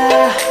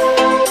 Savannah,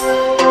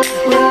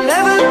 we'll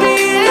never be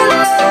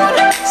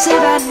alone.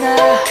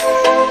 Savannah,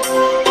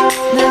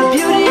 the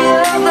beauty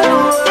of the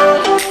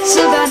world.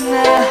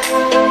 Savannah,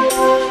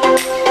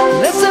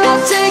 let's all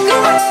take a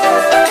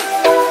ride.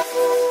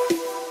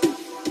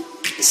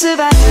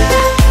 Savannah.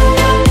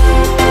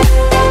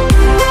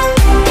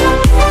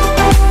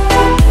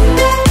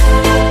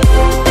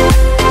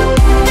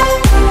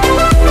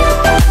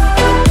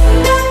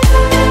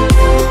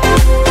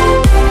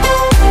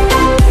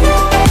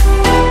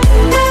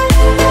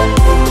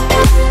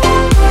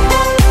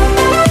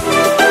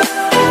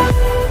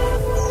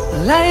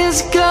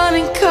 Lion's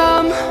gonna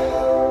come.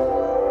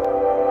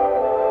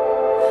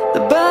 The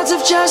birds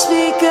have just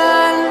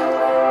begun.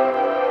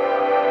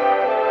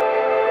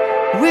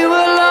 We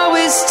will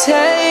always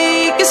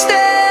take a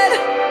stand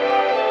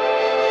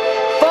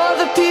for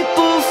the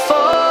people,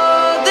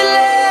 for the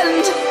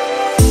land.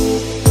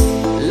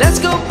 Let's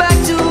go back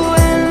to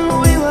when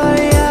we were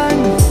young.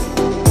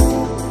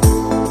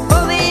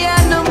 For the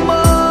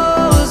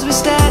animals we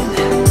stand.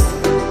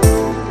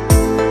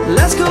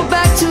 Let's go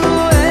back to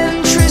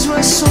when trees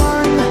were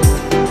swung.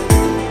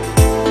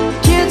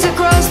 Kids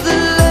across the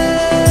land.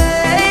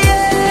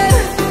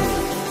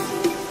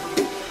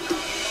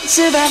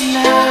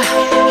 Savannah,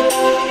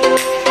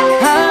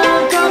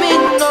 I'm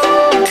coming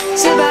home.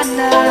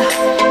 Savannah,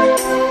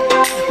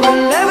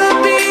 we'll never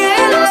be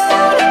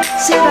alone.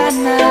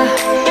 Savannah,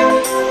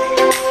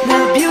 the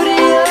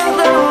beauty of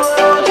the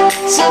world.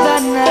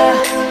 Savannah,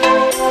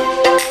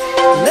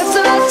 let's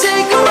all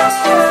take a ride.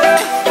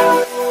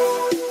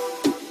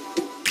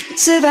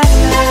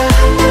 Savannah,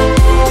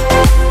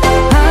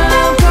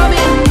 I'm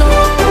coming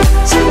home.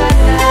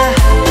 Savannah,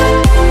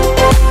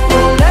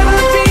 we'll never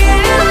be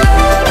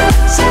alone.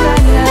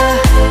 Savannah,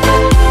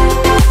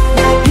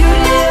 the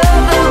beauty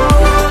of the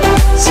world.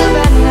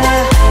 Savannah,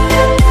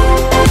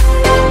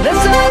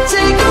 let's all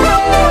take a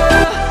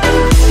ride.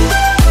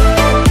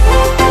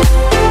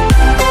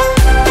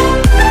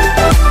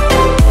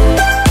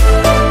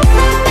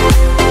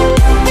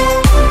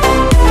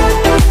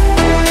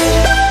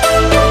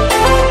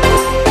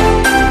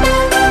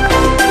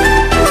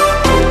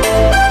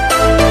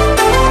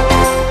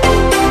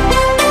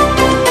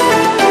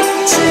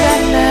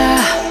 Savannah,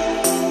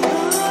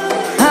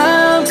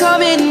 I'm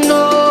coming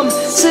home.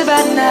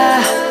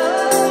 Savannah,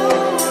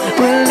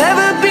 we'll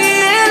never be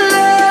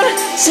alone.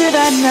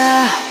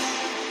 Savannah.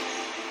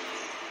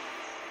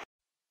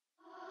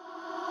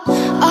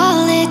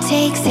 All it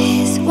takes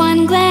is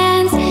one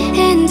glance,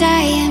 and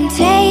I am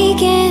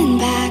taken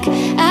back.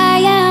 I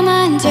am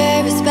under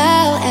a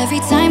spell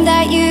every time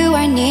that you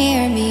are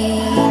near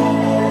me.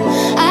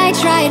 I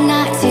tried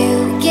not to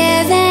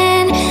give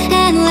in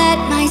and let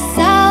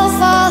myself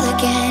fall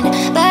again,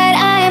 but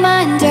I'm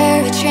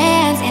under a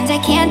trance and I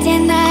can't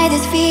deny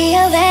this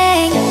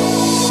feeling.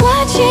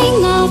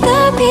 Watching all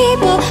the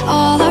people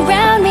all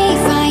around me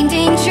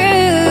finding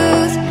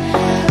truth,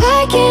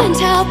 I can't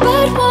help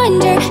but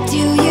wonder, do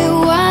you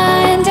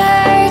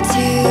wonder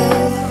too?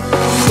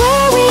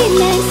 Were we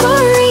meant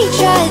for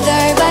each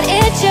other, but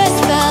it just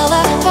fell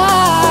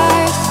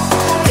apart?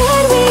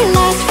 Could we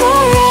last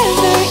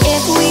forever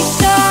if we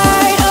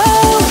start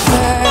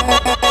over?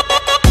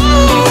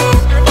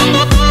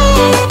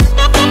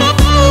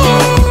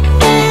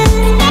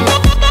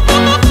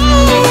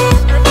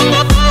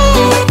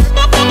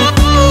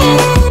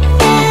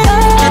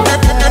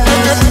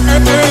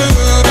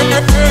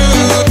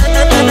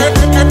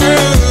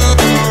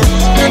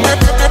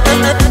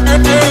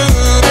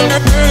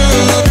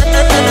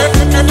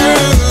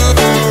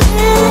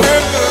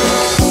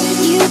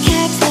 You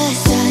kept the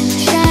sun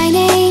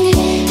shining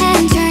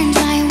and turned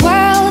my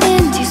world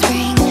into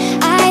spring.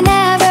 I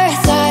never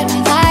thought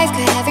my life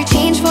could ever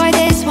change for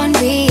this one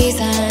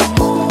reason.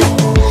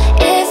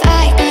 If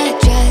I could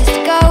just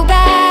go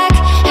back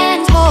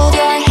and hold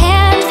your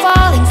hand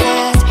falling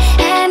fast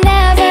and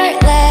never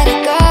let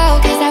it go,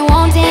 'cause I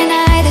won't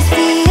deny this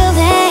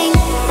feeling.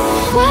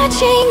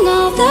 Watching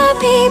all the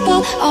people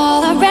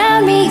all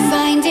around me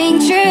finding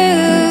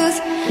truth,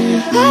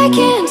 I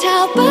can't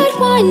help but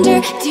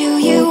wonder, do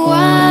you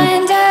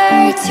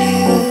wonder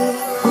too?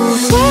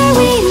 Were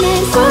we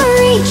meant for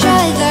each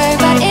other,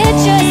 but it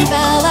just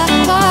fell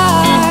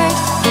apart?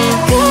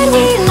 Could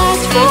we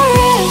last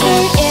forever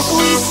if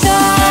we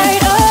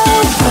start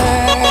over?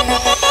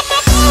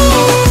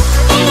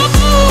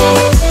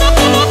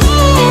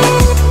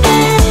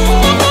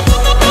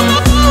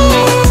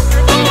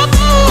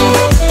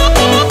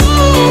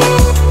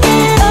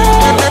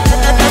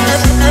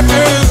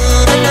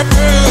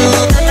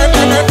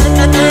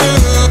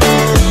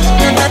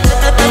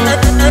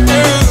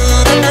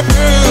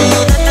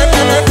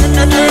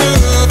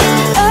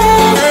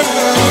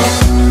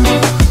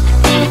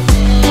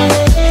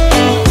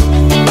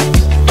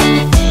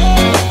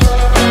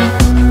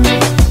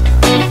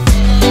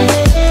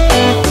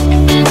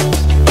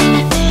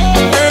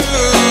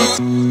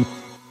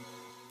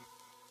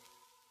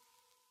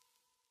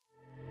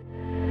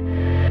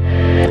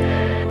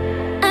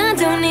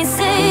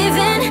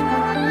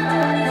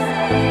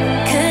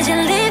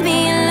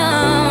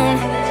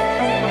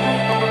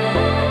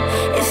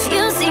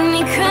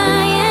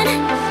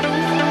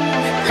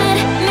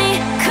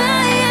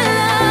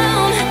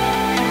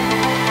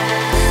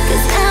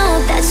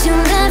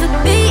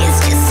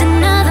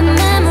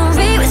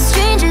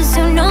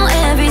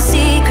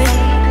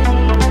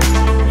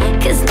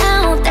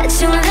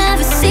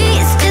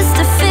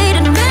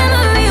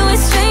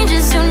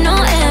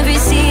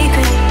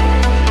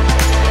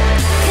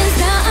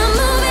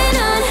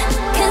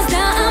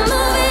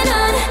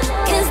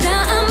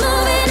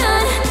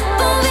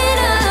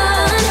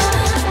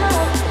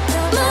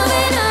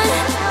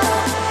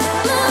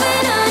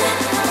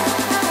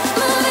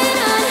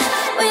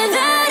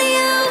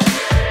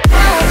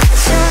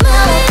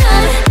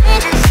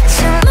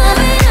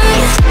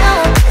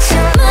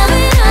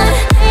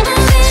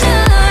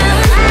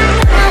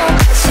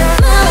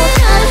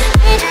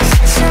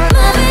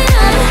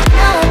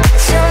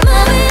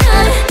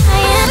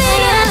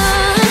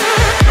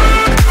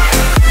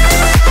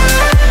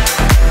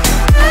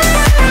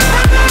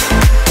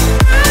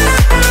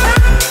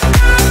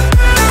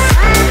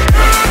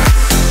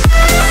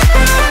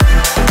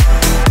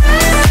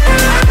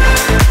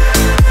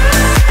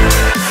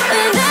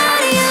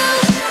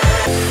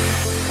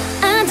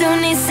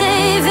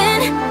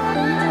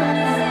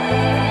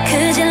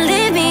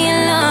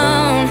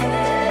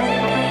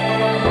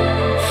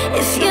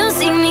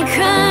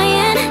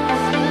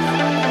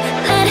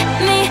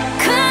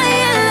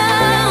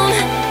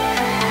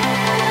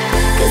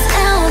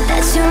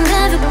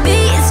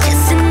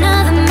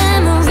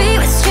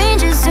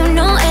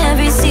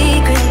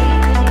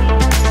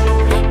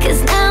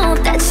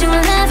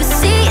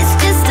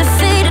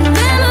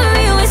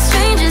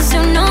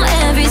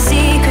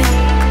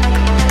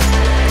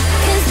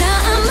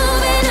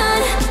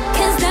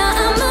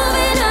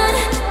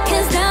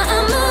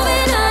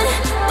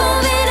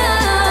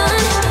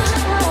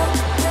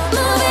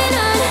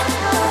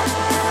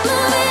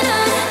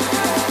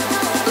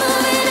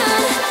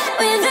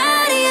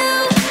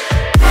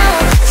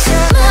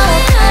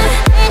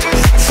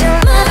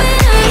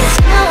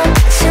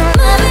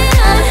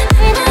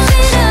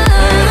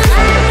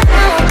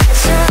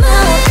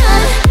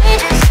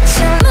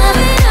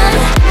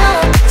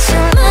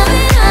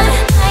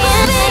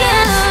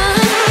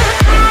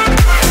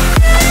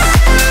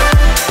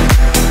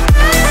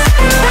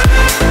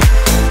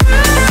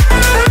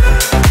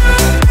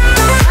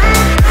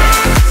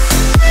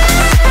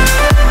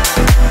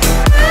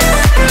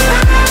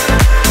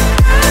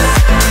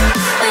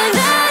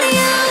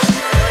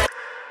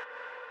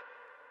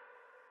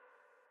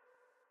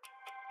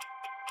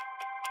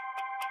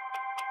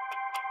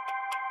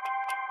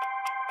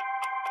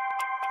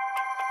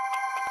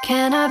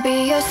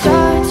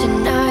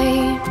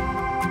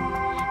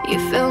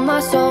 my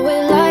soul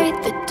with light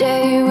the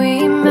day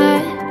we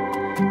met.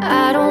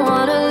 I don't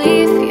wanna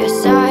leave your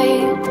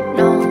side,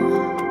 no.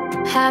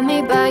 Have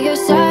me by your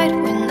side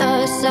when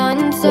the sun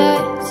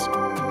sets.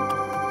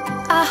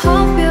 I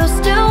hope you'll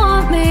still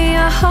want me,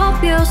 I hope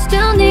you'll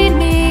still need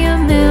me a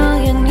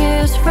million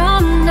years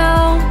from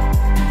now.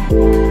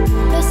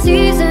 The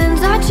seasons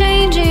are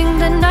changing,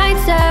 the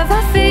nights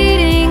ever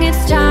fading.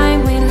 It's time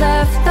we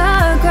left the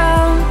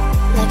ground.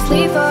 Let's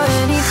leave for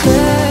an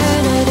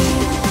eternity.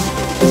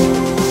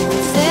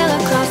 Sail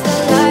across the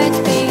lights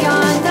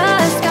beyond the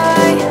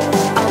sky.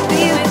 I'll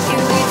be with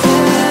you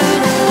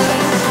eternally.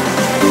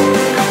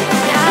 I'm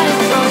an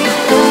addict for your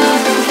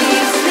love, it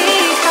keeps me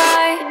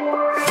high,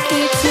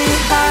 keeps me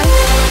high.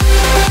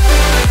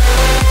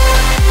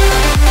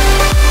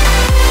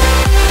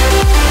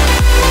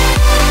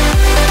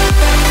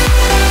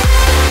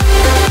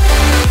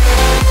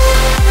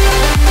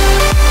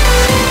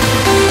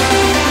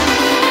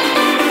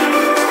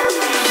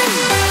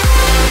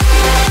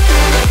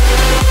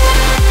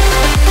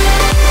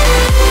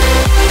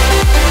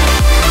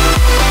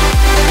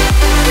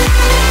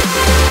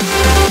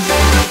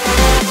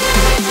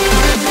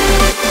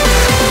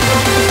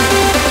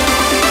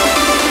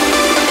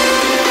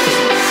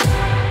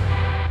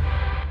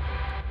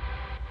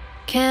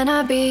 Can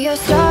I be your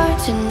star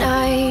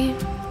tonight?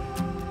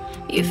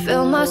 You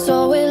fill my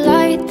soul with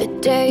light the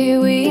day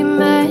we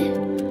met.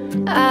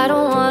 I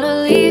don't wanna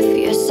leave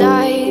your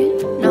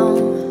side, no.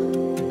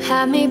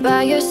 Have me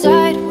by your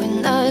side when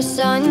the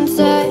sun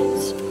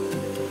sets.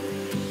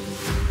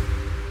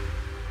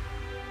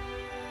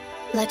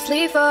 Let's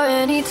leave for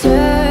an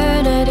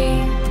eternity.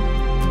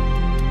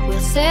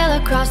 We'll sail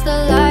across the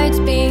lights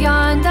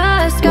beyond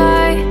the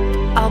sky.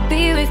 I'll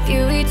be with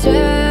you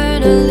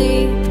eternally.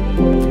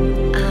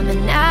 I'm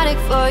an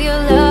addict for your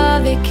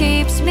love, it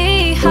keeps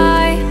me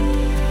high,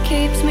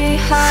 keeps me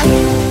high.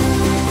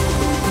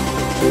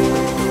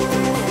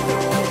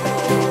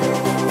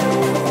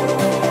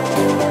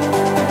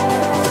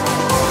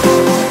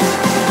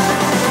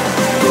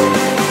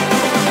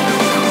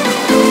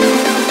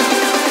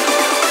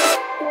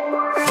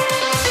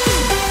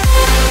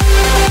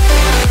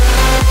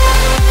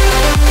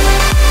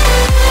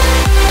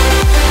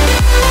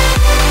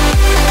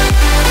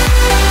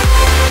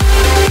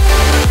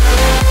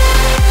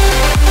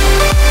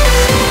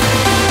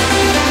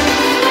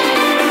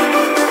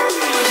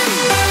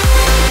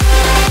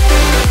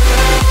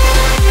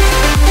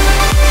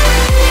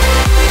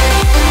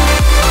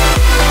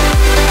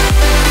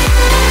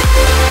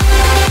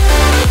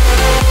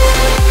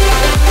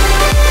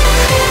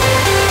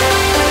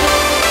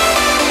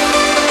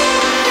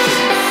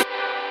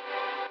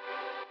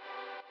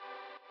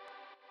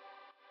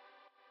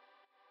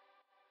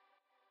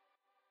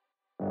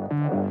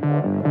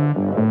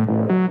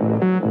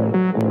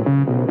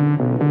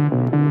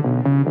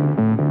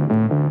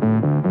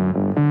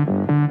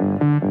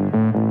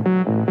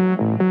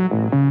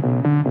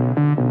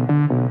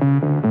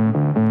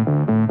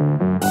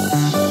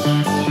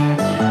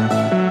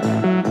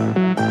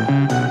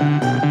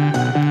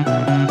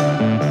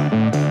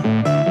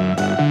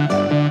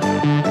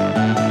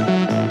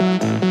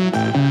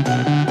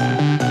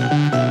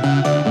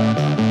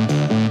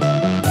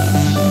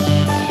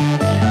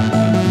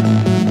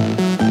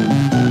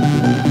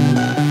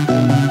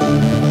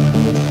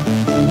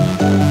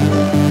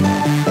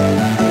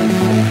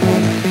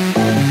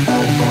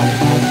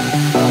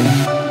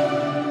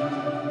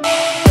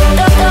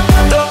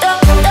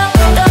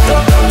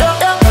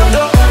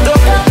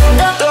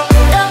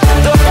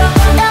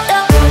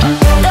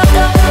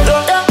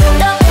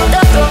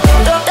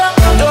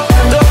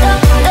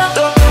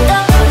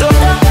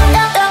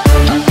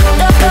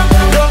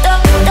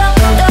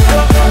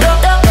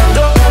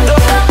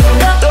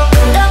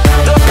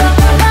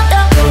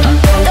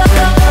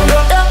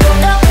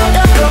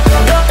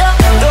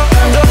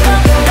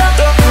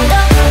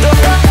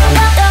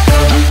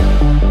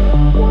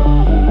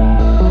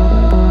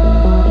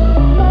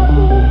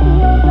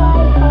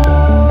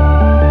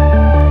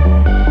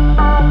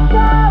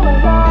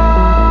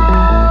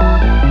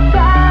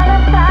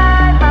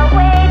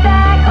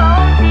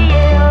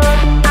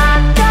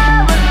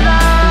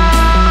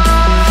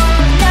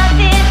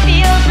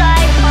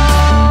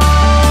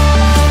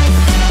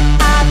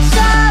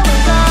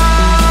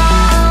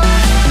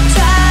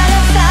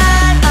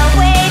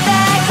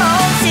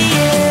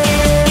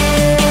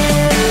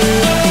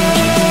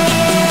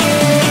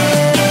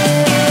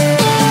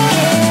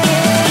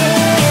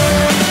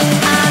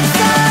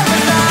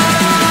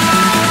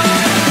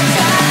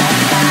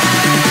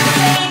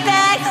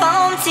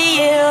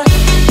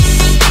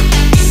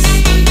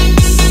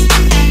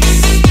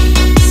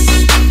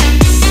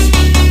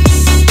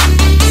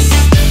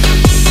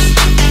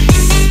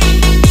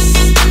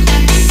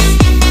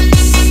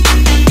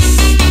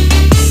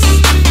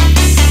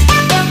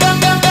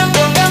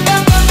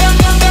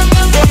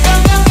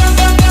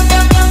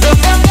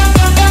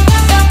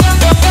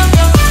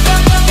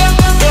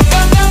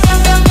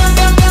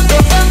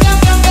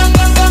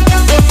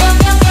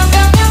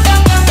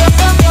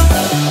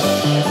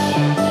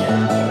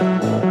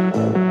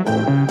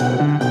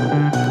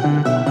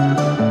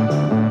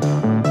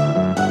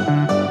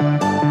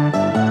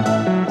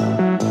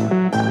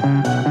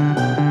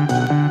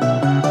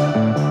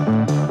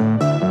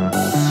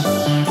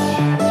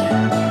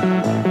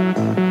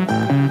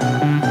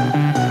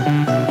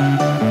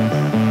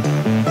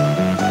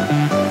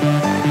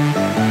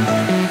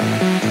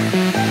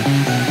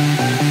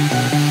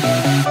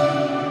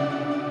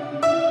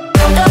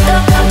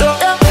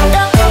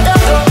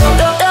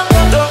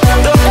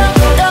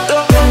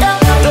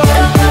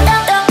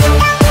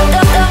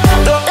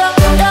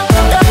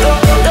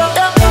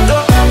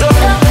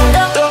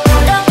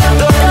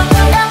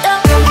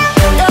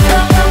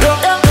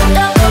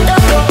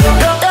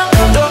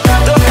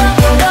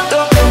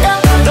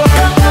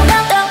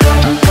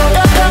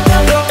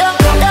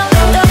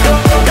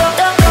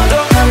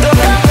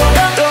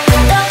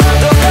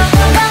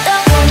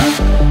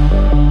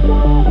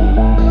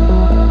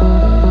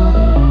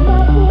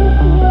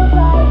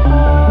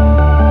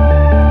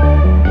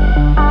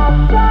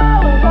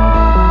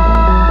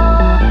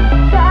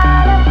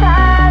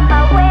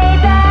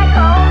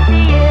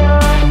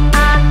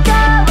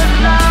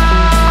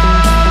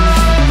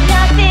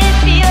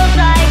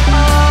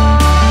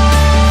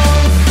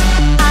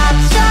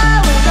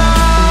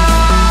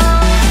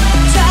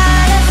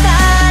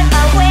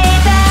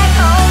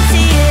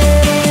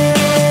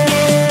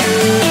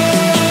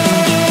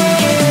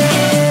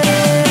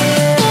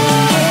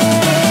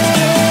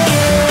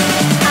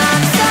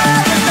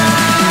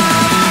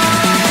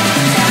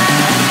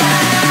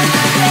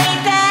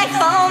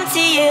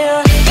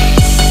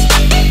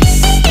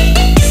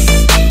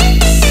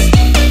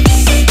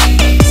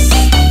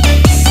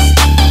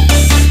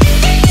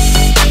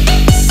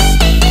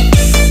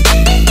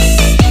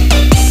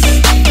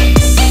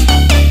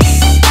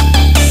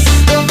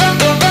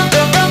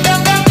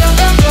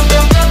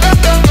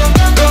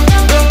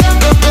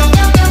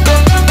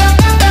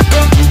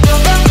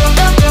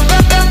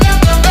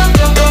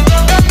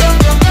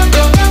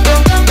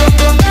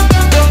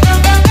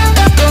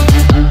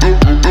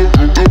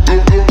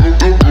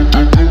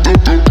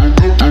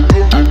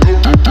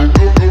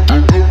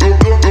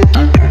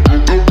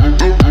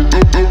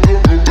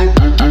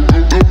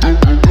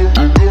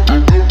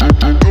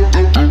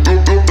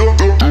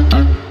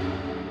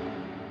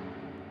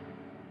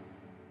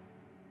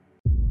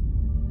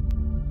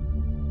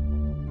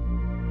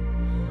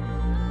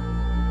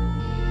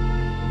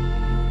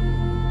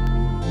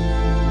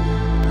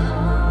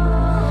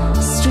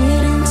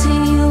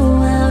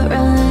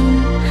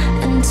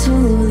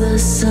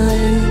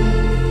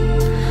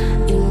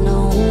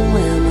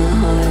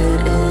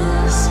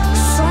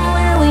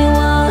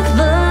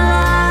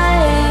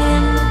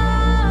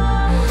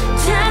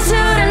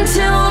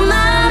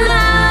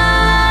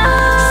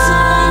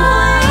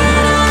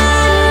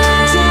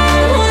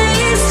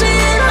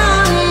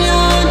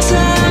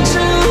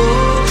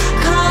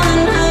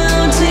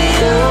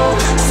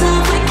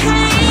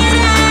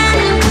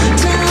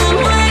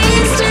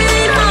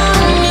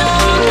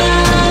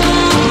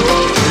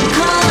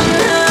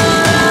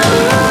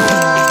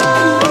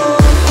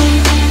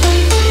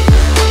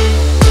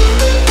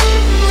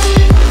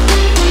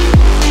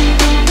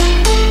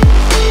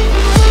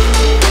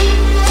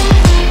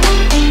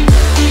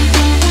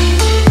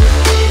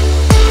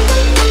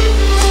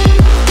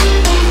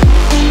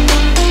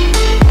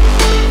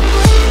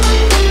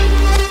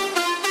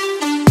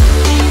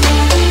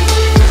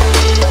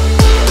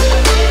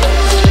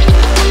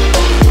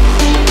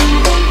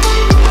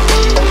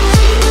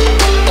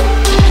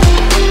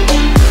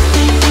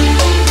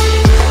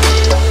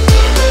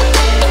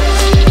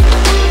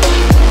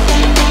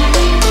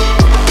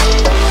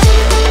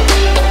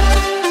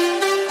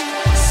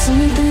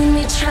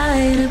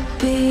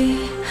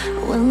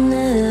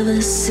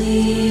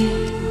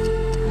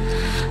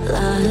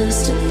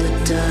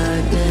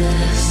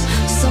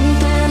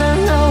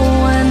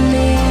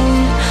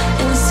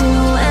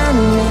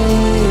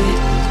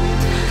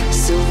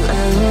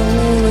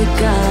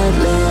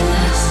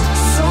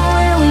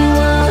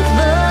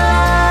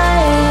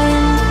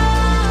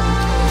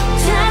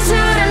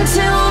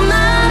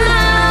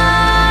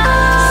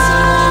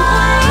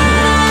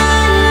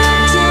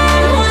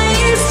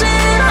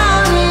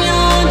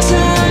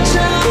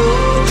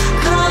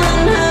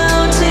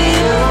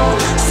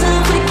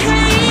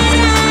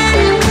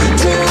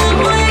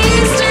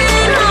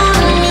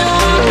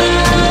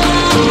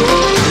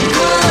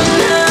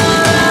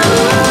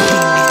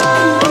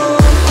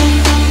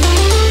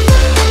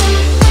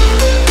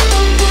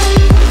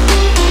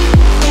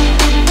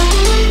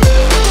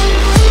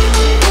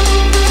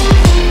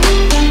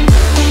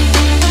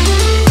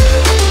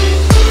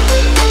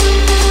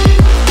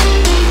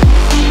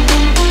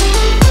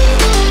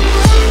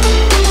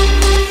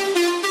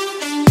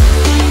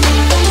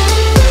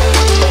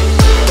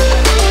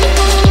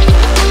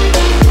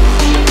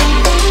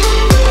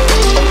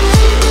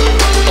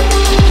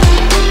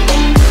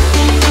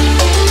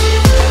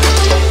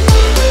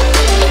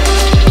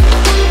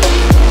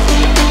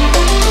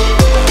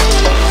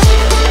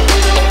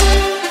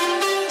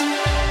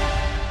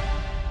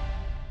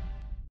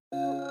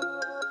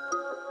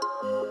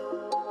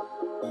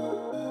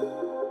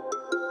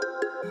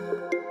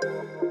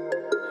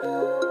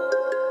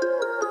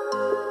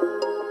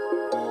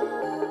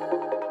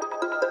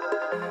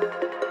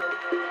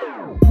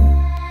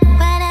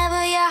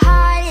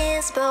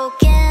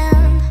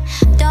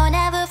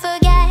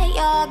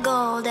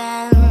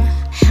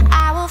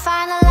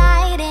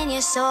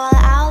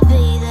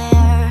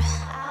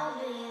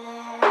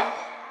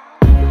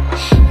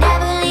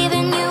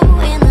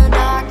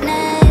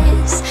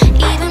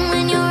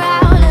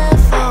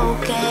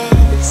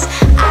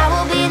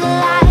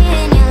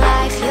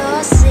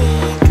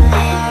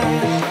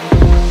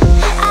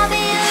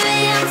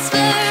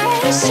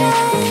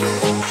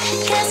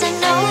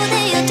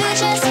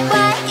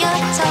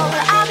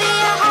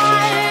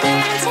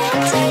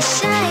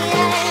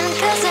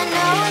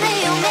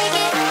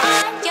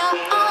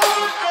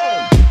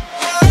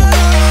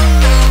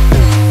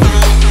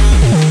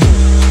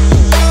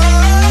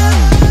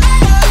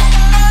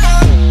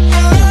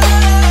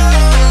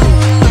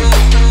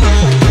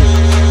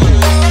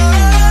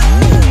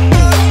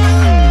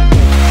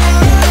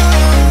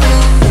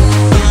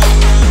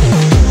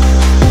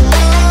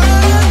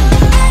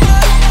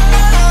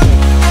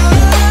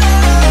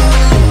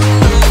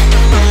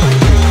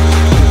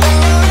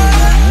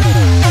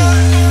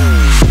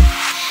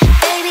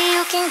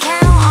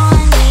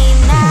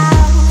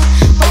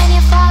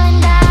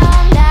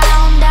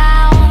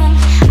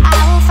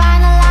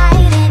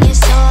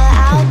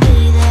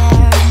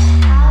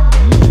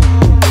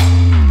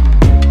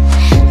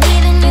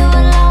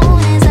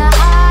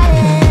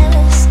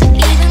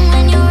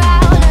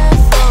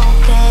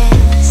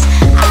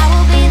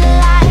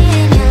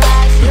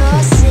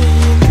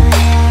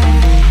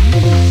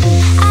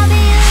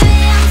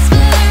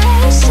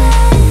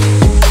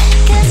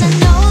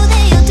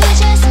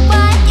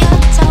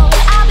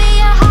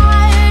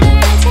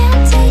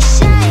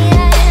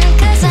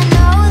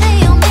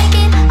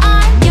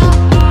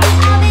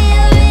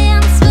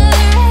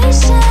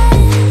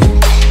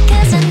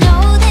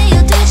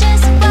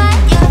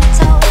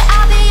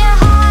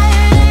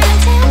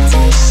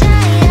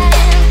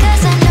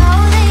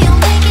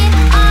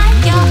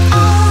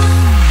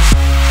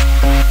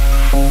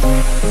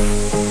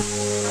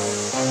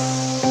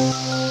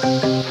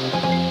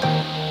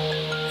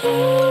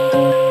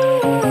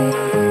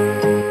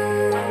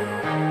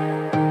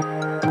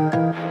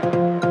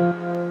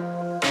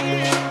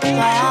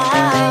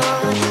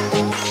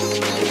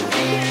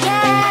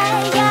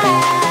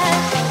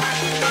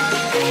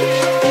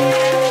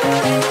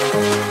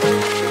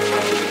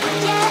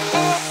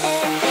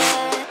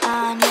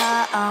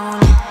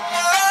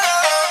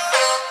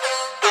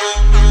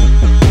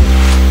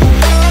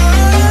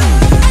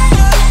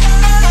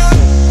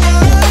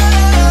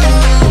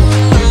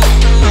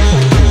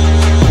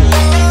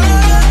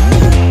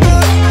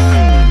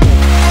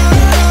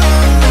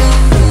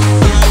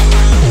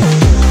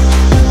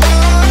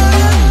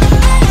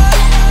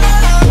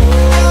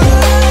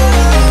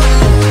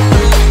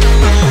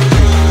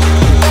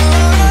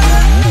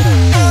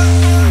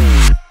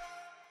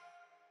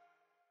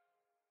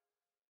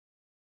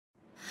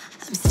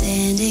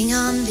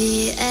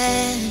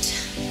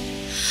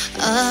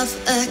 of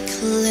a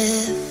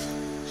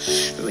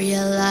cliff.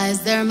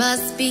 Realize there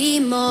must be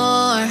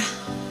more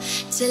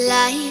to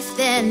life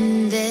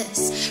than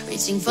this.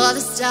 Reaching for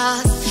the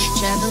stars,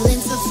 traveling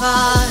so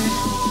far,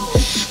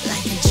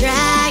 like a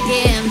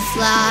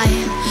dragonfly.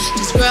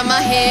 Just grab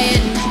my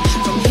hand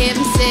from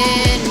heaven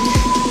sent.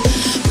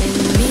 With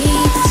me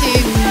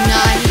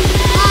tonight,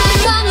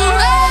 I run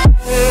away.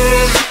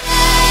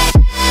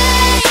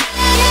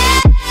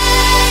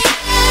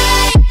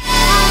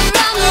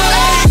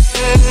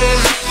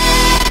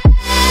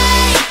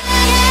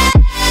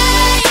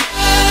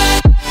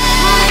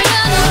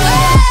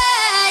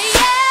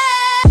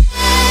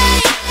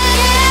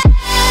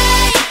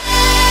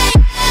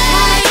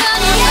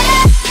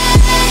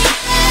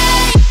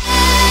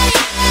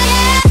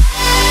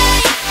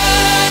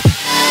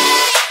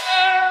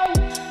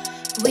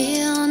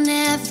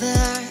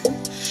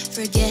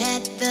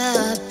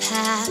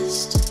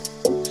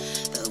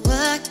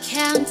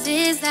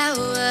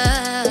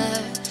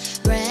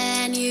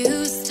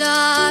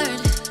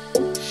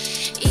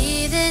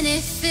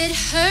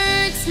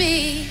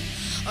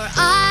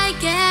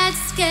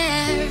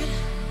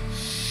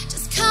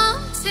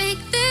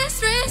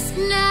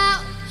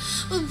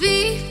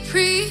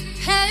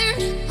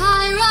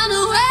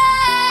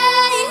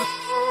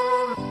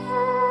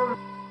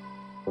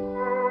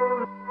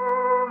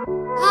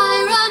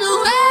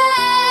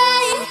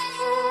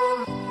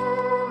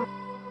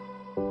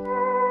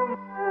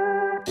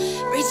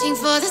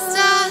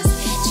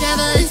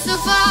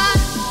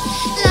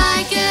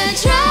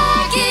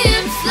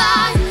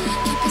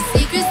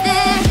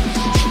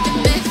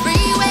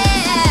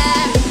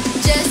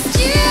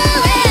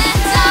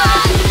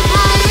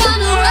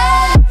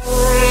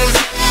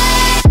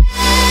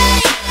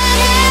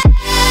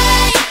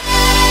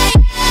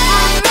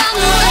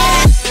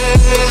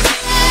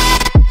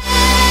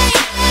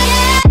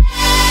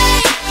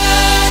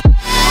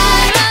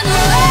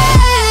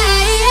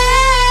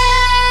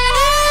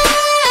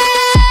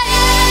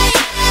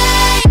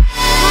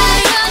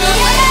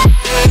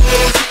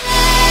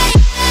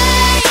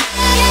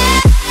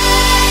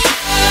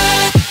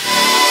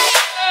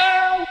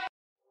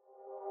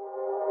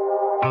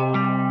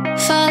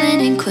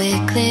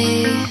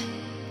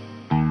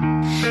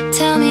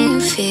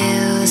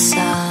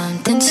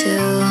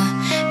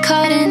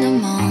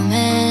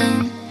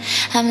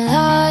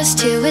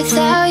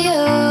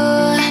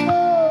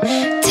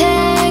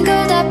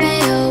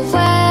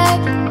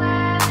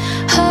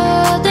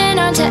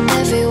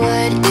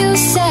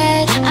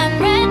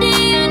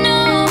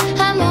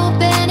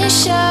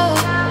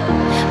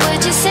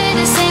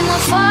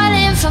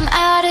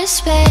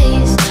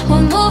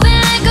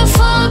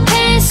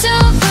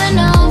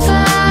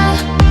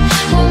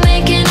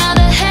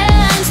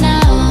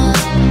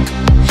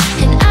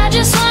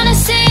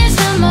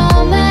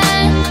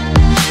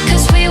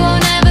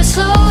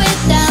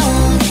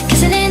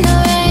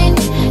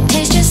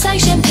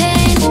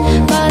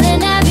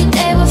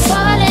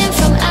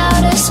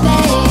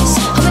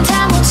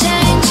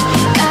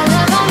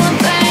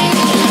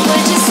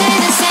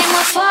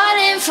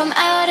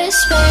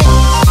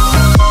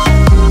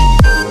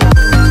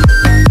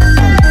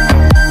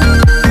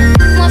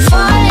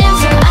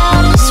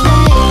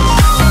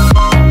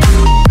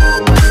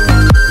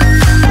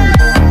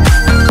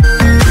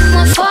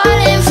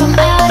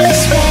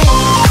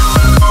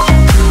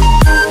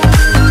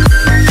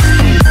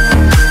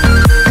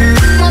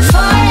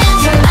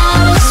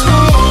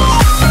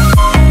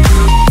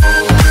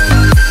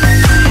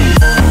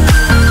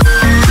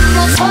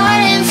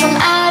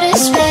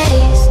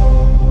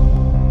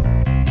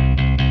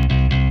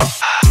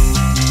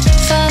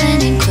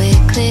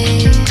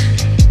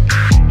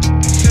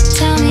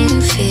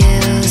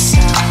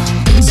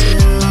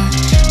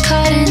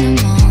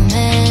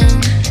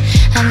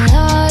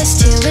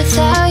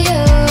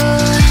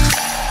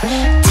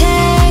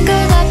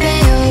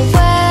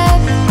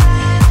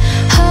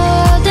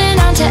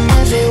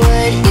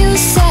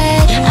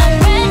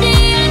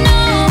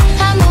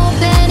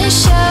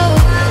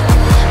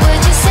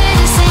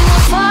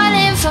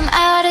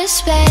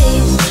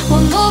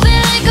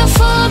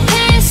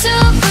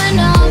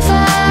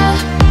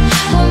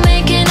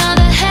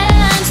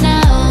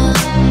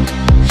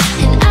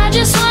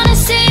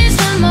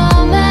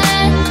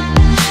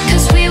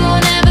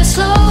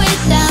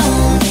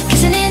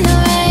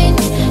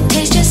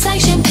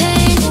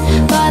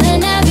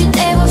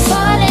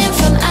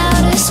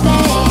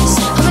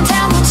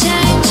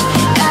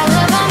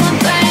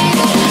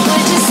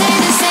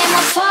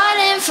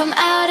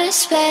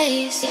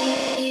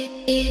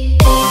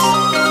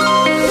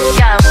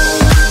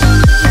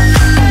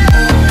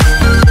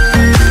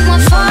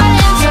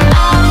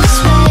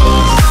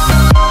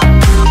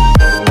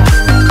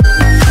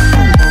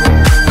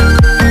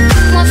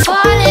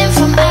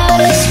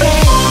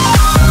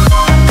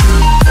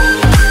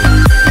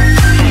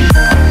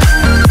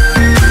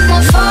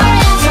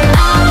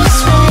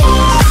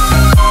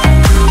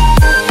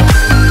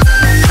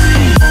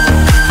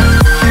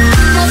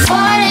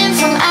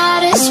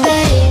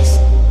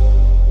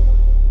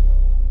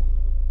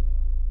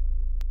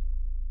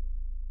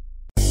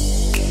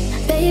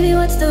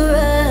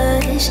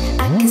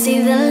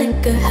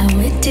 liquor, how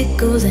it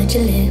tickles at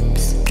your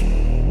lips.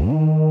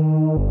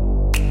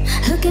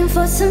 Looking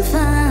for some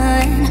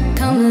fun,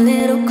 come a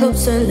little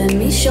closer, let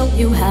me show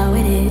you how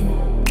it is.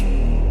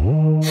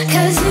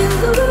 Cause you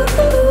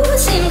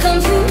seem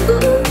confused,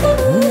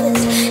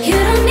 you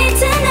don't need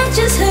to know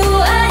just who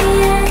I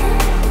am.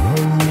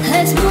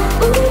 Let's move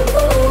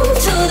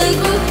to the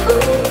groove.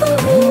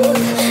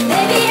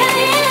 Baby, I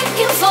ain't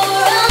looking for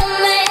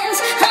romance,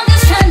 I'm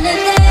just trying to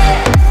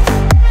dance.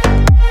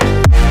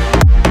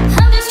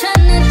 I'm just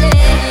trying to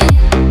dance.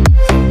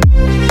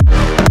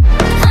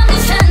 I'm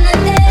just trying to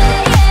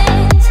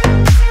dance.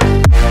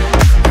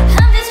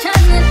 I'm just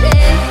trying to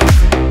dance.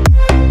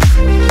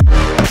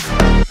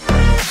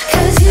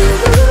 Cause you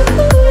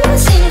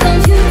seem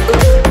confused,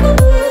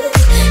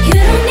 you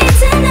don't need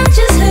to know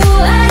just who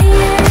I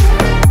am.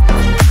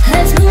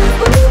 Let's move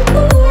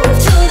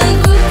to the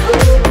groove.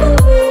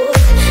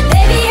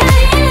 Baby, I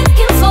ain't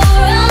looking for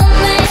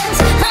romance,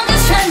 I'm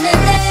just trying to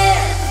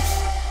dance.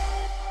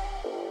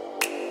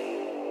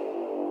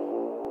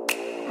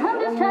 I'm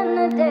just trying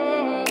to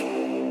dance.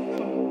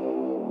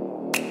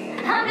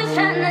 I'm just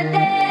trying to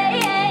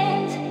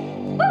dance.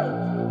 Woo.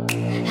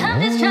 I'm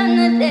just trying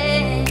to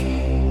dance.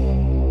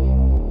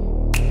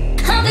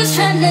 I'm just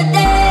trying to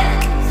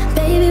dance.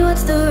 Baby,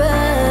 what's the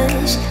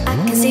rush? I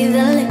can see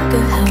the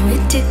liquor, how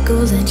it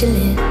tickles at your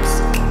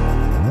lips.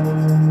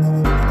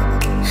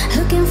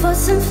 Looking for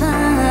some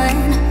fun,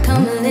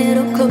 come a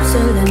little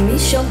closer, let me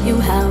show you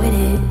how it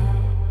is.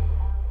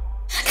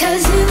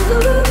 Cause you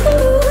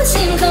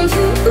seem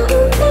confused,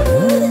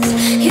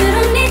 you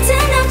don't need to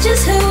know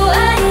just who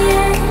I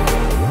am.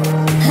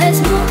 Let's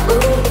move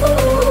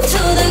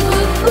to the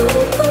groove.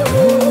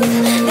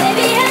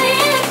 Baby, I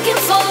ain't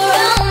looking for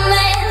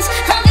romance,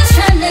 I'm just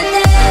trying to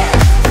dance.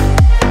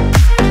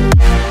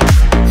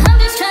 I'm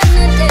just trying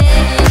to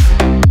dance.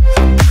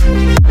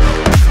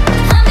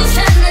 I'm just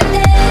trying to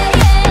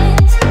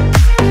dance.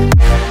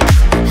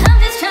 I'm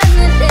just trying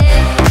to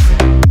dance.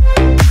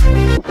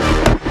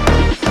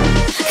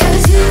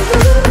 Cause you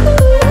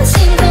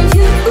seem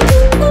confused,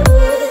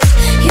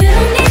 you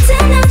don't need to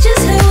know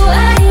just who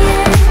I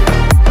am.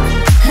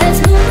 Let's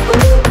move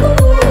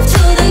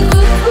to the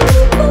groove.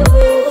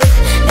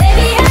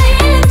 Baby, I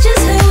ain't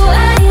just who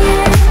I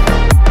am.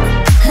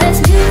 Let's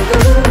move,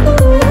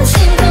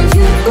 seem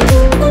confused,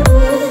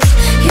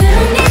 you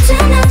don't need to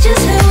know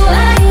just who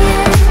I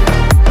am.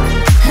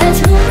 Let's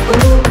move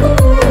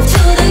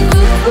to the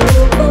groove.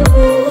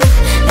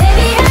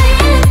 Baby, I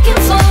ain't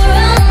looking for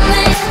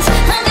romance,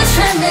 I'm just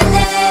trying to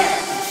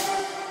dance.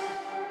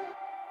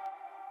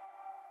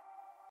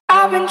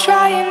 I've been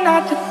trying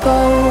not to go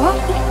off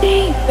the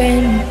deep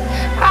end.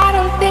 I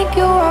don't think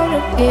you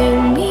wanna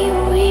give me a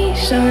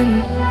reason.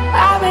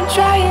 I've been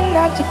trying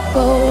not to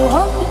go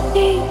off the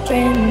deep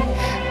end.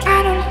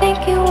 I don't think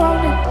you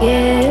wanna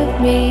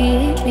give me.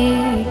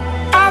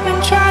 I've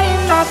been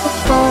trying not to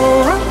go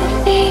off the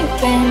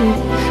deep end.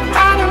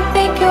 I don't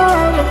think you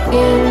wanna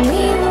give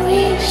me a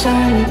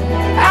reason.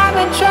 I've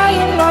been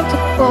trying not to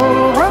go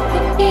off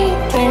the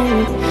deep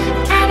end.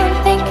 I don't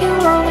think you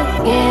wanna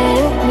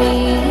give me.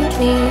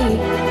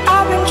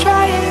 I've been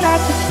trying not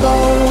to go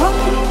off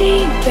the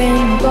deep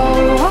end, go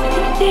off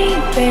the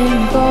deep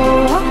end, go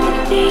off the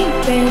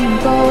deep end,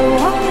 go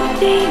off the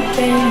deep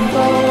end,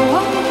 go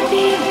off the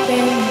deep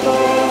end, go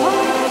off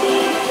the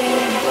deep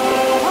end, go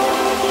off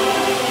the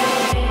deep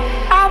end.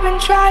 I've been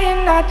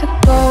trying not to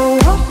go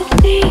off the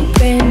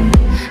deep end.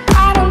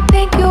 I don't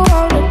think you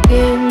wanna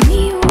give me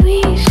a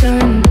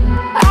reason.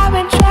 I've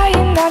been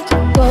trying not to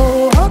go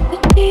off the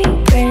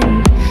deep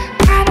end.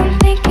 I don't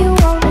think you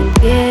wanna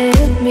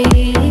give me.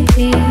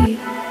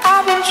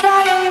 I've been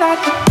trying not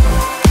to.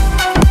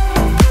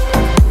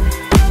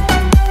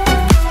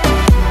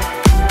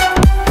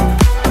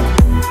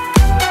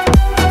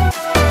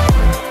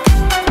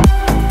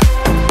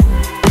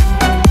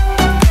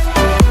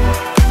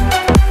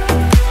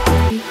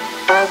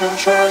 I've been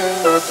trying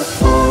not to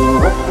go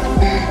off the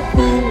deep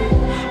end.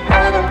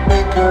 I don't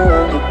think you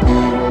wanna give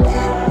me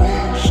a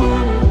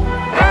reason.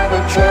 I've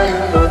been trying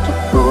not to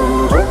go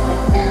off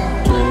the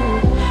deep end.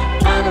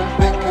 I don't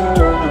think you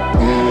wanna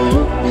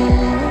give me.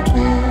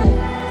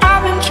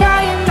 I've been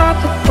trying not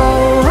to go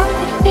off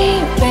the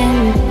deep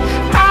end.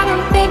 I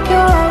don't think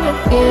you wanna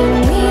give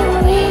me a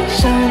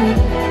reason.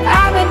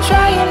 I've been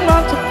trying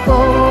not to go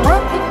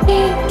off the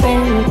deep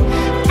end.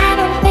 I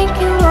don't think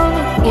you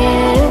wanna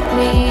give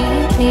me.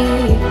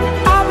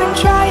 I've been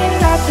trying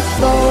not to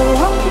go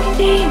off the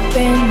deep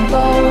end,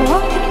 go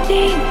off the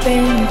deep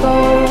end, go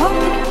off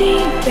the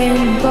deep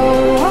end, go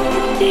off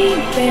the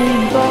deep end,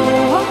 go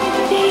off the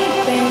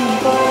deep end,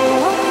 go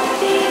off the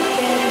deep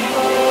end,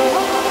 go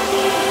off the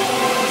deep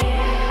end.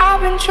 I've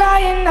been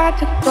trying not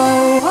to go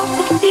off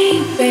the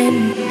deep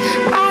end.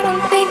 I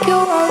don't think you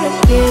wanna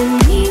give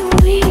me a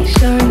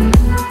reason.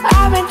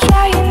 I've been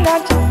trying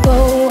not to go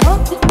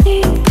off the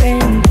deep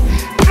end.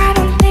 I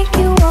don't think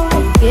you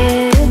wanna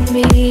give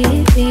me.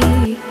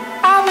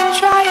 I've been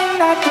trying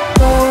not to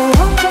go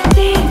off the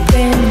deep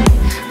end.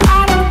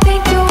 I don't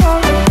think you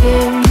wanna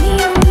give me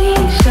a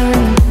reason.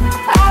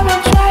 I've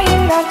been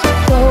trying not to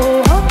go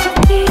off the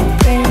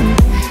deep end.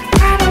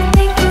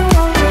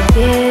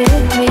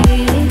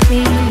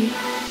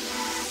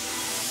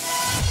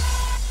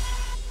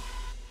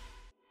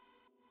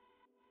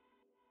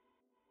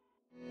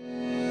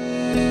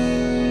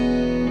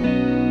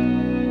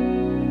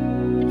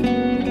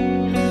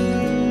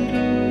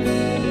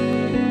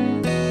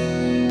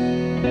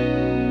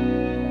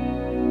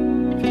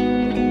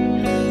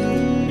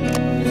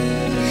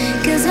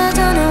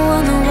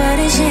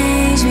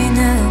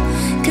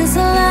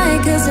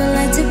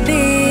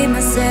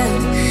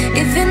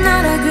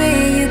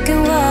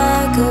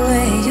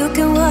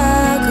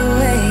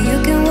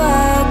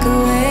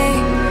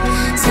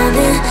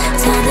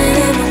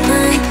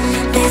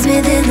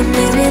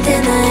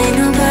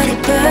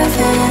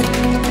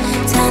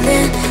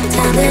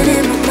 something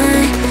in my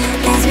mind.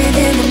 Makes me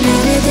think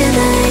that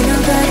ain't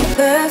nobody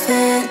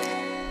perfect.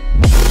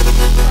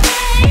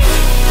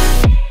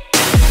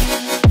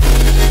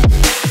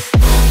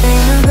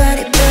 Ain't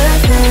nobody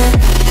perfect.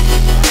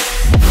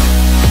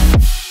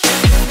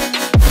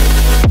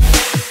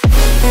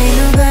 Ain't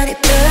nobody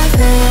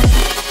perfect.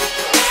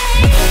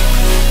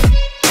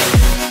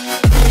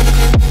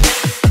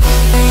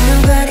 Ain't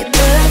nobody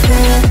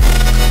perfect.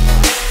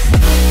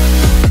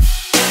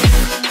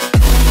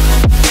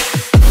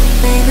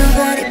 Ain't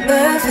nobody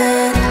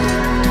perfect.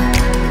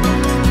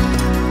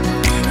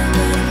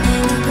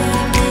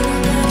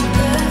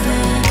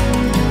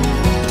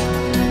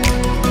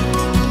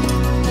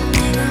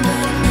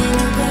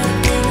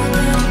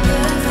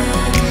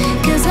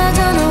 Cause I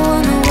don't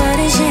want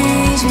nobody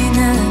change me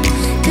now.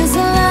 Cause I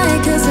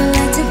like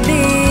to be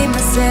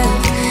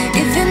myself.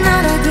 If you're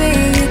not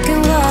agree, you can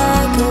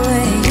walk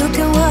away. You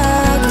can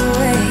walk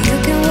away. You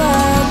can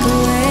walk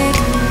away.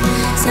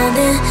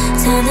 Something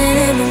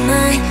in my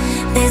mind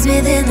makes me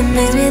think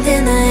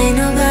that ain't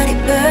nobody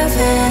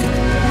perfect.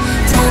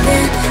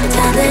 Something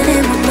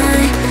in my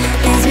mind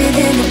makes me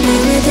think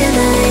that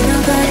ain't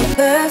nobody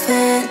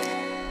perfect.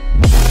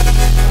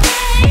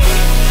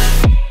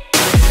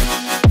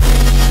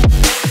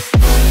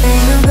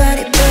 Ain't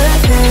nobody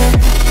perfect.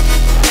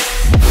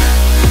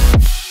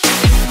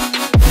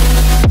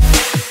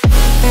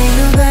 Ain't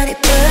nobody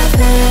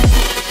perfect.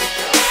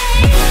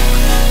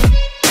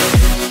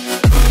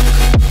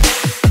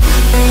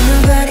 Ain't nobody perfect. Ain't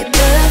nobody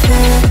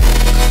perfect.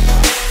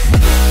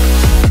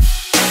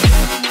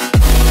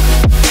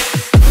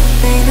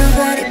 Ain't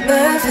nobody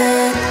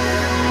perfect.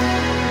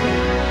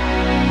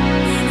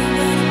 Ain't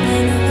nobody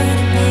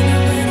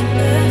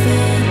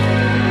perfect.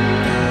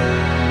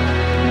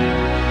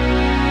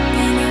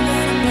 Ain't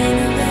nobody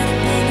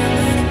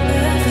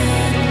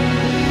perfect.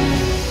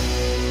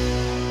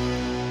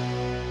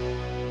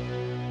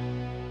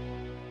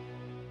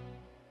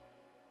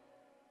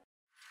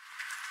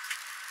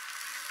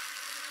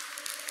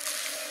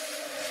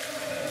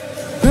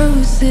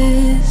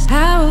 Roses,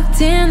 I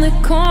walked in the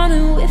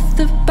corner with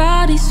the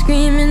body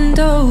screaming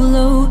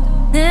dolo.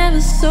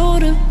 Never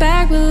sold a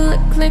bag, but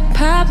look like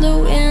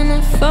Pablo in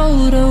a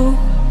photo.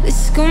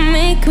 This gon'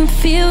 make him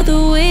feel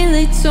the way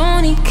like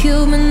Tony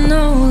killed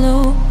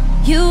Manolo.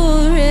 You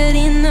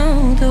already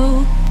know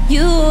though,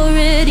 you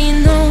already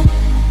know.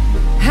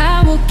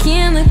 I walk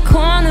in the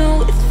corner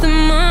with the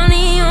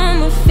money on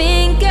my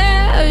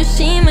finger.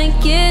 She might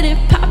get it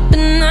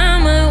poppin', I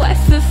might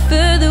wife her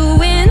for the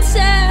winter.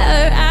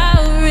 I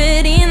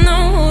already know.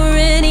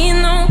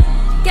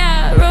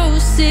 Got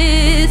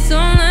roses, all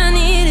I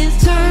need is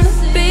turn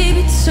up,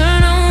 baby,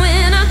 turn on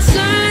when I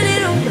turn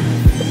it on.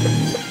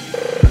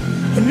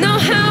 You know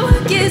how I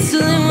get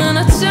feeling when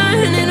I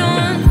turn it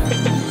on.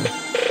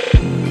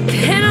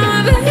 Can't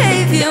my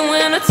behavior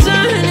when I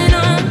turn it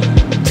on.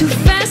 Too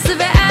fast if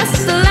I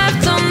ask the life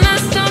don't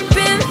last, I've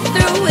been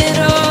through it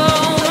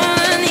all. All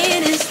I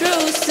need is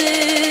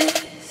roses.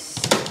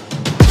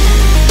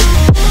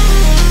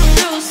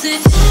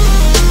 Roses.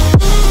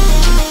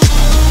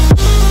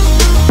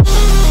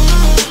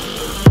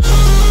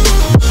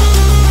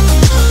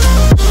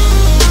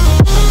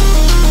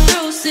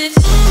 Roses.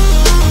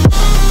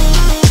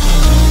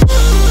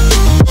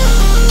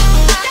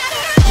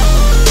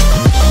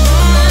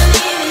 All I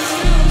need is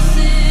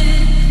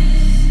roses.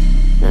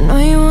 I know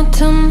you won't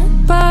tell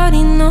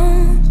nobody no.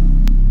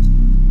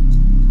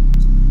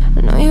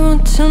 I know you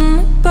won't tell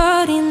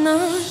nobody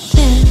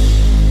nothing.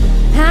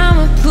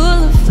 I'ma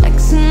pull a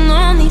flexing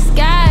on these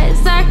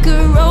guys like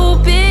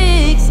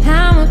aerobics.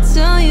 I'ma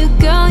tell you,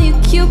 girl, you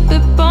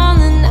Cupid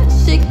ballin', that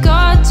shit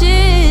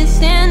gorgeous.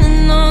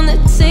 Standing on the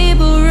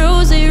table,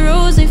 rose,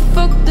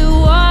 fuck the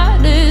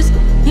waters.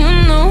 You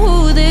know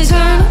who they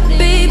turn up,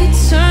 baby,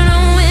 turn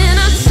on when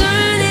I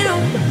turn it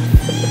on.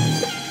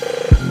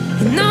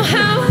 You know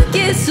how I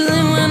get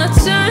feeling when I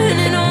turn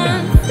it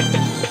on.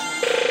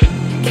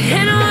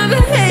 Can't my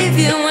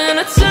behavior when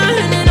I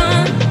turn it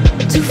on.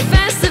 Too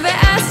fast if I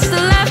ask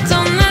the life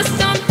don't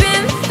last, I've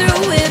been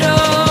through it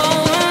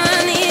all. All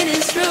I need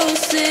is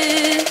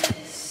roses.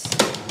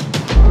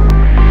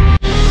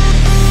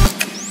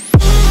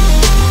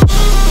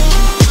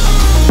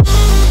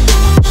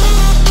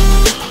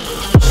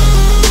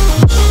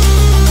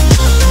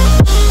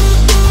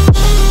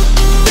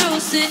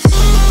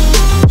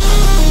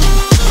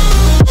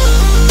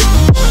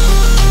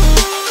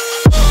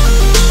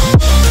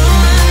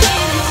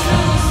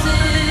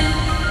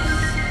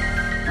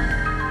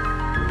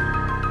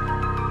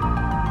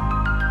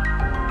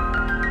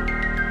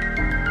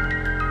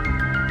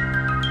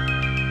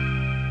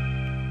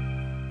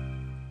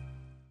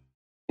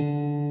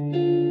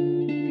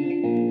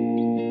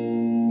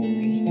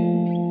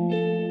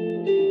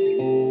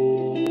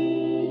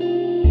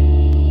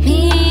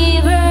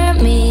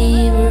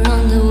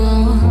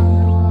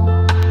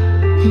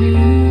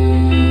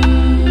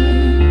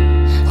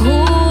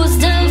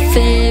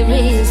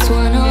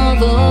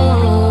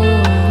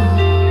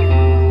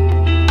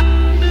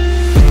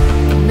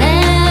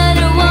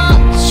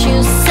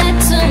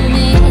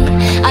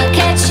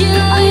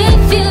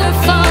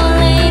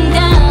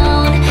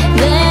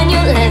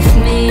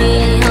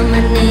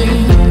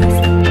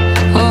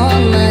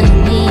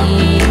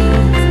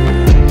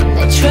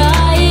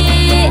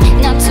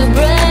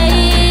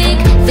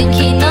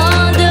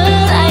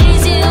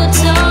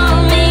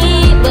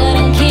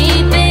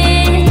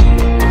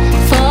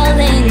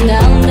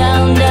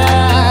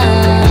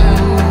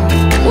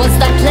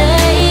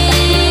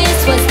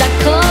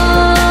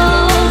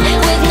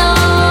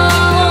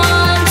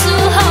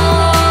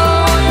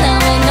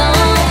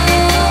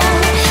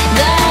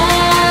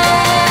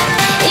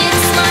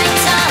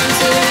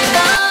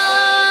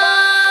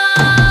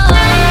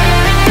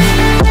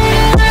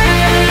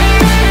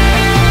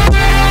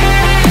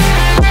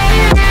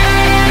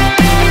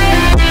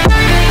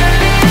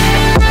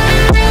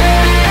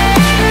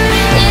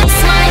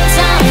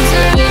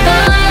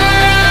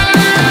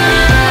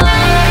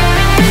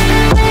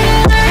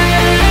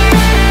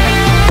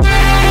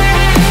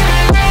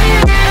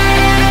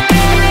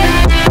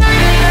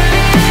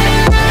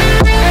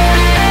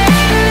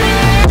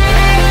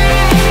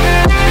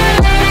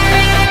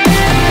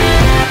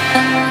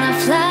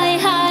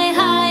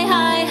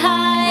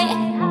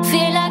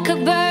 like a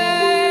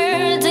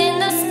bird in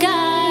the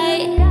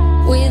sky,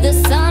 with the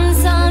sun,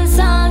 sun,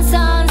 sun,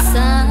 sun,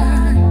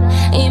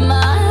 sun in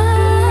my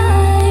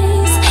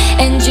eyes.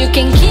 And you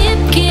can keep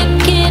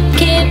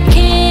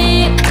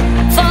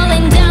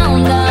falling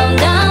down, down,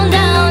 down,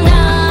 down,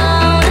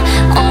 down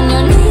on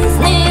your knees,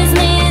 knees,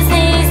 knees,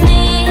 knees,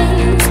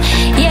 knees.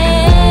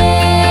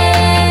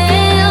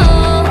 Yeah,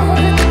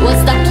 oh,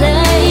 what's that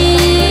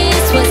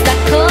place? What's that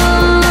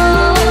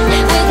cold?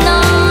 With no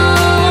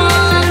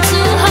one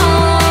to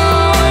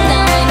hold.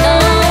 Now I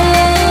know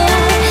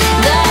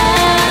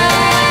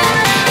that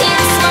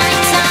it's my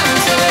time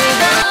to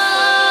reborn.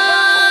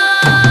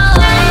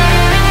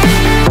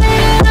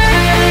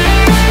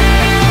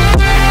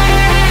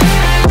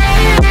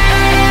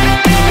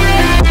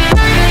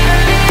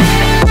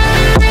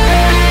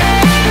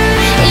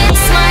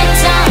 It's my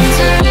time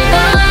to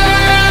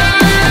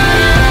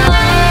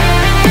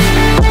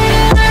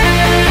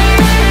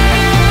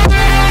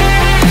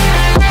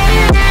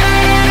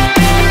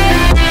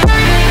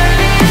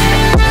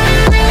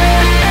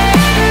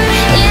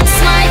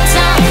It's my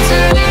time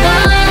to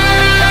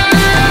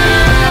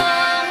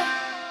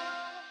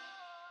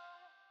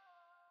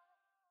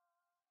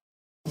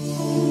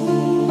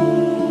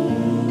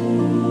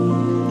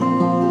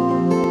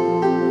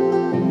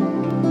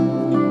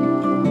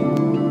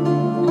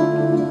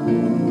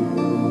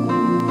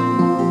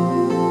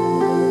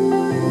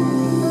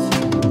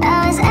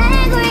I was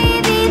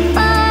angry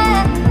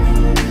before,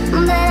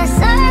 but I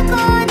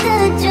circled the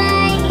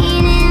drain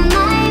in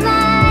my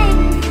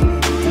mind.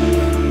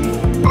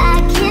 I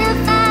can't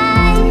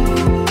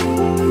find.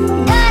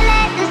 Don't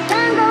let the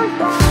sun go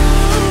down.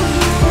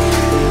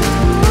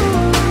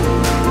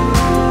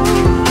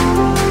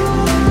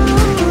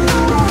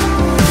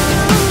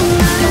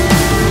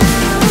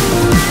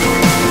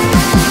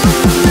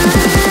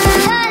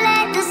 Don't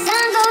let the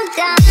sun go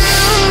down.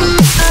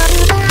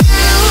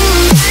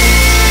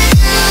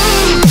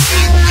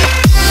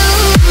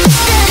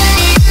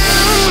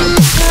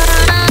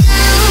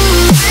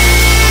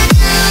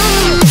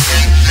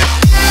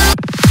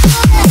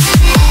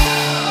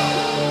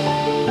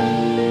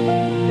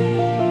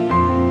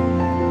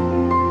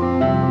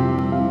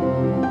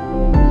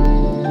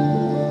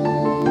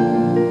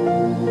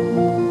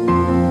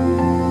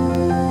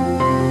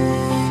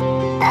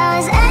 I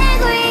was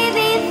angry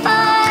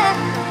before,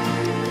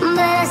 but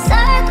I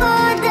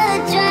circled the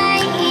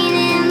drain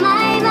in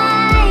my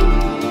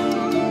mind.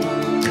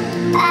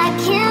 I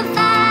can't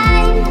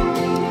find.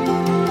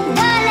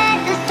 Don't let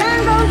the sun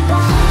go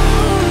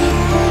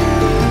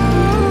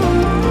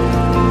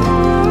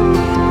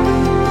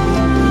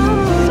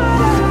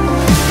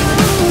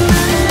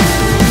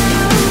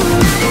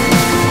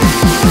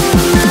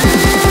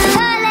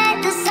Don't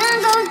let the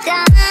sun go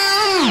down.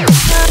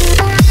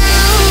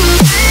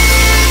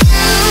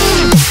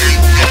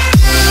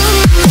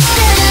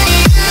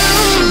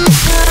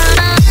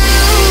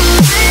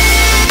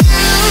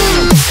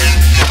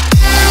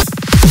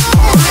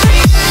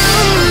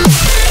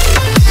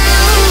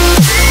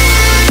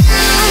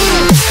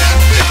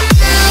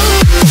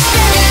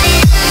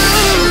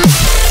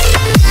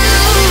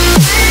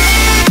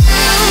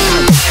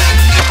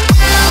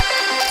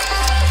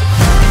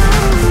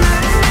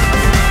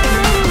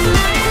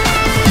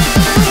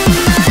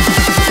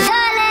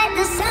 Don't let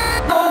the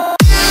sun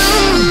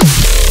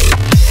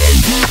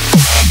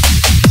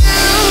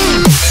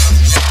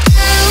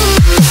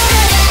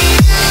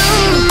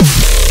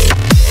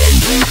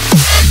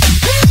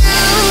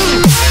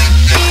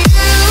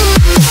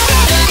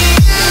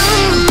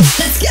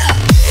Let's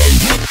go.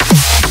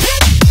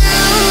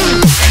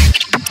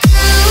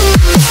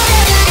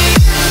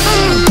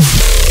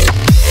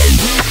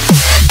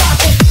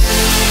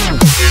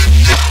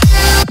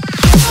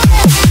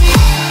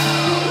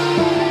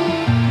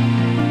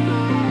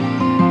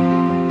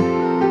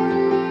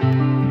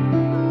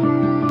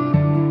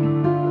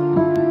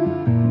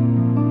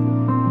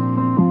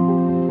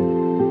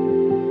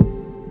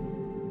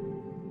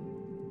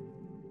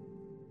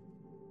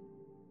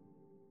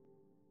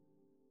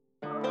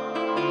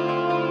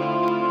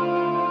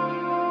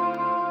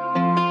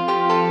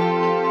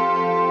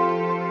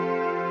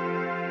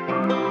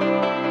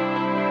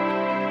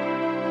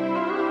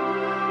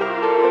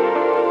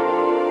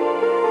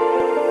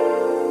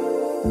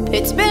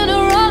 It's been a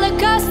roller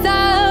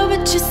coaster,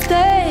 but you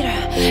stayed.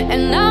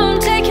 And now I'm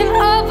taking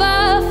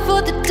over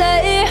for the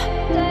day.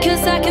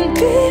 Cause I can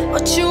be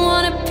what you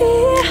wanna be.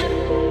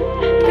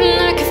 And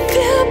I can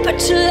feel but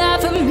you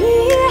love me.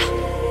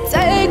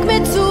 Take me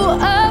to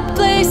a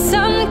place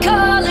I'm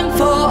calling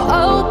for.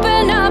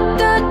 Open up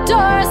the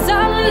doors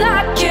I'm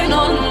knocking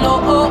on.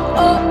 Oh,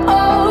 oh, oh,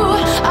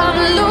 oh. I'm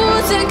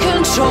losing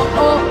control.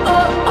 Oh,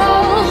 oh,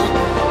 oh.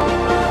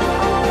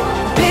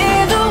 Be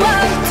the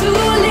one to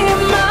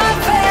leave my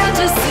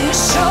fantasy.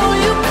 Show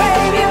you,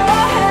 baby, your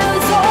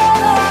hands all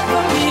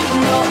over me.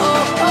 No,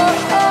 oh,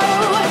 oh,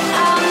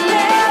 oh. I'll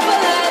never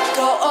let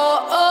go.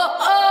 Oh,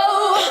 oh,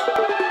 oh.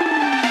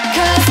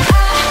 'Cause I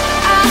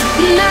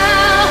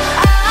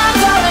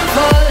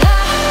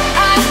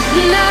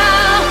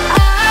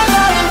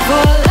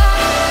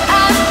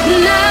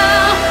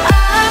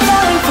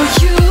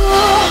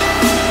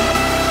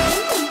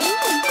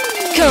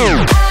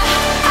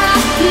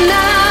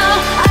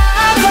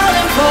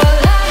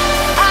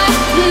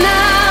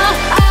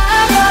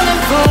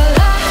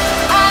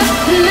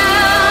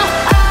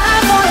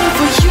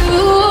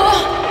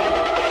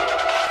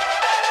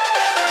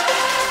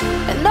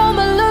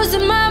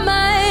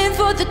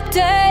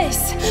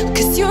days,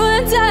 'cause you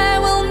and I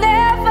will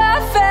never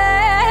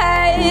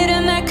fade.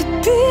 And I could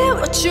be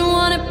what you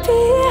wanna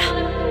be,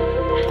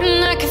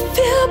 and I can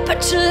feel but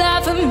you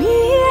lie for me.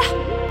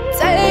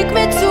 Take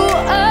me to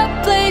a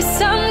place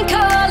I'm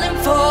calling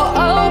for.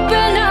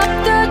 Open up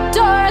the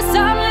doors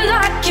I'm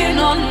knocking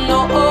on. No,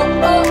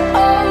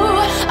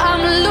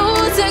 I'm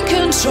losing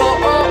control.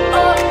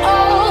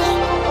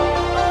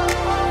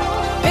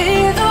 Be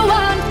the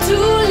one to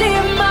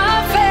leave my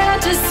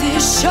fantasy.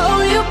 Show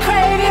you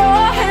crave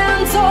your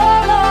hands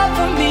all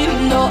over me.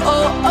 No,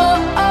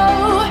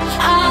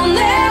 I'll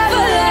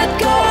never let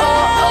go.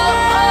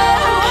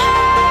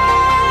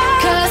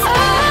 'Cause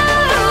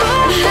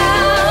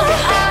now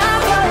I'm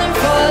falling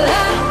for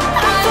love.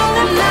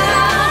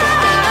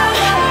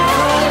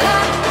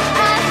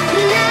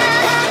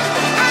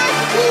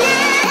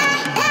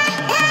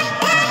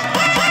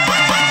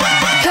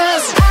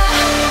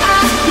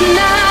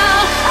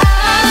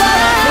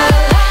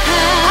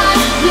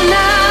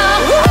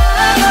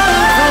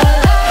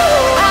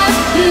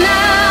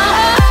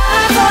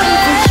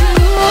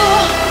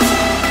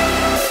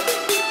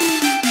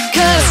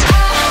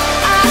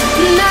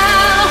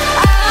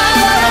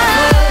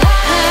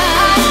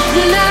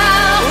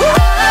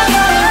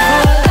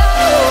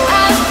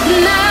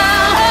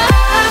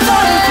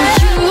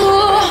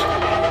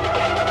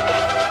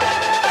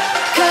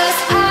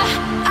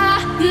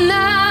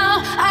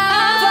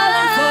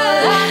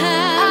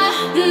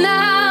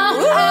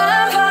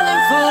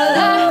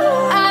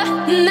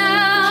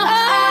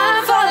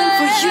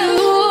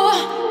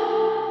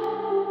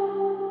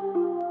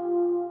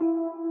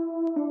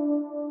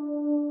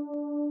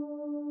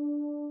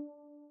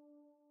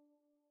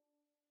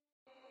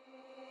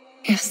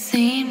 You've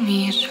seen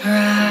me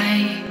try,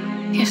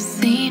 you've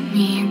seen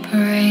me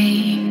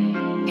break,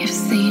 you've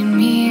seen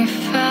me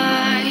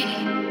fight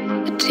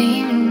the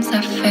demons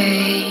I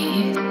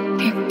face.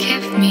 You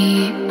give me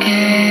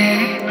air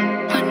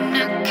when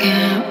I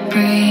can't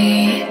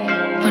breathe,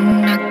 when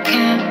I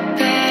can't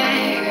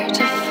bear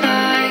to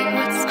fight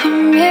what's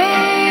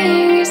coming.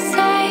 You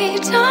say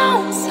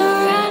don't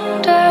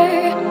surrender,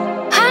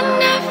 I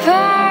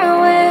never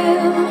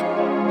will.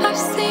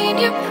 I've seen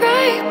you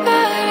break,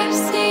 but I've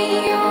seen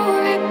you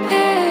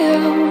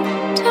rebuild.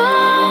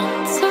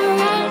 Don't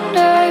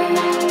surrender,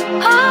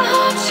 I'll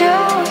hold you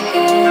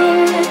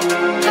here.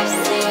 I've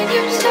seen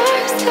you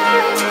dark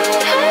skies,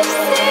 but I've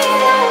seen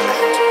them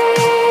clear.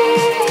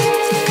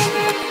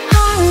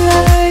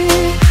 Alright,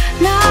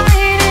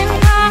 night and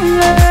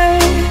number,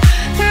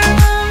 through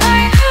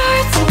my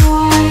heart's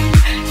wide,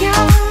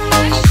 you're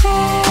my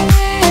shield.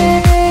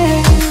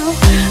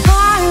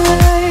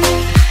 Alright,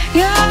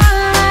 you're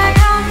my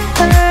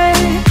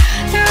umbrella,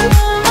 through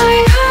my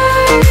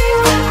heart,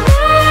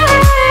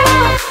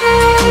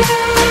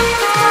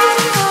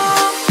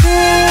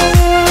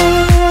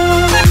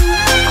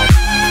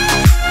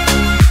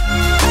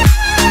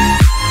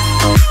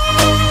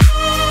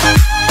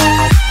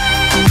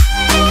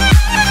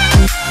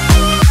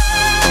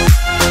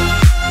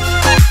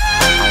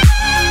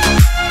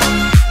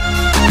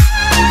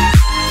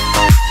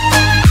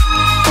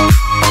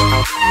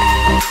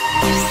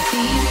 you've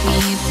seen me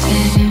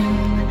dim,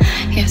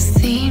 you've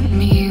seen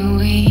me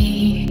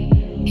weak,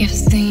 you've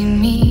seen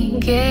me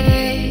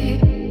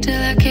give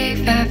till I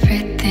gave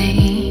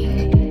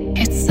everything.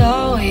 It's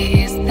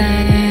always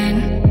then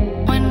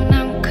when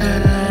I'm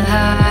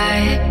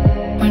collide,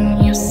 when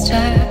you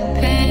step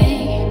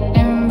in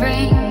and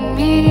bring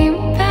me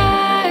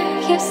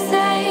back. You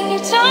say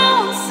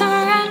don't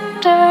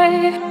surrender,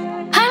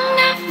 I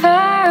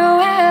never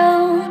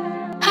will.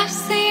 I've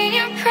seen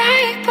you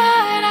break,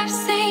 but I've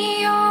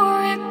seen you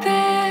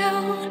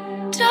rebuild.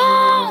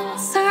 Don't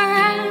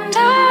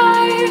surrender,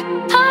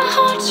 I'll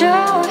hold you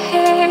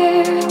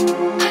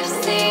here.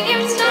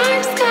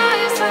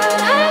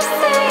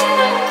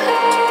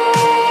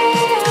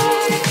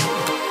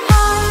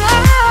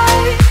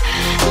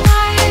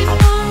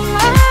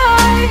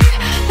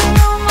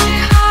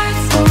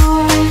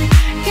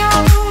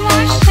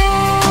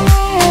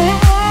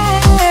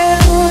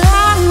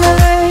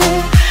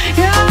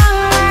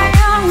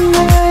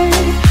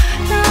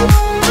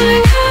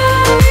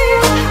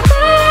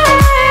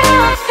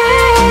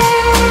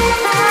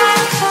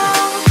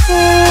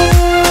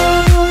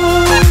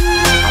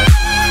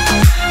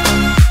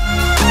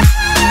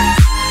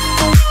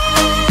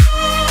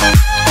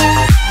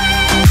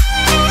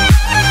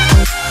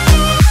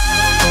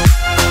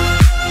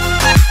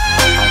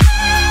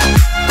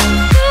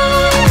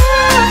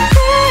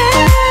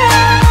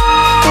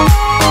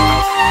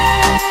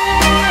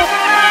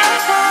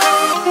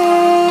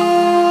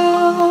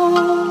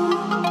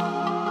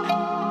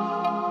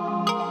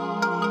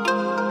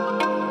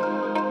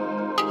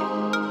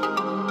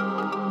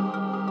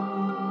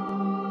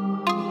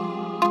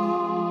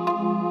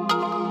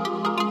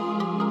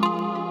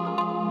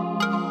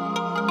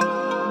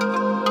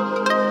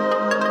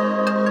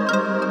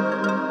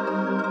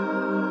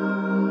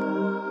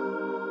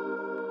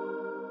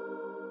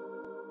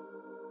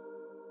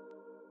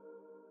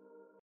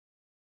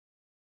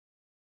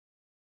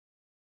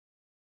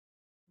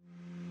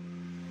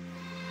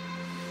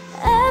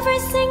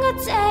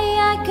 day.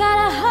 I got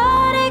a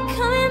heartache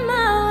coming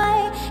my way,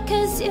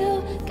 'cause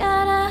you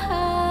got a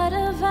heart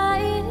of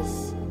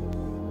ice.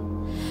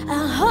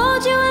 I'll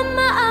hold you in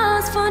my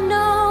arms for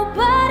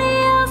nobody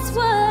else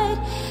would,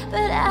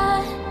 but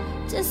I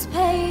just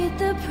paid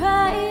the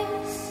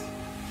price.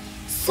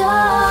 So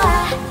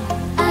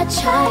I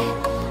try,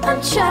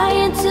 I'm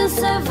trying to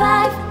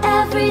survive.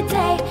 Every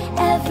day,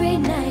 every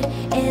night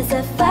is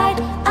a fight.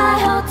 I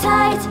hold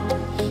tight,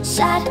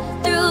 shot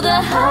through the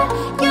heart.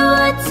 You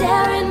are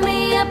tearing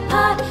me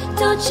apart.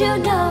 Don't you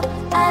know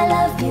I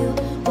love you?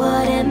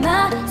 What am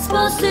I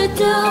supposed to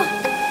do?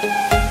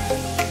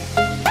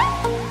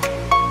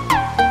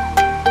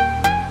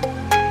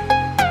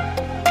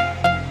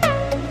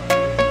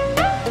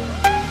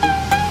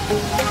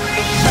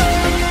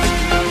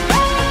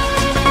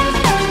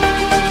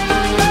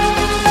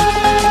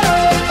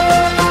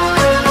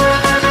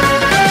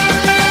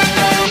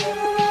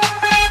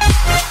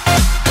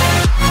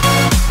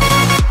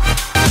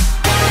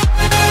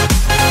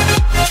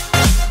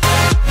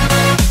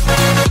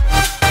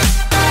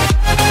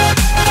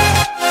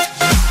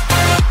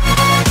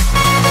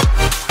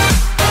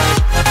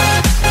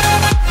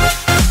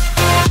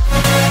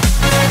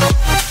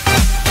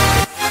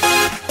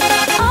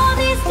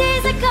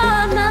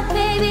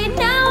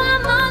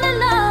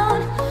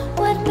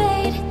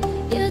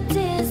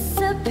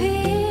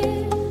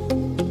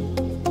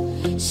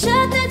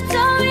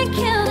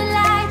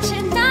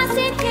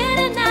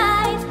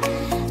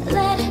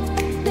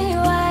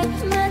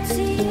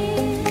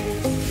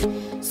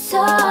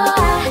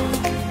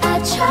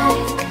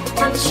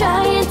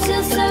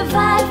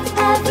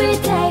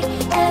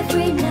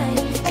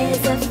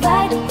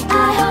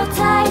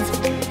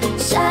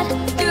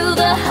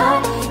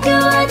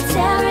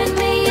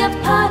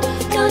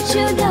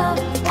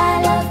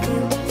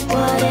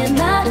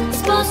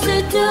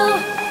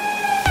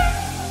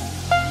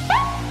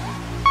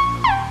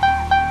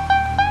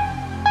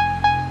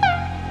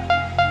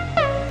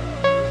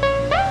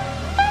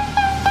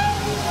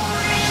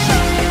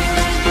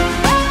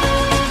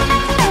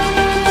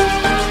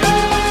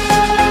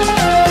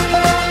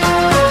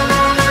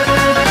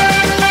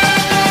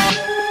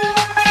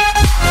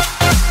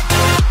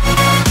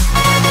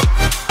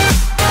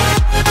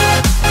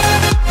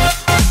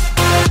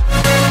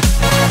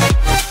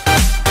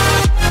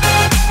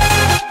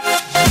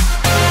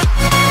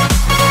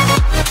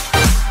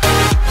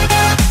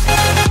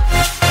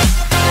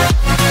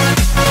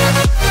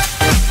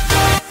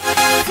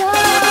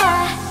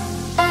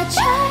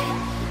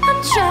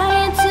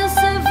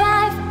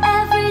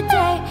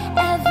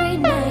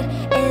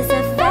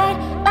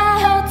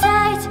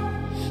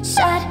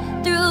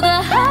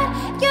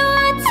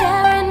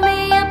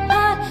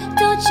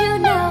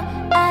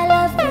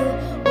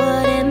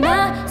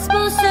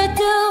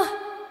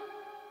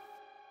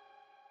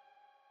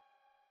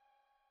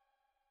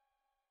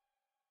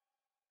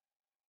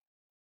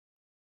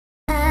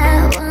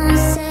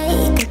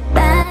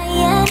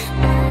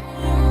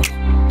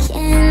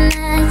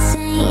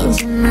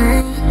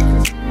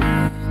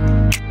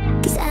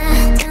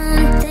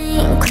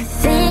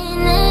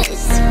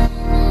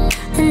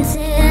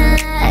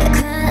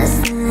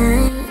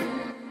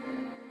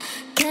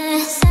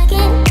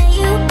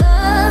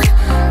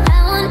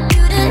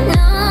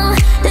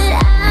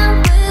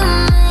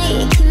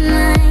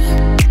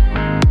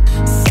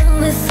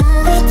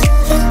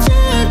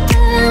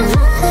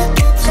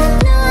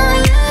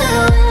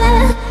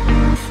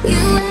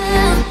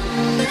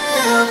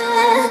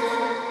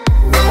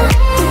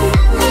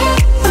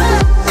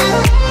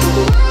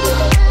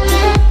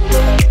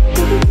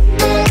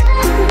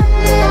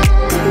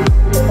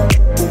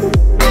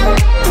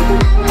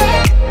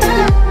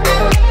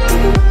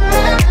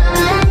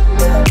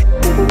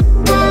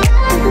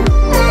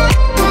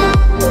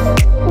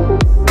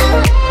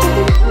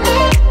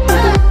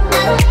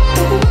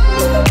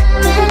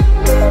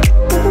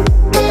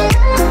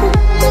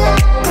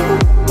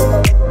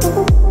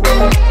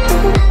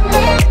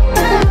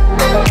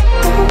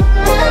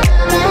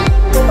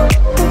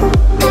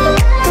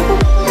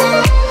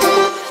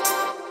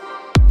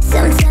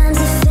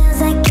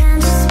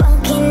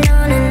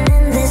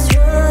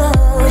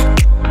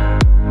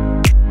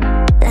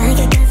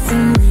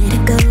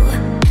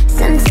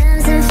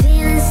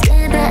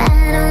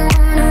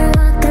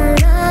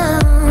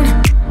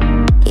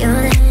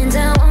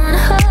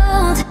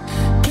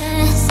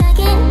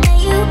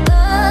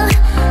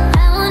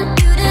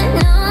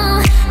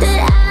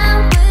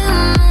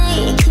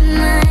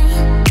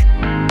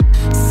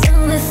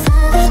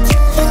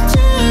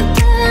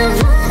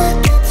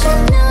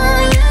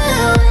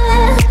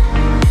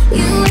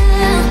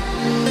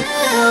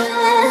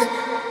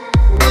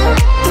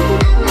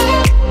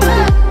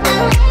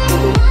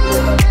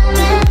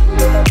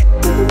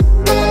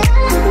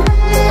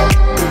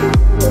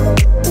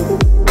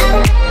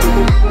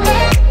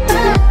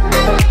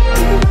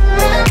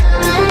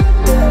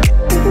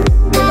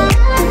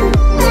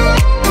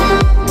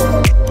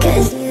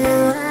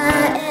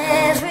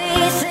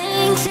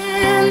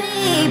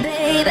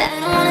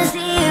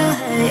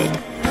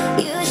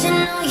 You should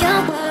know your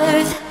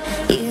worth.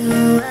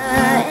 You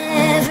are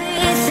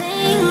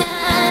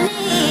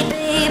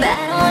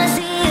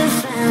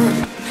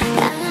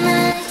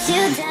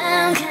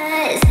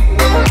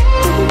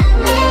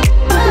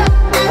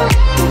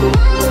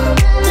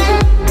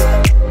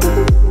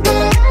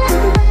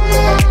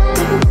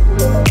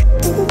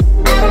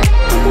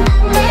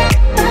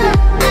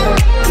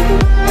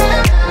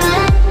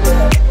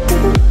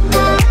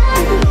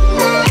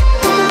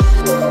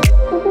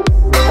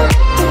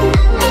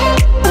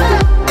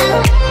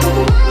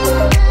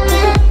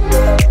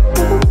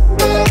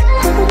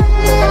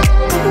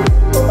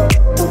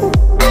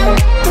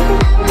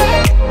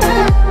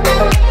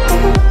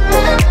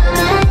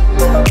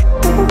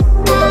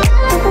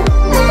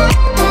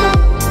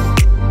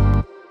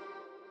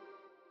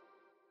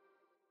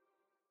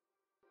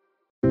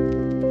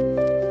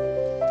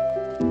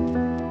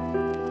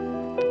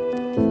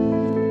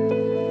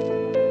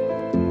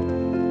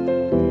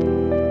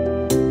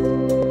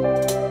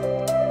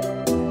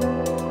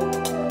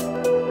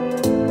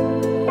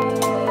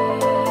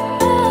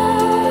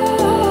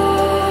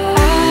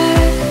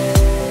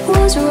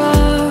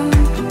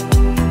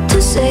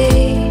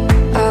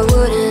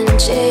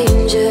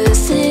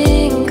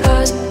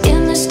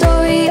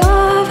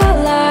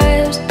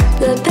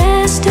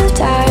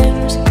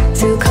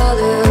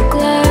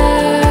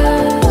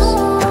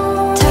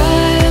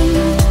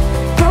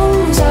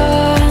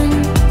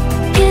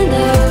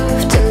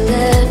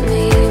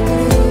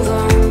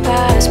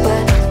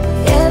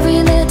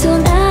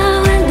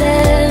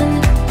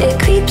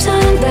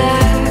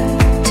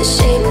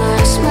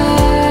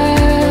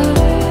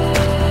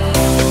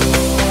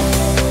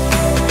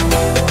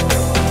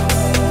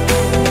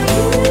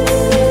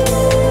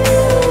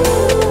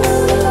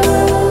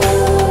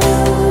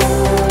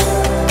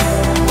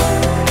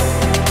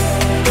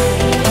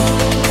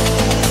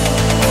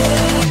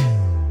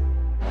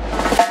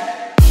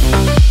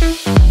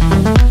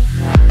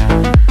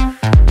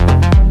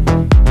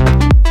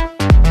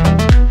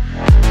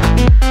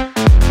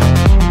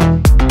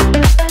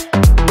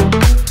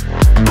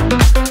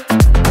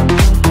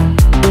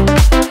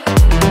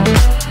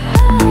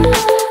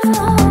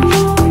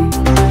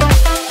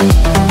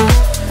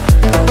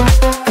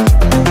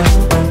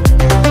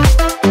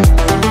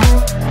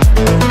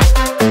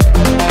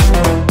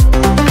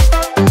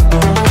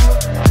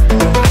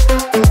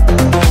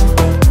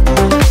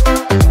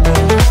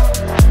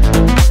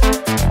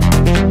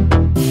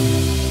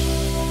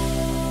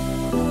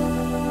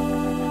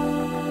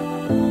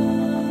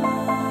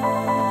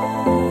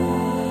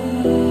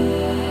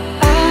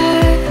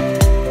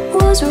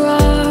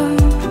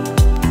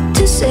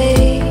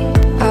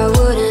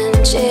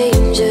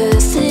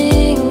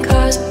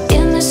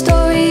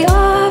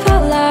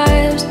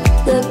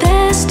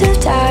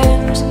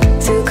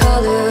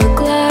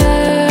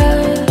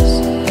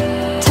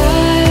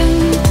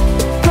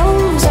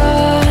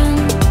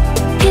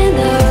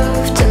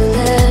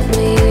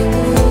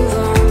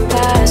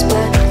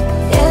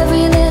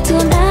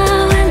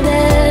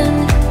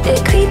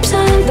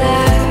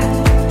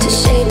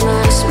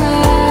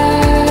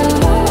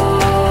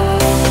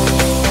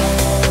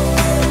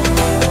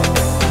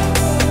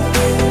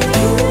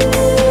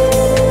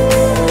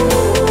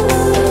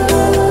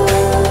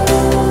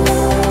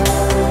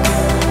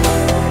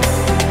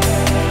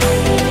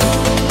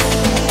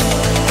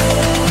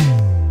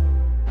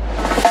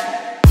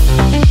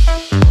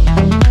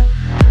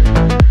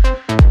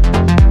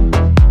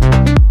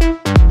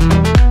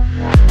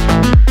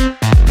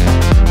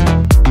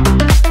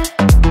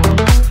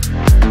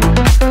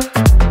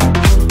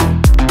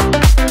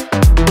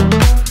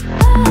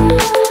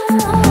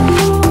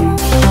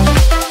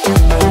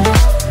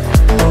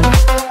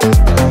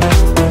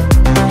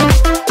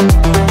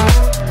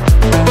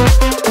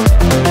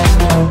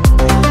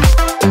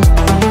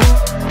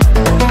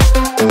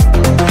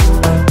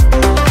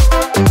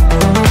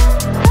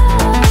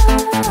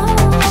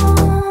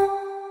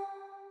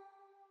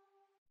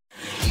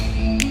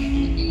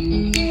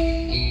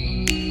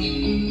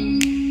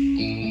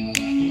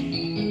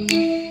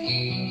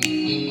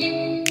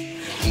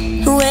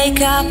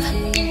Wake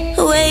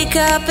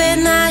up at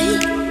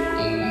night,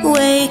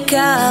 wake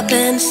up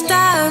and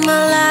start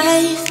my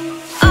life.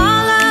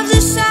 All of the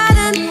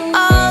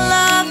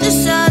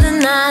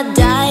sudden I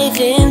dive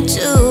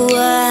into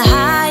a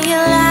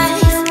higher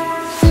life.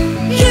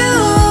 You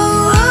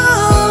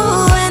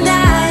and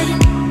I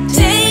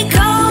take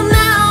home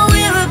now,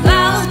 we're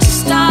about to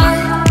start.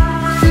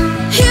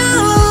 You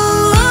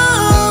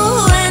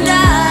and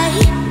I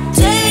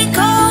take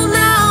home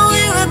now,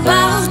 we're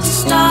about to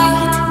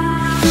start.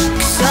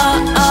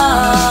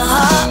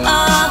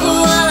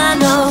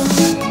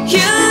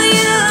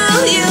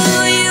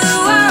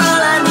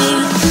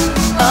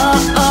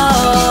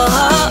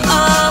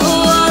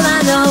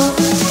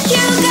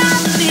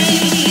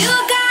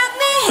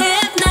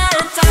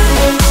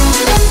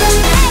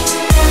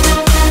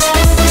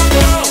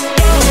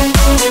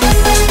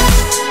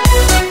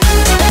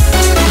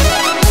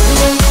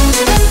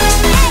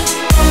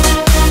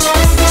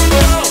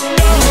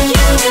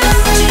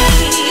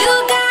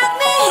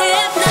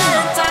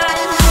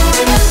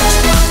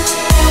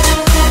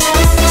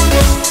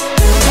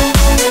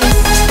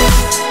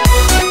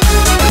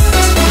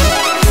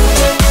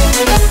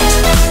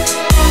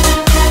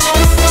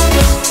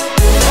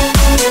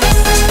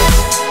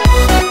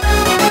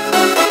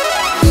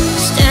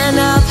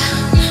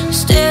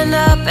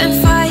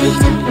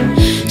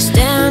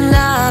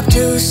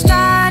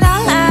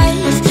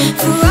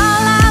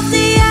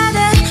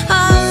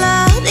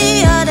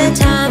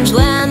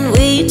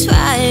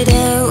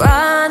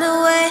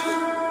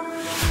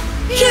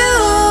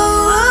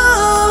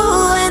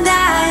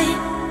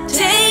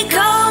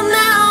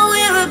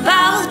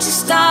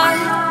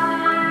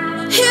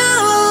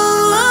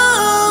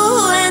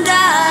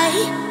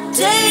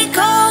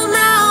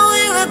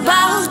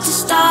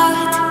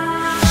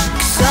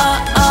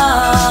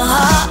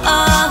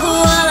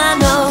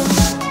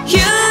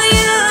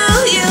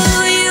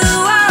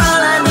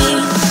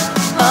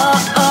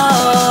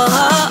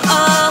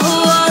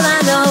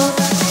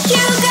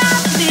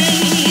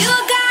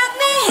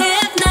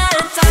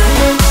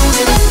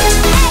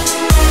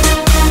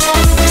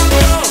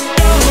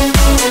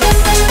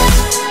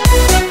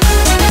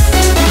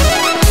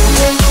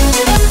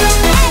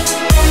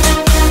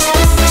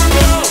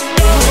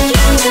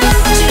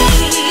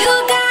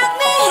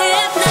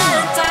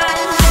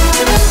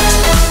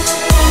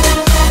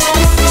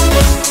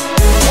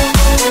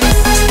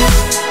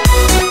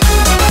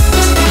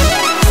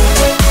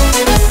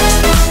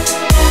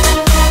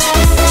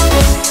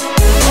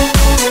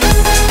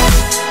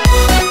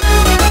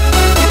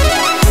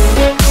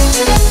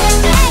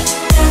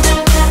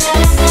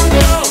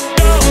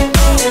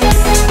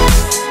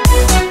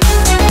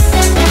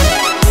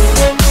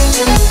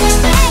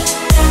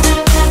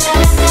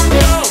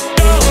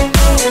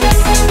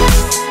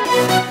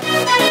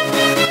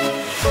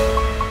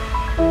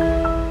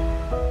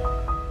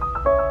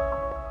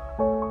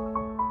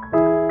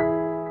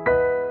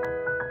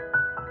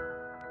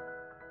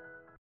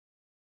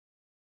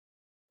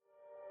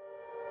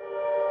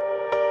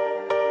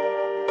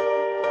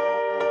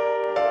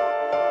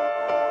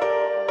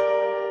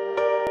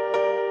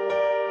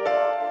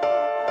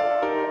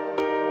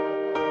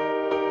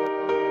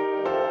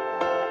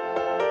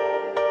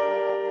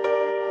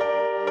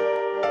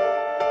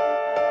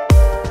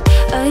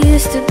 I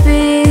used to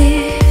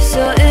be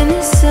so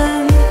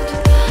innocent.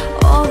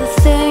 All the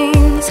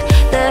things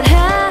that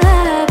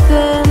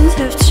happened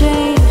have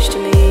changed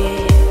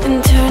me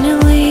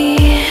internally.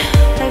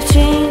 Have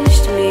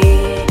changed me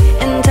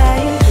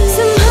entirely.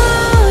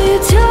 Somehow you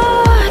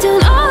tore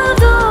down all of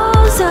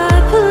those I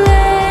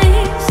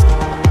placed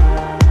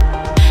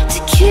to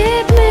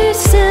keep me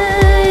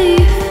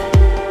safe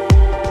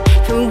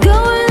from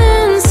going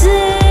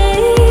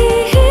insane.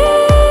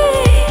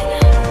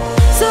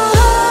 So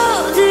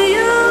how do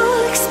you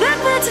expect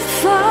me to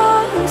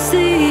fall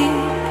asleep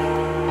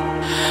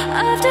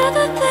after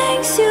the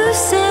things you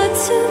said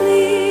to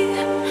me,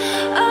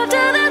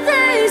 after the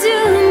things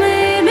you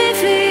made me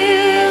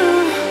feel?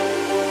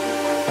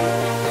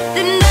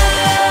 The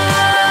night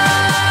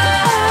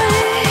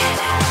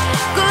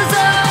goes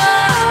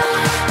on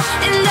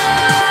and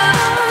on.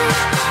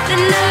 The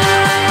night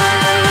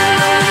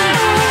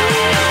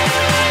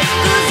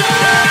goes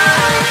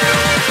on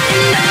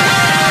and on.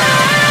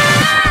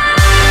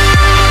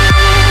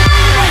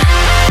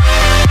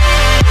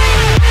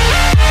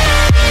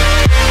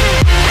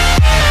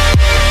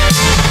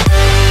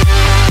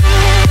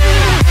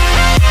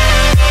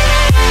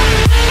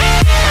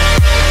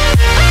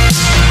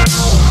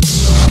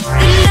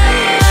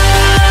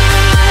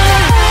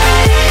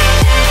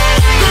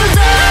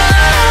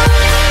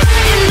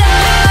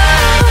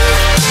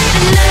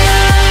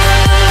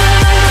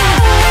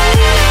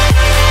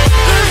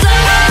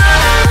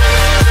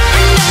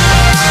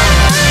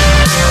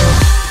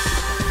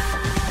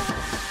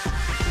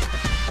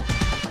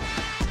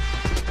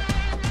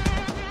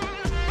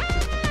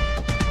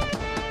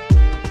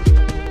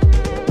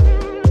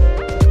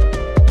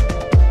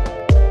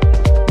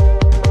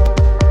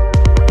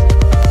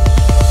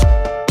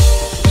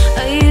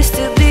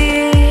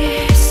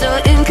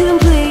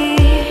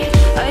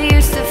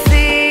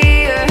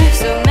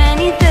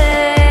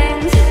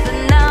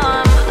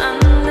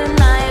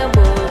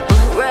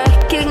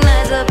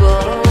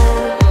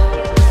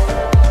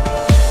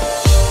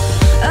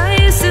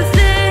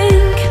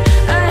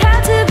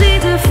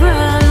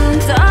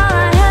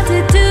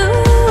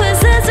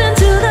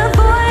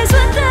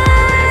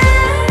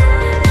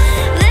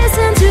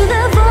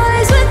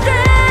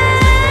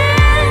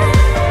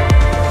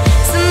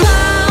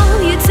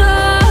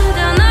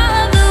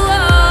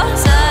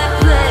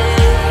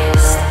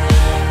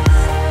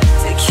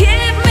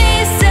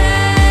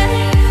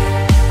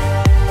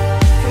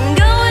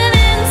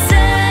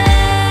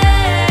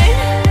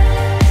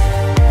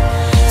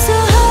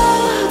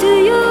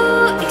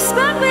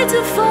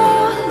 to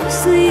fall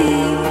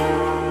asleep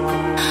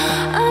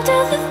after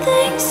the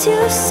things you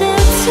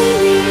said to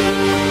me,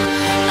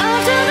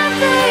 after the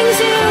things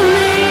you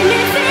made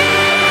me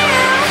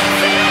feel.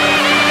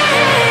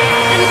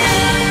 The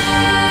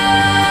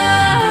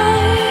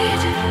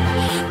night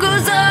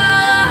goes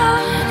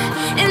on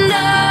and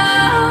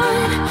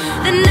on.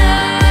 The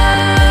night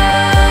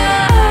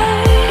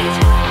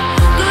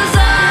goes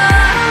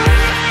on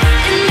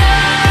and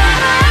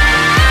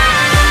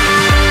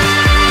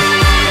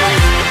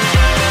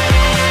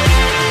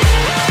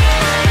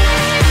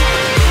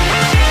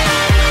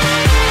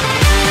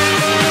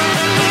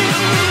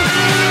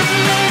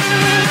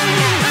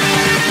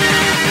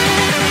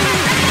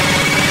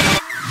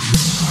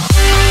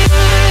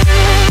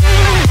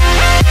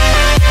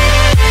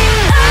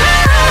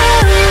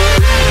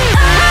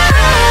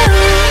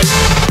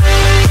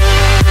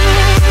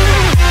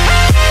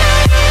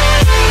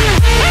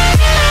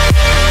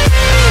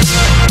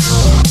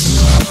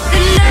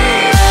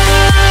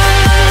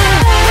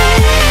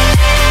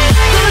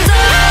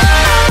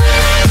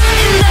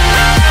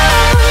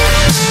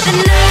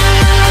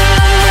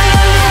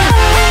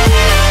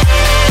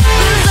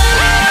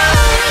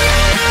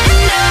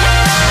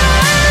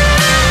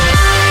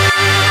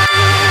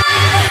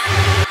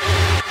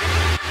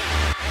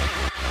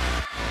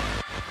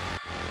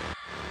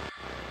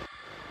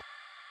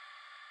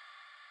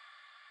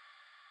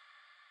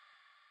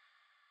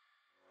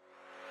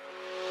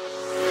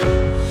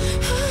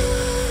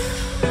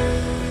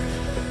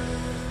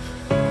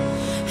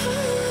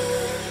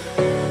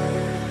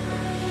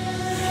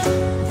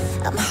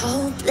I'm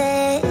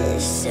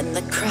hopeless in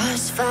the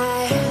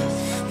crossfire.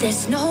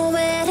 There's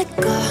nowhere to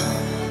go.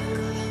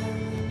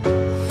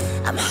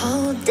 I'm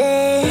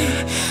holding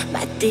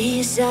my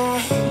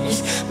desires.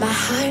 My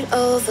heart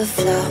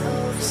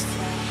overflows.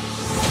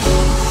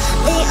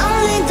 The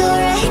only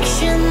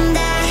direction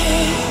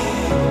that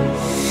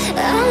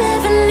I'll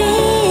ever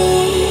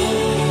need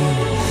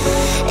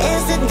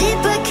is a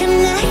deeper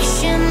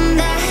connection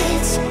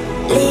that's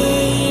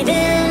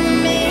leading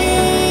me.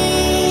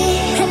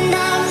 And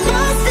I'm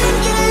lost in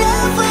your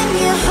love when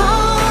you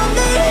hold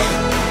me.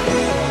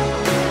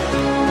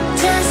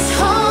 Just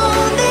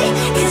hold me,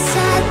 'cause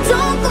I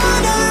don't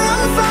wanna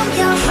run from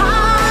your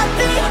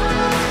heartbeat.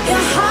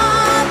 Your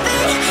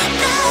heartbeat,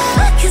 no,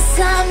 'cause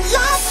I'm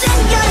lost in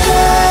your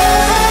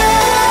love.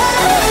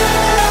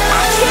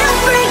 I can't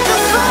break the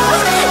fall,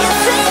 you're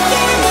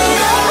taking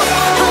it all.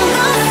 I'm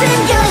lost in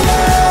your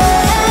love.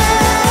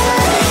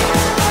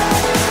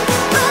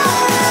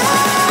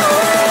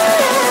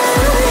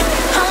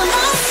 I'm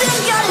lost in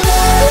your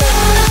love.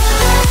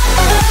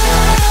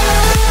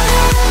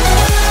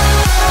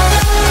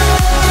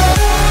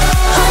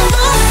 I'm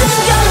lost in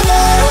your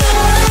love.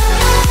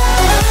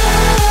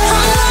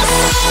 I'm lost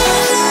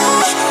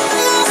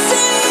in your love. Lost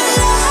in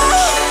your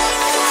love.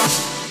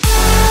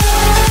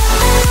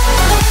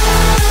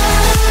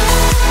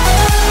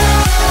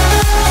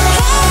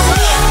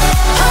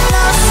 I'm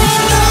lost in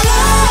your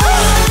love.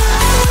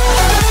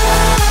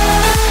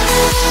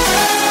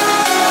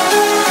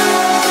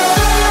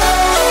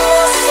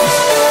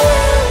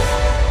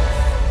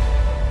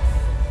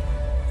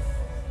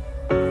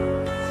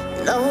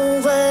 No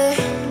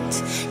words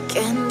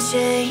can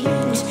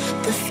change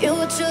the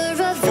future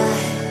of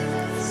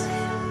us.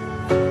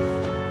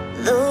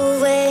 The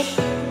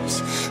waves,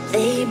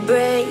 they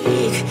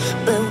break,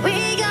 but we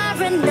are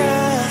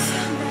enough.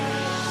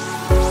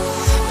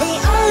 The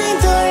only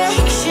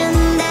direction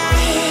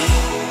that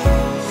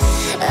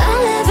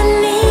I'll ever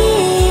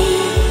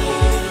need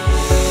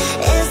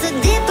is a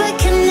deeper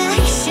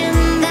connection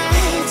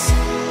that's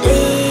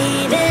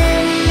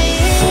leading me.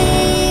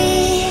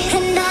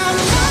 And I'm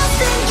lost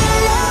in your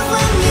love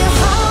when you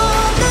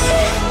hold me.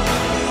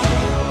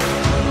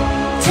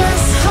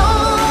 Just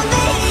hold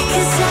me,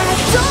 'cause I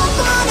don't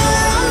wanna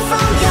run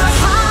from your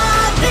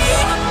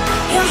heartbeat.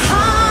 Your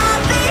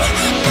heartbeat,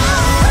 no,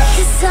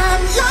 'cause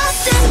I'm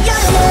lost in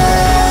your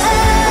love.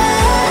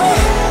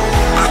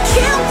 I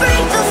can't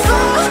break the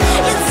fall,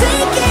 you're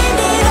taking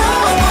it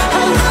all.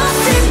 I'm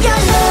lost in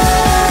your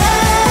love.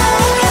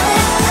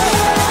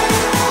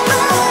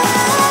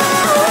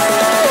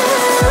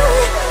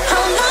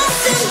 I'm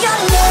lost in your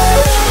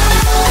love.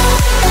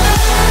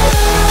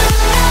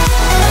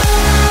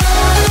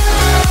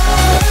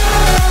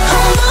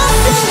 I'm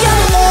lost in your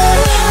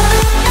love.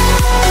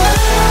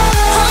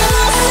 I'm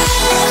lost in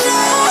your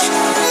love.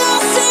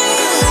 Lost in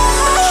your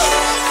love.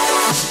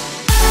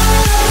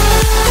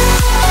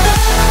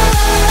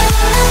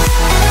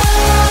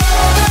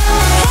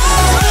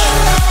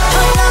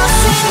 I'm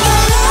lost in your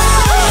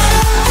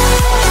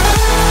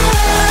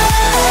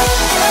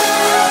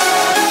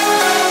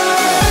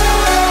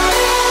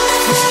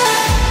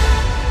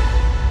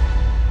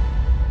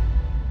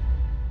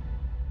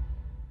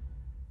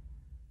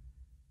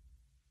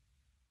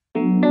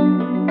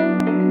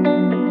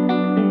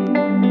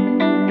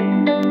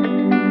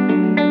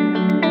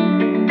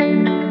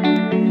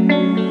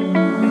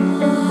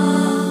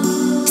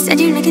Said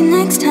you'd make it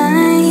next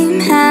time,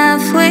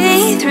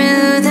 halfway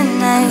through the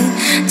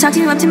night. Talked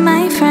you up to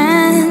my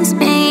friends,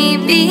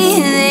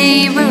 maybe they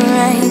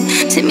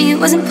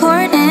was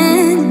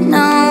important.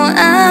 No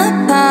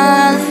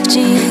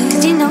apology,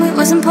 'cause you know it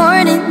was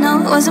important. No,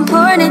 it was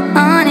important,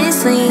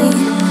 honestly.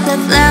 The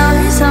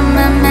flowers on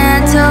my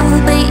mantle,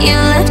 but you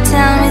left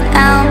town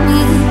without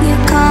me. You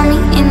call me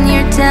in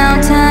your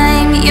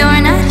downtime.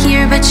 You're not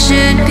here but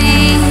should be.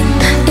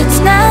 It's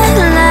not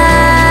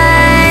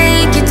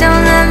like you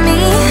don't love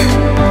me,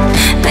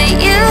 but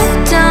you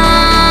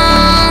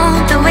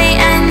don't the way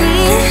I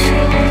need.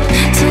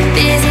 Too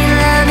busy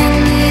loving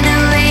me the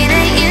way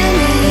that you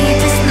need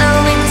to slow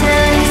it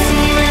down and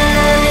see we're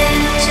loving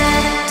each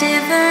other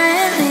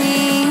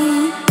differently.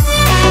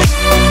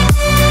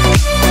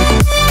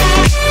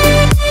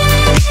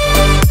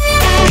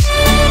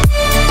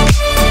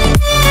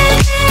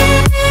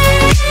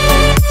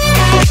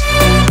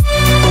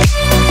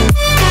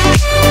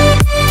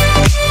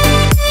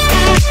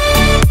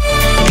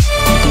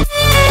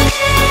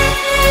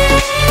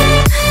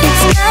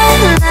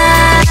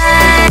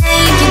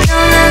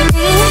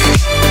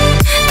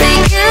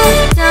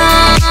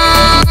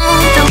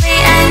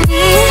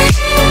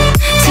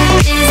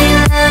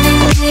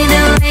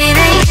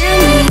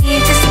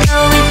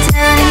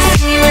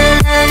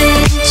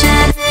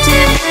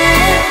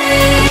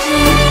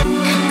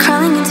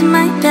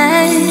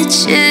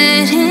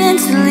 Shouldn't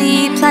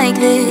sleep like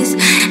this.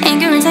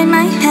 Anger inside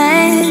my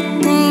head,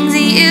 things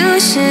that you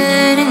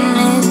shouldn't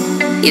miss.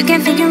 You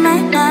can't figure my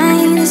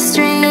mind, a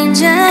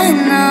strange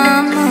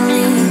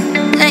anomaly.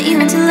 Let you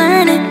in to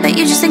learn it, but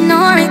you just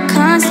ignore it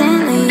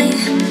constantly.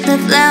 The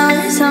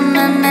flowers on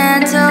my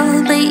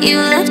mantle, but you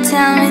left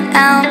town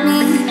without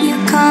me. You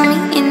call me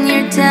in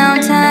your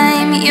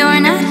downtime.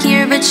 You're not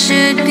here but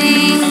should be.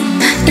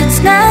 It's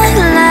not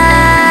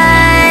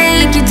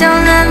like you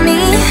don't love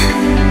me,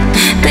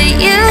 but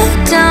you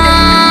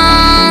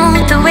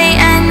don't the way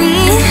I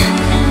need.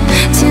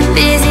 Too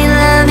busy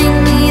loving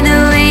me the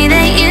way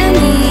that you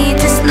need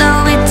to slow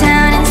it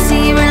down and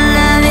see we're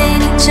loving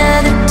each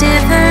other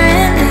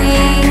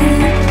differently.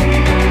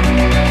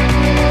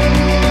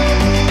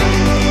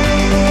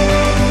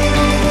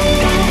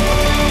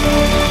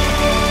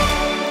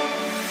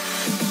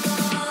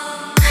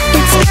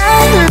 It's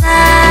not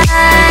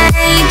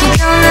like you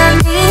don't love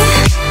me,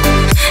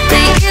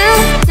 but you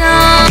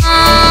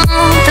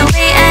don't the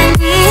way I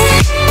need.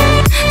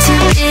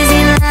 Too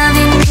busy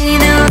loving me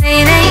the way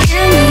that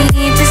you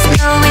need to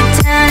slow it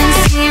down and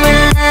see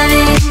we're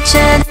loving each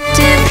other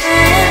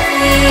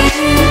differently.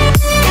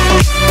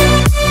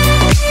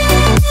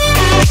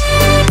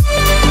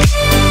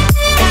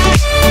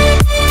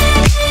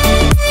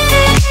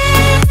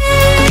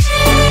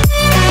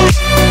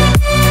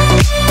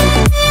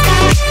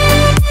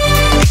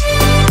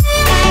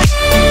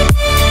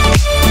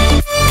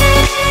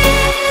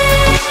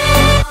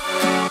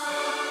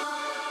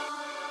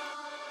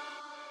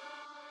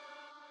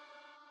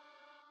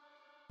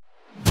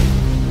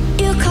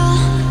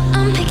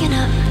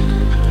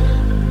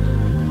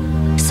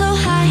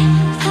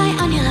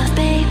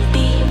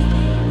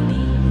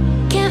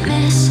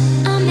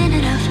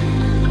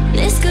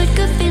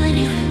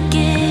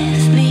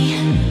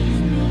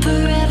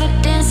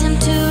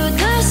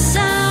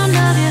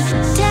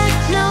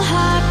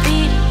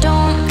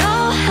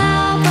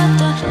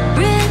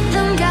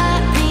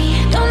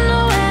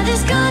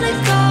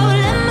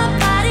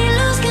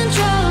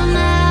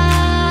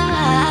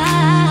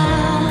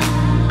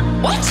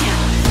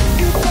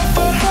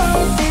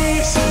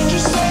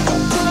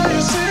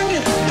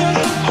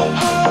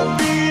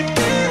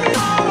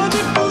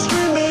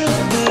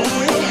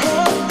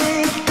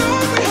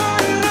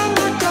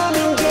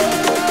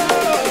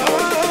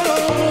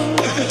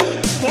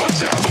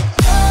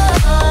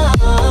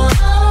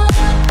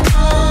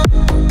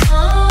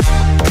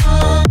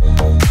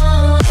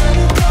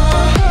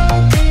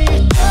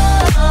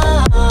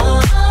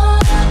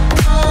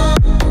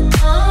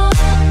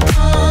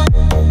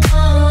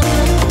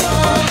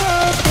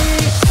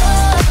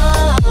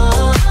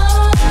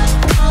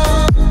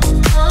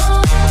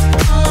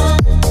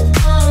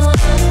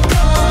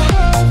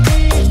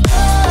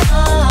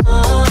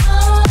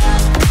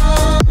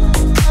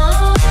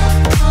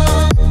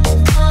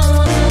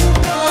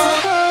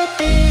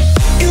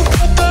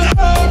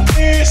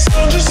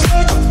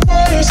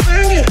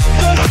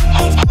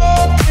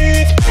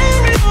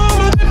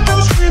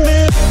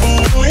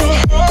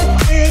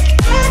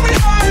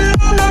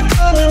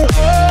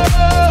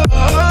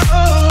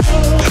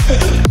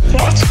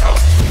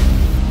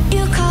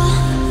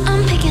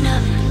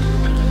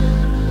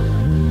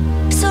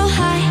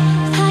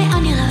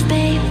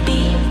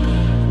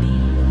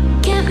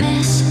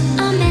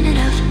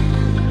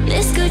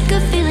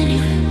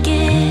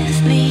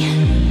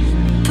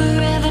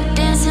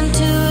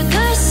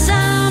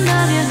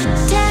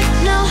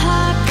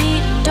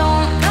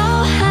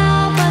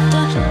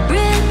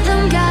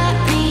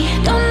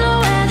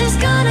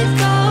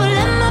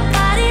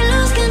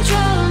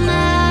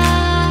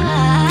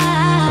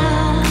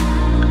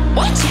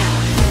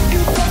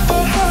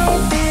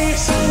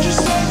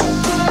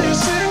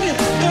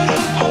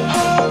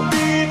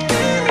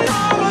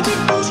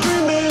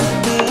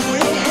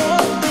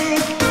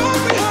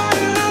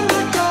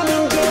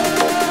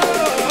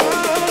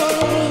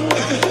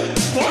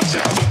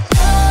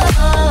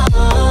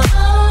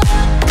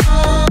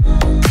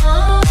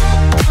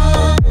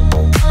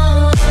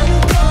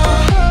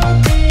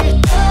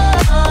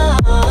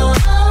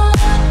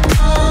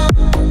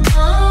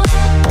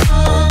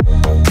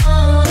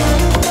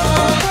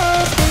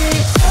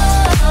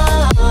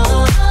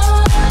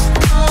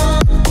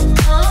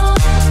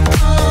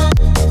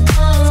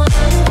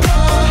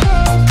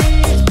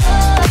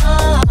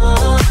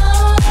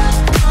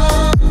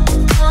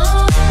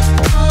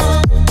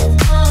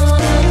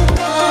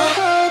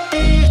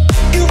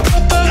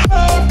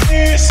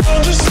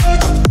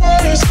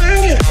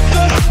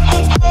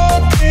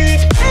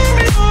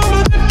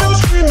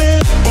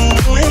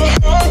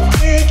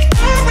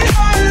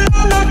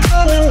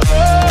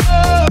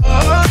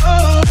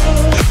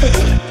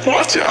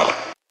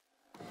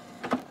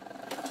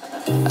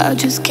 I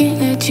just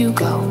can't let you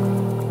go.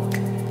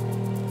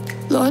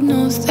 Lord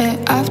knows that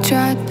I've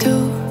tried to.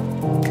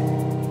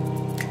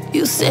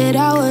 You said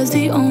I was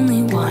the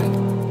only one.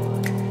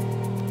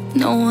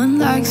 No one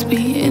likes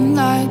being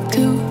lied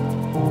to.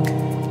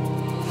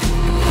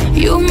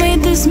 You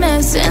made this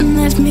mess and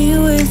left me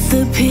with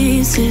the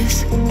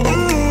pieces.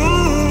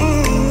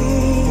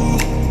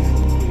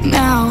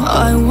 Now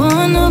I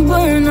wanna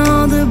burn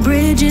all the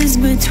bridges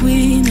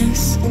between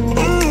us.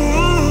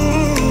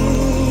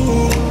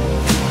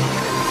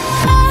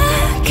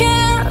 I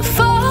can't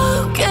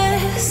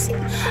focus,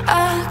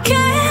 I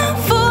can't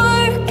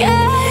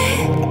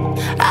forget.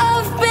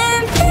 I've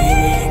been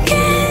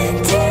thinking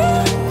too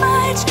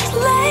much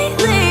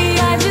lately.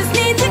 I just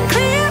need to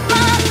clear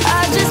my head.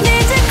 I just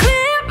need to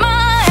clear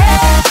my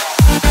head.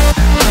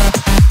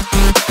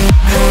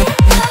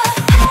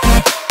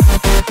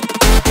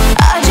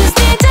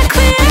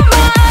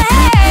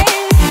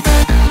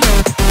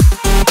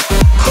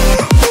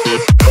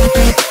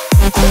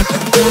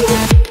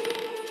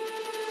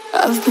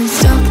 I've been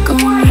stuck on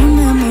your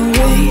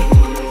memory,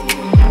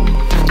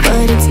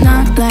 but it's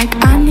not like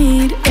I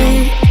need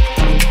it.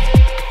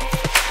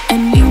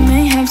 And we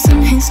may have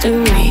some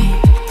history,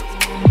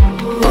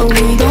 but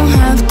we don't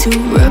have to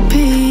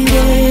repeat.